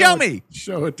 Show me.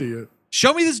 Show it to you.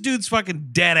 Show me this dude's fucking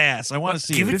dead ass. I want to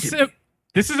see it.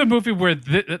 This is a movie where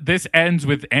this ends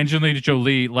with Angelina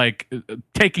Jolie like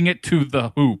taking it to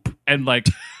the hoop and like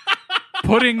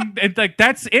putting it, like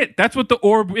that's it. That's what the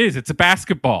orb is. It's a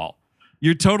basketball.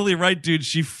 You're totally right, dude.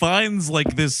 She finds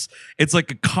like this, it's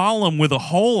like a column with a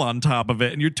hole on top of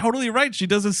it. And you're totally right. She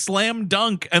does a slam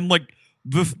dunk and like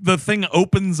the thing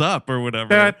opens up or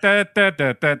whatever.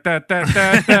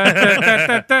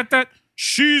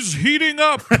 She's heating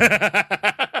up.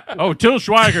 Oh, Till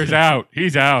Schweiger's out.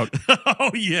 He's out.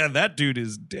 Oh, yeah, that dude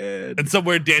is dead. And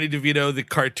somewhere Danny DeVito, the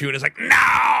cartoon, is like,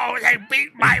 no, they beat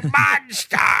my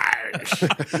monsters.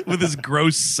 With his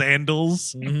gross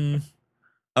sandals. Mm-hmm.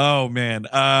 Oh, man.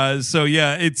 So,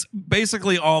 yeah, it's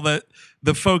basically all that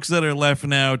the folks that are left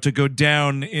now to go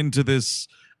down into this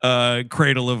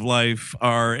Cradle of Life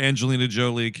are Angelina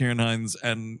Jolie, Kieran Hines,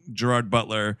 and Gerard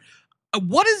Butler.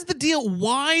 What is the deal?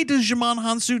 Why does Djimon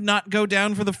Hounsou not go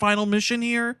down for the final mission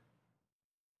here?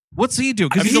 What's he doing?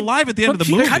 Because he's alive at the end of the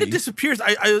He movie. kind of disappears.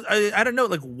 I don't know.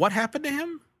 Like, what happened to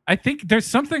him? I think there's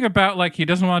something about like he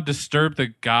doesn't want to disturb the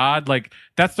god. Like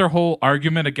that's their whole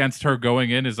argument against her going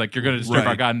in is like you're going to disturb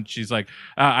our god, and she's like,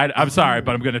 I'm sorry,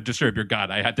 but I'm going to disturb your god.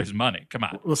 There's money. Come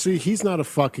on. Well, see, he's not a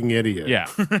fucking idiot. Yeah,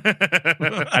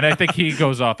 and I think he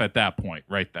goes off at that point,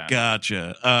 right then.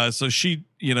 Gotcha. So she,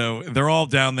 they're all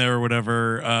down there or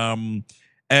whatever.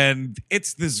 And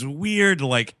it's this weird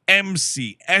like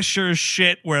MC Escher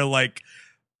shit where like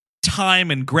time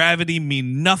and gravity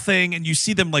mean nothing, and you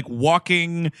see them like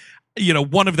walking.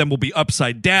 One of them will be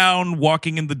upside down,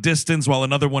 walking in the distance, while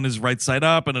another one is right side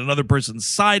up, and another person's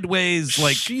sideways.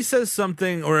 Like she says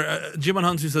something, or Jimon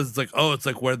Hansu says it's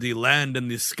like where the land and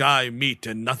the sky meet,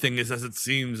 and nothing is as it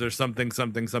seems, or something.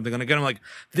 And again, I'm like,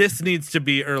 this needs to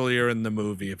be earlier in the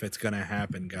movie if it's gonna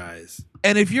happen, guys.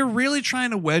 And if you're really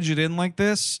trying to wedge it in like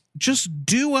this, just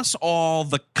do us all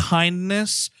the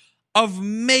kindness of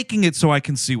making it so I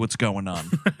can see what's going on.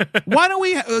 Why don't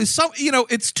we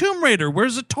it's Tomb Raider.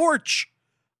 Where's a torch?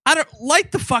 I don't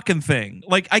light the fucking thing.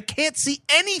 Like I can't see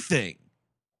anything.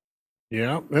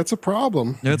 Yeah, that's a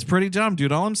problem. It's pretty dumb,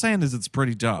 dude. All I'm saying is it's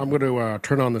pretty dumb. I'm going to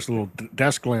turn on this little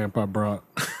desk lamp I brought.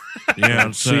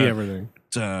 Yeah, see everything.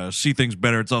 See things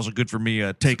better. It's also good for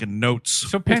me taking notes.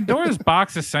 So Pandora's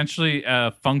box essentially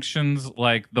functions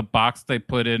like the box they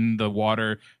put in the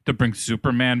water to bring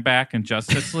Superman back in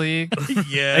Justice League.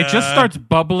 Yeah. It just starts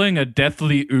bubbling a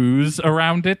deathly ooze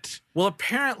around it. Well,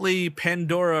 apparently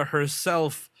Pandora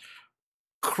herself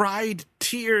cried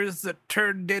tears that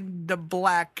turned into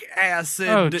black acid.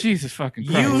 Oh, Jesus fucking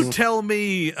Christ. You tell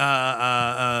me,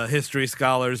 history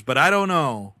scholars, but I don't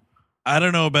know. I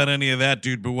don't know about any of that,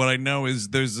 dude, but what I know is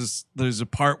there's a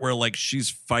part where like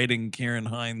she's fighting Kieran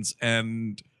Hines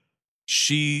and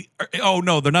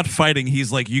they're not fighting.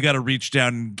 He's like, you got to reach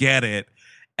down and get it.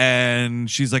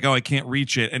 And she's like, oh, I can't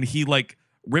reach it. And he like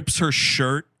rips her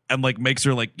shirt and like makes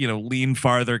her like, lean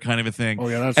farther kind of a thing. Oh,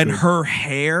 yeah, that's and weird. her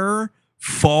hair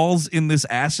falls in this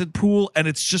acid pool and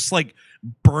it's just like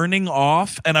burning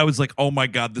off. And I was like, oh my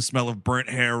God, the smell of burnt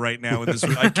hair right now in this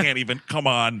room. I can't even, come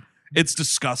on. It's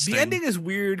disgusting. The ending is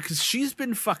weird because she's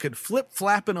been fucking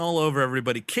flip-flapping all over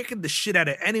everybody, kicking the shit out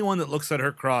of anyone that looks at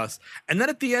her cross. And then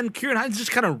at the end, Kieran Hines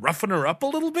just kind of roughing her up a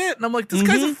little bit. And I'm like, this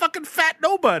guy's a fucking fat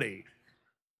nobody.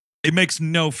 It makes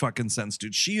no fucking sense,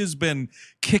 dude. She has been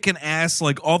kicking ass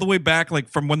like all the way back, like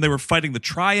from when they were fighting the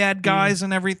Triad guys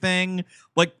and everything.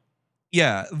 Like,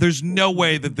 yeah, there's no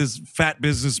way that this fat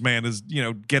businessman is,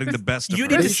 getting the best of her.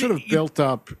 They should have built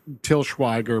up Til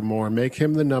Schweiger more, make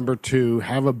him the number 2,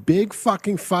 have a big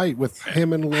fucking fight with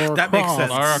him and Lara That Croft. makes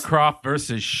sense. Lara Croft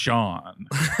versus Sean.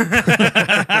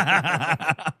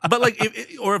 But like,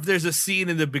 if there's a scene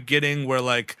in the beginning where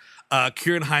like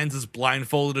Kieran Hines is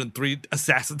blindfolded and 3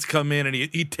 assassins come in and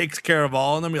he takes care of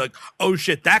all of them, you're like, oh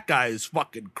shit, that guy is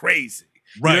fucking crazy.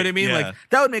 You know what I mean? Yeah. Like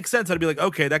that would make sense. I'd be like,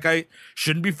 okay, that guy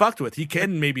shouldn't be fucked with. He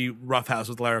can maybe roughhouse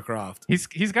with Lara Croft. He's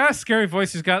got a scary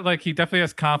voice. He definitely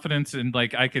has confidence, and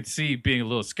like I could see being a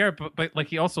little scared, but like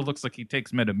he also looks like he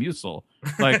takes Metamucil.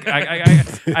 Like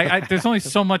I there's only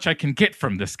so much I can get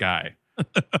from this guy.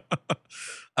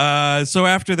 So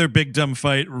after their big dumb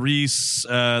fight, Reese,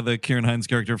 the Kieran Hines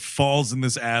character, falls in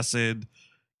this acid.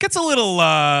 Gets a little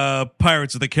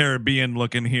Pirates of the Caribbean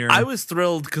looking here. I was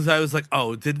thrilled because I was like,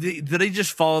 oh, did he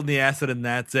just fall in the acid and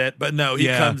that's it? But no, he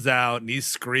comes out and he's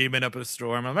screaming up a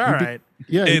storm. I'm all right.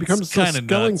 Yeah, he It's becomes kinda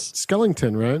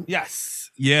Skellington, right? Yes.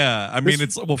 Yeah, I mean,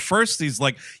 first he's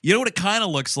like, what it kind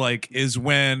of looks like is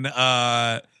when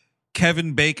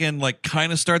Kevin Bacon like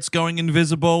kind of starts going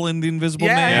invisible in The Invisible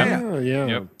Man. Yeah.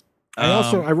 Yep.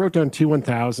 I wrote down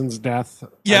T-1000's death.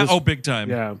 Yeah, big time.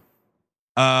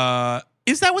 Yeah.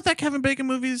 Is that what that Kevin Bacon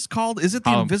movie is called? Is it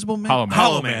The Invisible Man? Hollow Man.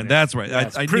 Hollow Man. That's right.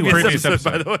 Yes, I knew Previous I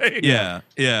episode, by the way.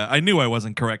 Yeah. I knew I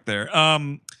wasn't correct there.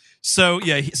 So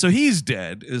he's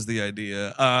dead is the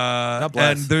idea. God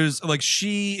bless. And there's like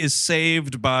she is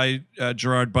saved by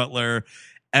Gerard Butler,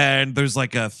 and there's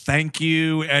like a thank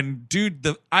you. And dude,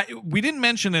 we didn't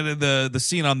mention it in the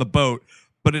scene on the boat,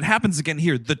 but it happens again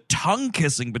here. The tongue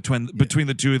kissing between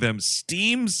the two of them.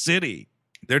 Steam City.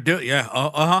 They're doing,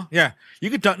 yeah. You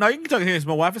can talk. No, you can talk here.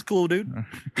 My wife is cool, dude.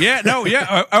 Yeah, no,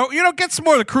 yeah. Get some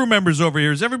more of the crew members over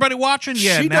here. Is everybody watching?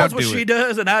 Yeah, she now does what she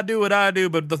does, and I do what I do.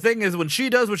 But the thing is, when she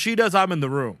does what she does, I'm in the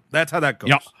room. That's how that goes.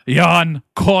 Jan,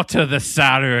 quarter the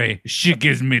salary. She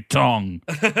gives me tongue.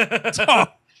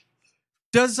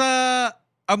 Does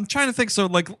I'm trying to think. So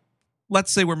like,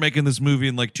 let's say we're making this movie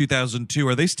in like 2002.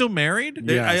 Are they still married?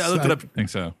 I looked it up. I think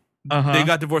so. They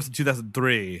got divorced in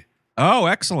 2003. Oh,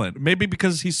 excellent. Maybe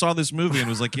because he saw this movie and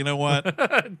was like, you know what?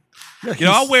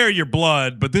 Yeah, I'll wear your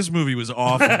blood, but this movie was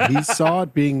awful. he saw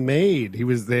it being made. He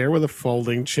was there with a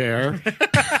folding chair.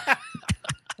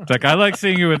 It's like, I like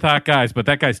seeing you with hot guys, but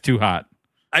that guy's too hot.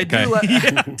 I do.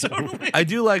 Yeah, totally. I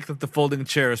do like that the folding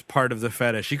chair is part of the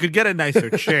fetish. You could get a nicer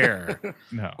chair.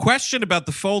 No. Question about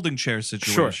the folding chair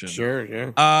situation. Sure,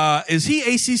 yeah. Is he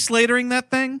AC Slatering that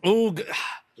thing? Ooh,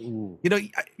 you know,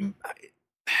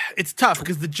 it's tough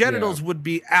because the genitals would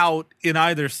be out in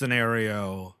either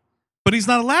scenario. But he's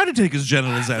not allowed to take his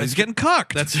genitals out. He's getting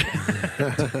cucked. That's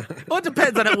well, it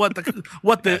depends on what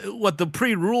the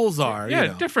pre-rules are. Yeah, you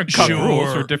know. different cuck Sure,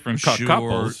 rules or different cuck sure.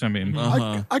 couples. I mean,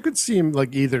 I could see him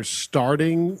like either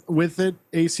starting with it,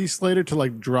 AC Slater, to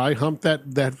like dry hump that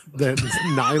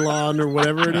nylon or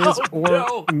whatever it is,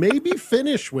 or maybe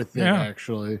finish with it. Yeah.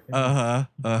 Actually,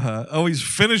 Oh, he's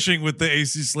finishing with the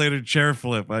AC Slater chair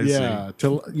flip. I see.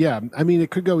 I mean,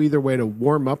 it could go either way to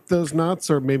warm up those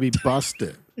nuts or maybe bust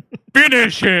it.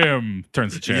 finish him.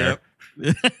 Turns the chair.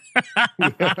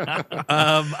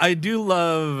 I do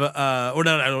love, or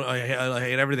no, I don't. I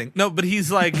hate everything. No, but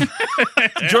he's like,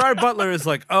 Gerard Butler is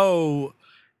like, oh,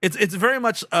 it's very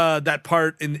much that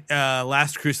part in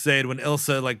Last Crusade when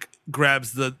Ilsa like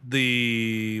grabs grabs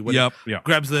the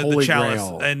Holy chalice,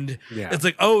 Grail. and it's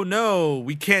like, oh no,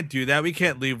 we can't do that. We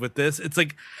can't leave with this. It's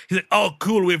like he's like, oh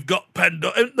cool, we've got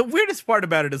Pandora. And the weirdest part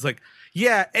about it is like,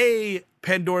 yeah,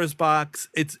 Pandora's box.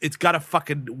 It's got a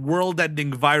fucking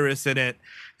world-ending virus in it,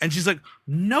 and she's like,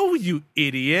 no, you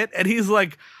idiot. And he's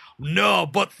like, no,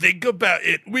 but think about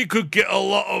it. We could get a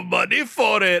lot of money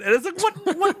for it. And it's like,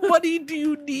 what money do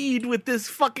you need with this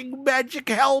fucking magic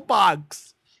hell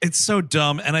box? It's so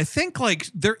dumb. And I think like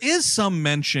there is some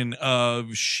mention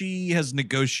of she has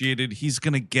negotiated he's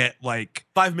going to get like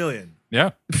 $5 million.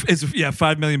 Yeah.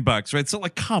 $5 million, right? So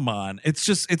like, come on.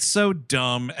 It's so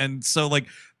dumb. And so like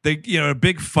they, a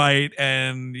big fight,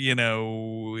 and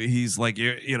he's like,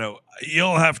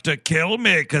 you'll have to kill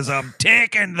me because I'm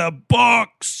taking the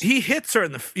books. He hits her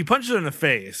he punches her in the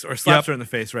face, or slaps her in the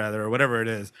face rather, or whatever it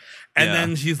is. And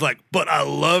then she's like, but I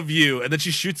love you. And then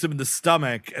she shoots him in the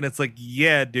stomach, and it's like,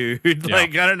 yeah, dude.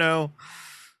 Like, I don't know.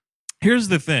 Here's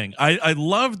the thing. I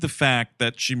love the fact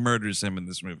that she murders him in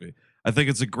this movie. I think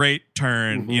it's a great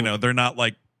turn. Mm-hmm. They're not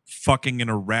like fucking in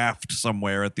a raft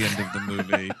somewhere at the end of the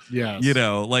movie. Yes.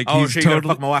 Like Oh, he's shit, totally. you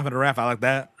gotta fuck my wife in a raft. I like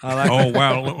that. Oh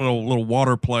wow, little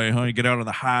water play, huh? You get out on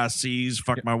the high seas,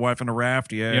 fuck my wife in a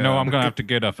raft. Yeah. I'm gonna have to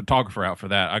get a photographer out for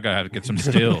that. I gotta have to get some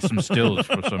stills for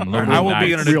some. I will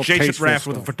be in an Real adjacent tasteful raft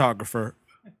with a stuff. photographer.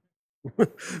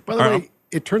 By the way,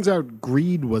 it turns out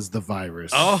greed was the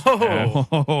virus.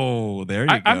 Oh, there you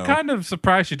go. I'm kind of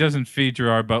surprised she doesn't feed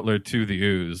Gerard Butler to the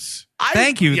ooze.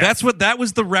 Thank you. Yes. That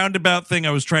was the roundabout thing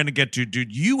I was trying to get to,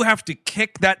 dude. You have to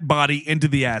kick that body into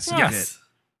the acid pit. Yes.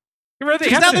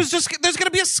 Because now there's going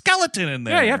to be a skeleton in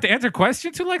there. Yeah, you have to answer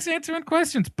questions. Who likes answering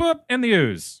questions? Boop, in the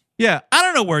ooze. Yeah, I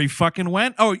don't know where he fucking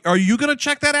went. Oh, are you going to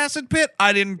check that acid pit?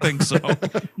 I didn't think so.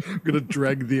 I'm gonna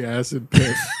drag the acid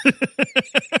pit.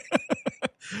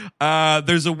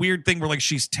 There's a weird thing where like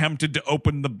she's tempted to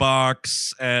open the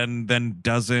box and then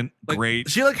doesn't. Like, Great.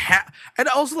 She like and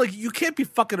also like you can't be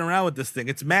fucking around with this thing.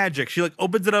 It's magic. She like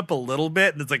opens it up a little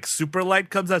bit and it's like super light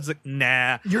comes out. It's like,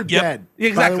 nah. You're Yep. dead.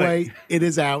 Exactly. By the way, it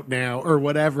is out now, or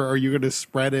whatever. Are you going to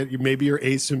spread it? Maybe you're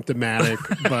asymptomatic,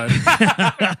 but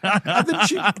and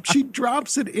then she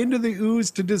drops it into the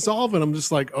ooze to dissolve it. I'm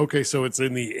just like, okay, so it's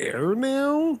in the air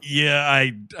now.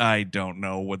 Yeah, I don't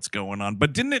know what's going on,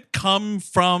 but didn't it come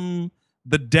from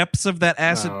the depths of that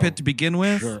acid pit to begin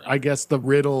with? Sure. I guess the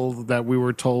riddle that we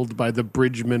were told by the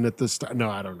bridgeman at the start. No,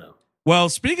 I don't know. Well,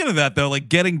 speaking of that though, like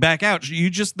getting back out,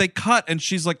 they cut and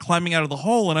she's like climbing out of the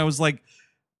hole, and I was like,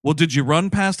 well, did you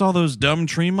run past all those dumb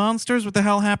tree monsters? What the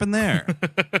hell happened there?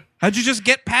 How'd you just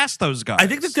get past those guys? I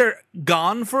think that they're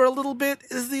gone for a little bit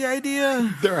is the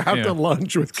idea. They're out to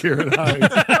lunch with Kieran Hines.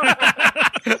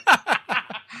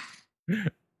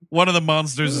 one of the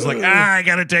monsters is like, I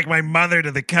gotta take my mother to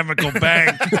the chemical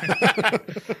bank.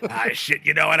 Shit,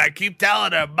 you know what? I keep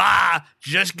telling her, Ma,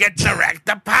 just get direct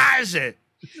deposit.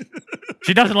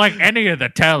 She doesn't like any of the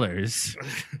tellers.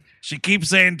 She keeps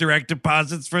saying direct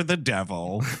deposits for the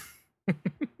devil.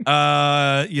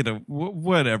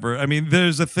 Whatever. I mean,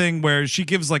 there's a thing where she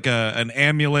gives like an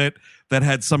amulet that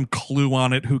had some clue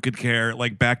on it. Who could care?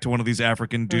 Like back to one of these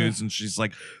African dudes, and she's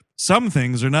like, some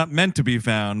things are not meant to be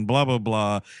found, blah, blah,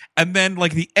 blah. And then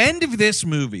like the end of this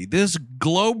movie, this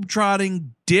globetrotting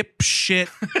dipshit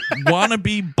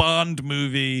wannabe Bond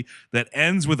movie that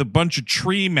ends with a bunch of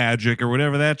tree magic or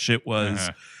whatever that shit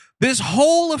was. This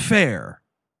whole affair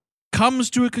comes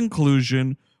to a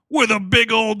conclusion with a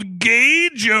big old gay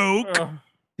joke.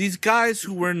 These guys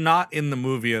who were not in the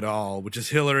movie at all, which is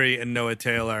Hillary and Noah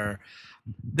Taylor,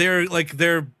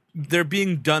 they're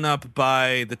being done up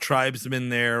by the tribesmen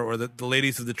there, or the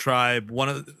ladies of the tribe.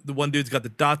 The one dude's got the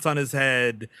dots on his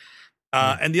head.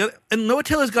 And Noah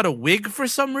Taylor's got a wig for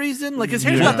some reason. Like his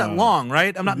hair's not that long,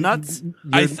 right? I'm not nuts.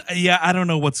 I don't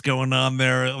know what's going on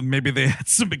there. Maybe they had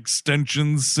some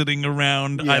extensions sitting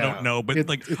around. I don't know, but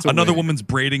it's another woman's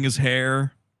braiding his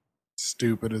hair.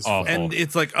 Stupid as fuck. And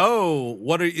it's like, oh,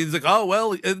 what are you? He's like, oh,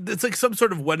 well, it's like some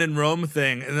sort of when in Rome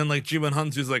thing. And then like Jimon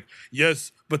Hunsu's like,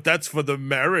 yes, but that's for the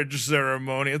marriage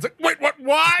ceremony. It's like, wait,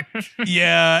 what?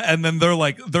 Yeah, and then they're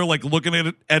like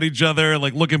looking at each other,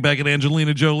 like looking back at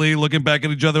Angelina Jolie, looking back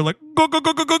at each other, like go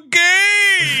gay.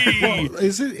 Well,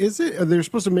 is it? Are they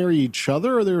supposed to marry each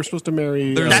other, or they were supposed to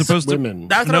marry women?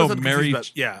 That's what I was marry.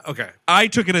 Yeah, okay. I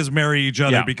took it as marry each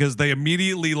other because they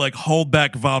immediately like hold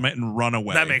back vomit and run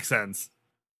away. That makes sense.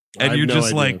 And you're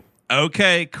just like,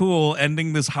 okay, cool,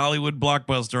 ending this Hollywood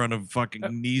blockbuster on a fucking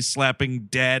knee-slapping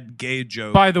dad gay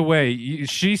joke. By the way,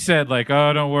 she said like,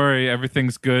 "Oh, don't worry,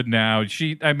 everything's good now."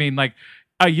 Like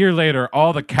a year later,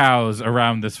 all the cows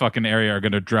around this fucking area are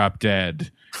gonna drop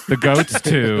dead. The goats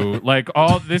too. Like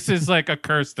this is like a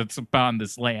curse that's upon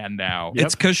this land now.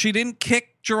 It's because she didn't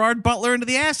kick Gerard Butler into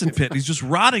the acid pit. He's just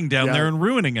rotting down there and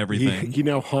ruining everything. He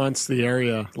now haunts the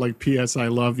area. Like, P.S. I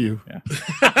love you. Yeah.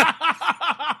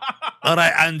 All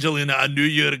right, Angelina, I knew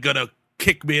you were going to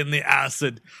kick me in the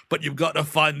acid, but you've got to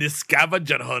find this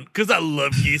scavenger hunt because I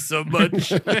love you so much.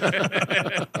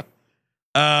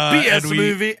 P.S.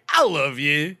 movie, I love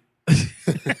you.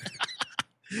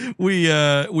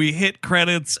 We hit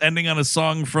credits ending on a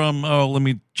song from, let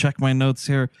me check my notes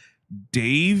here.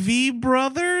 Davy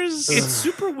Brothers? It's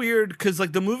super weird because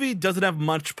like the movie doesn't have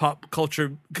much pop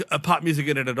pop music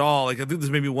in it at all. Like I think there's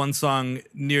maybe one song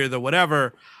near the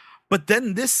whatever. But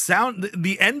then this sound,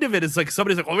 the end of it is like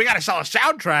somebody's like, "Well, we got to sell a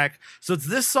soundtrack." So it's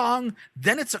this song,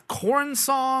 then it's a Korn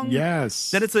song.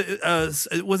 Yes. Then it's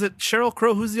was it Sheryl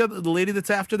Crow? Who's the lady that's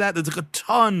after that? There's like a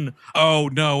ton. Oh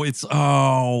no, it's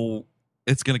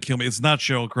gonna kill me. It's not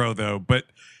Sheryl Crow though. But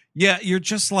yeah, you're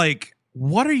just like,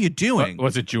 what are you doing?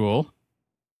 Was it Jewel?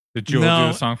 Did Jewel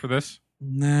do a song for this?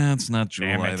 Nah, it's not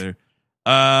Jewel either.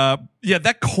 Yeah,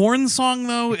 that Korn song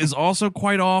though is also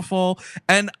quite awful.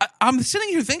 And I'm sitting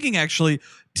here thinking, actually,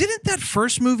 didn't that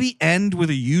first movie end with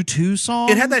a U2 song?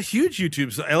 It had that huge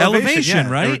YouTube song, Elevation,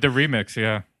 yeah. right? The remix,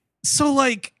 yeah. So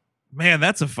like, man,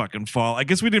 that's a fucking fall. I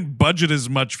guess we didn't budget as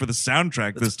much for the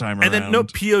soundtrack this time around. And then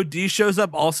POD shows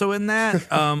up also in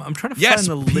that. I'm trying to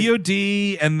find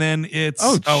the POD, and then it's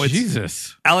it's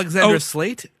Jesus, Alexandra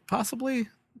Slate, possibly.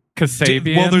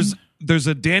 Kasabian. Well, there's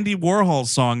a Dandy Warhol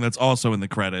song that's also in the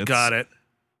credits. Got it.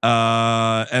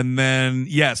 And then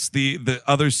yes, the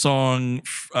other song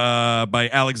by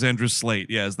Alexandra Slate,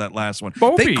 is that last one.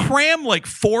 Moby. They cram like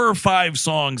 4 or 5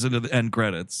 songs into the end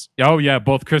credits. Oh yeah,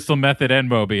 both Crystal Method and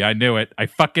Moby. I knew it. I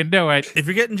fucking knew it. If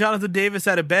you're getting Jonathan Davis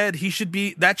out of bed, that should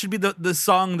be the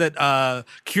song that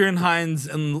Kieran Hines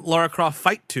and Lara Croft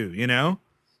fight to. You know,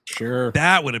 sure,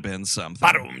 that would have been something.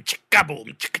 Ba-doom, chicka,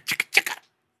 boom, chicka, chicka, chicka.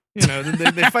 You know,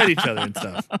 they fight each other and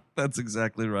stuff. That's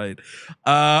exactly right.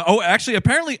 Actually,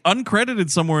 apparently uncredited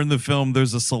somewhere in the film,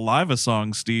 there's a Saliva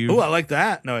song, Steve. Oh, I like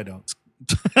that. No, I don't.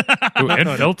 Ooh, and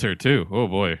Filter, too. Oh,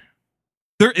 boy.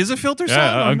 There is a Filter song?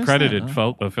 Yeah,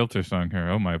 uncredited Filter song here.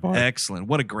 Oh, my boy. Excellent.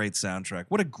 What a great soundtrack.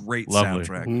 What a great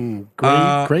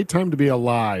soundtrack. Great time to be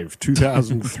alive,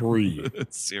 2003.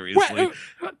 Seriously.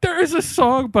 There is a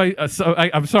song by,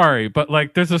 I'm sorry, but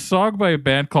like there's a song by a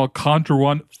band called Contra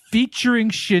One featuring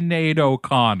Sinead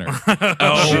O'Connor.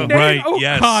 Sinead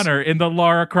O'Connor in the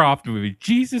Lara Croft movie.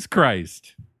 Jesus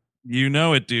Christ. You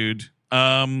know it, dude.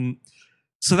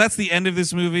 So that's the end of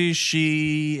this movie.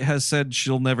 She has said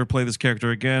she'll never play this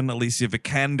character again. Alicia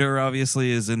Vikander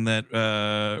obviously is in that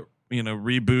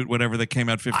reboot, whatever that came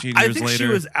out 15 years later. I think she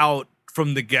was out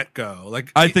from the get-go.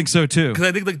 Like I think so too. Because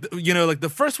I think like the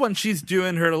first one, she's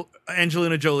doing her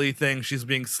Angelina Jolie thing. She's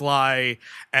being sly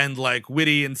and like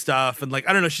witty and stuff, and like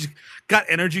I don't know, she's got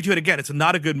energy to it. Again, it's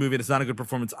not a good movie and it's not a good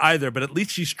performance either, but at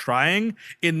least she's trying.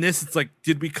 In this, it's like,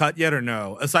 did we cut yet or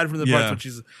no? Aside from the parts when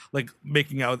she's like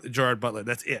making out with Gerard Butler,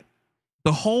 that's it.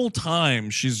 The whole time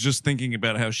she's just thinking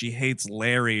about how she hates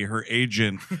Larry, her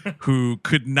agent, who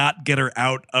could not get her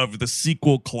out of the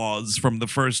sequel clause from the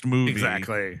first movie.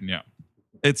 Exactly. Yeah.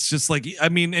 It's just like, I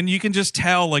mean, and you can just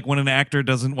tell like when an actor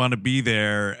doesn't want to be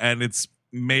there, and it's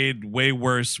made way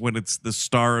worse when it's the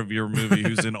star of your movie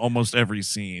who's in almost every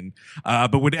scene.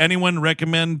 But would anyone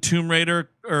recommend Tomb Raider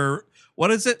or what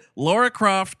is it? Lara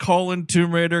Croft,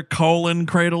 Tomb Raider,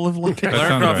 Cradle of Life? Lara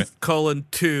sounds Croft,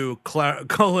 right.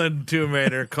 :2, Tomb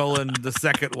Raider, the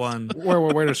second one.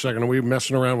 Wait a second. Are we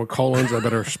messing around with colons? I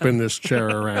better spin this chair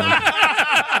around.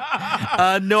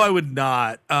 No, I would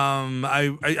not.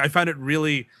 I found it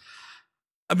really,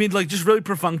 I mean, like, just really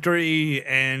perfunctory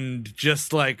and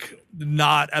just like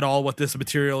not at all what this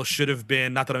material should have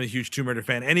been. Not that I'm a huge Tomb Raider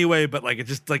fan anyway, but like, it's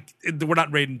just like we're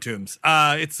not raiding tombs.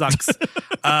 It sucks.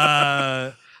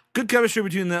 Good chemistry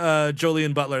between Jolie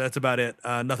and Butler. That's about it.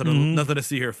 Nothing to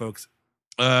see here, folks.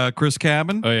 Chris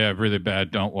Cabin? Oh yeah, really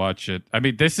bad. Don't watch it. I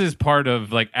mean, this is part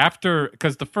of like after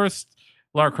because the first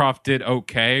Lara Croft did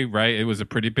okay, right? It was a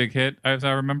pretty big hit as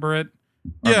I remember it.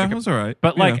 Yeah, it was all right.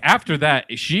 But like after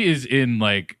that, she is in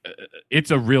like it's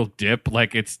a real dip.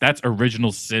 Like that's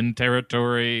original sin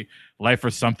territory, Life or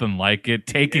Something Like It,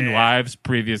 Taking Lives,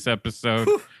 previous episode.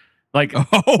 Like,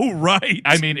 oh right.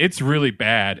 I mean, it's really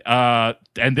bad.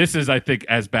 And this is, I think,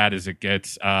 as bad as it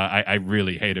gets. I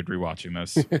really hated rewatching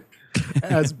this.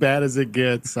 As bad as it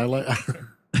gets. I like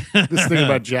this thing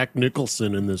about Jack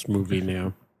Nicholson in this movie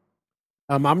now.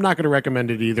 I'm not going to recommend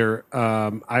it either.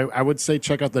 I would say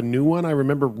check out the new one. I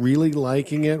remember really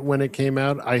liking it when it came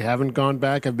out. I haven't gone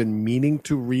back. I've been meaning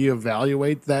to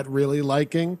reevaluate that really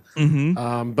liking.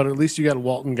 But at least you got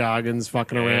Walton Goggins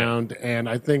fucking around, and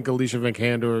I think Alicia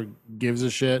Vikander gives a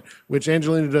shit, which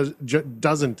Angelina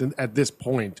doesn't at this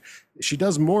point. She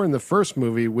does more in the first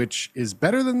movie, which is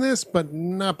better than this, but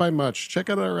not by much. Check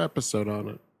out our episode on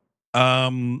it.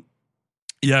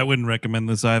 Yeah, I wouldn't recommend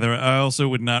this either. I also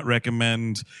would not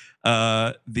recommend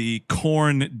the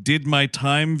Korn Did My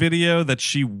Time video that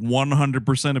she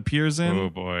 100% appears in. Oh,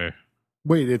 boy.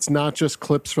 Wait, it's not just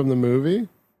clips from the movie?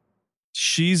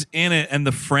 She's in it, and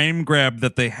the frame grab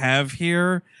that they have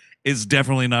here is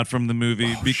definitely not from the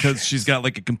movie because she's got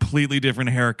like a completely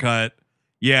different haircut.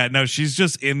 Yeah, no, she's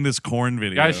just in this Korn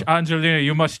video. Gosh, Angelina,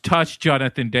 you must touch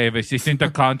Jonathan Davis. It's in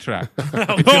the contract.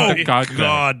 Oh,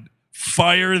 God.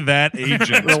 Fire that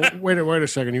agent. Well, wait a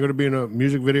second. You're going to be in a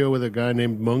music video with a guy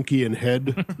named Monkey and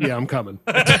Head? Yeah, I'm coming.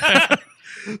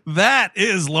 That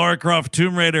is Lara Croft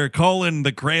Tomb Raider,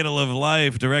 The Cradle of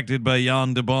Life, directed by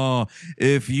Jan de Bont.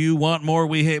 If you want more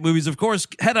We Hate Movies, of course,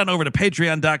 head on over to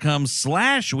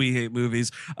patreon.com/We Hate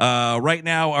Movies. Right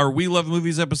now, our We Love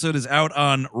Movies episode is out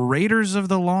on Raiders of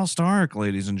the Lost Ark,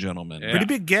 ladies and gentlemen. Pretty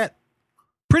big get.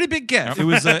 Pretty big get. It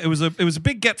was a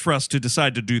big get for us to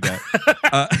decide to do that.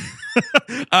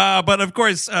 But of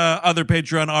course, other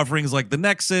Patreon offerings like the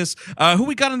Nexus. Who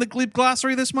we got in the Gleep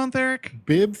Glossary this month, Eric?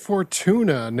 Bib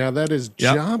Fortuna. Now that is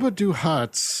Jabba the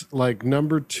Hutt's like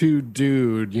number 2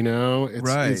 dude. You know,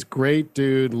 it's great,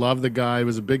 dude. Love the guy. It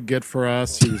was a big get for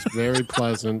us. He was very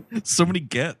pleasant. So many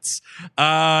gets.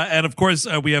 And of course,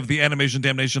 we have the Animation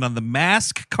Damnation on the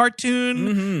Mask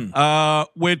cartoon,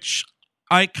 which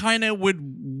I kind of would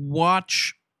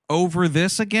watch over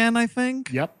this again, I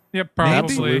think. Yep,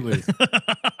 probably. Absolutely.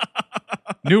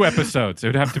 New episodes. It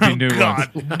would have to be new ones.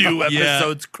 New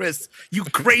episodes, Chris. You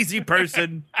crazy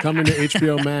person. Coming to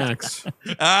HBO Max.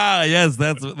 Yes,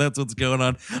 that's what's going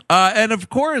on. And of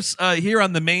course, here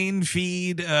on the main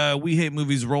feed, We Hate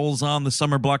Movies rolls on. The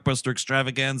summer blockbuster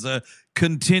extravaganza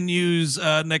continues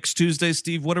next Tuesday.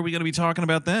 Steve, what are we going to be talking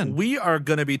about then? We are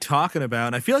going to be talking about,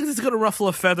 and I feel like this is going to ruffle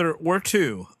a feather or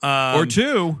two.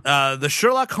 The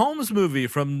Sherlock Holmes movie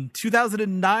from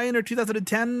 2009 or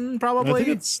 2010, probably. I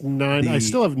think it's 9. I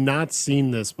still have not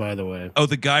seen this, by the way. Oh,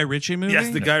 the Guy Ritchie movie?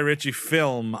 Yes, the Guy Ritchie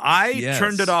film. I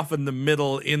turned it off in the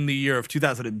middle in the year of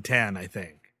 2010, I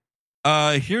think.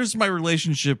 Here's my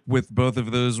relationship with both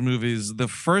of those movies. The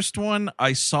first one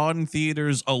I saw in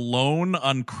theaters alone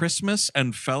on Christmas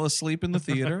and fell asleep in the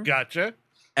theater. Gotcha.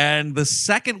 And the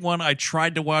second one I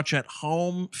tried to watch at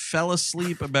home, fell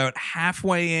asleep about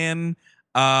halfway in,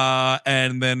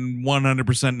 and then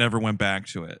 100% never went back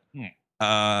to it.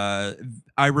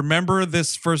 I remember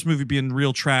this first movie being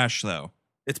real trash, though.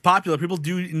 It's popular. People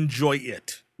do enjoy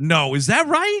it. No, is that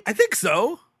right? I think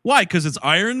so. Why? Because it's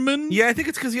Iron Man? Yeah, I think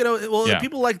it's because,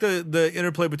 people like the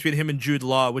interplay between him and Jude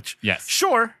Law, which, yes.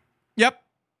 Sure. Yep.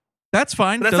 That's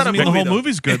fine. But that's doesn't not a mean the movie, whole though.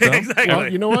 movie's good, though. Exactly.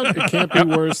 Well, you know what? It can't be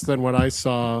worse than what I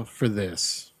saw for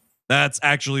this. That's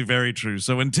actually very true.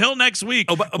 So until next week,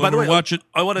 by the way, watch it.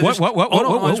 I want to What? just, What? What? What? no,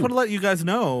 What? I just want to let you guys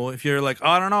know, if you're like, oh,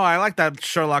 I don't know, I like that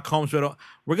Sherlock Holmes, but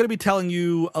we're going to be telling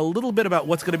you a little bit about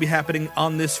what's going to be happening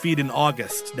on this feed in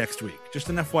August next week. Just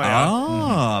an FYI.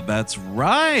 Ah, that's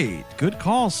right. Good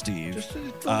call, Steve. Just a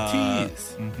little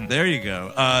tease. There you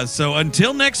go. So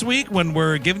until next week, when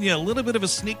we're giving you a little bit of a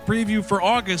sneak preview for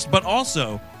August, but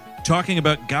also talking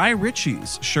about Guy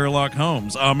Ritchie's Sherlock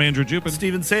Holmes. I'm Andrew Jupin.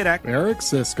 Steven Sadak. Eric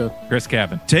Siska. Chris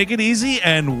Cabin. Take it easy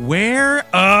and wear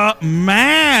a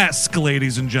mask,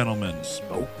 ladies and gentlemen.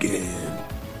 Spoken.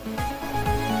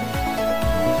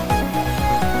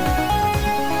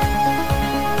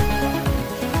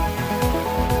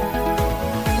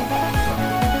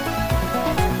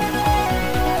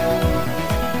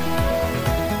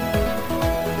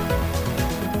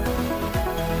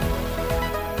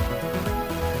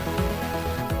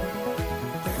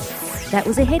 That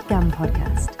was a HeadGum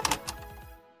podcast.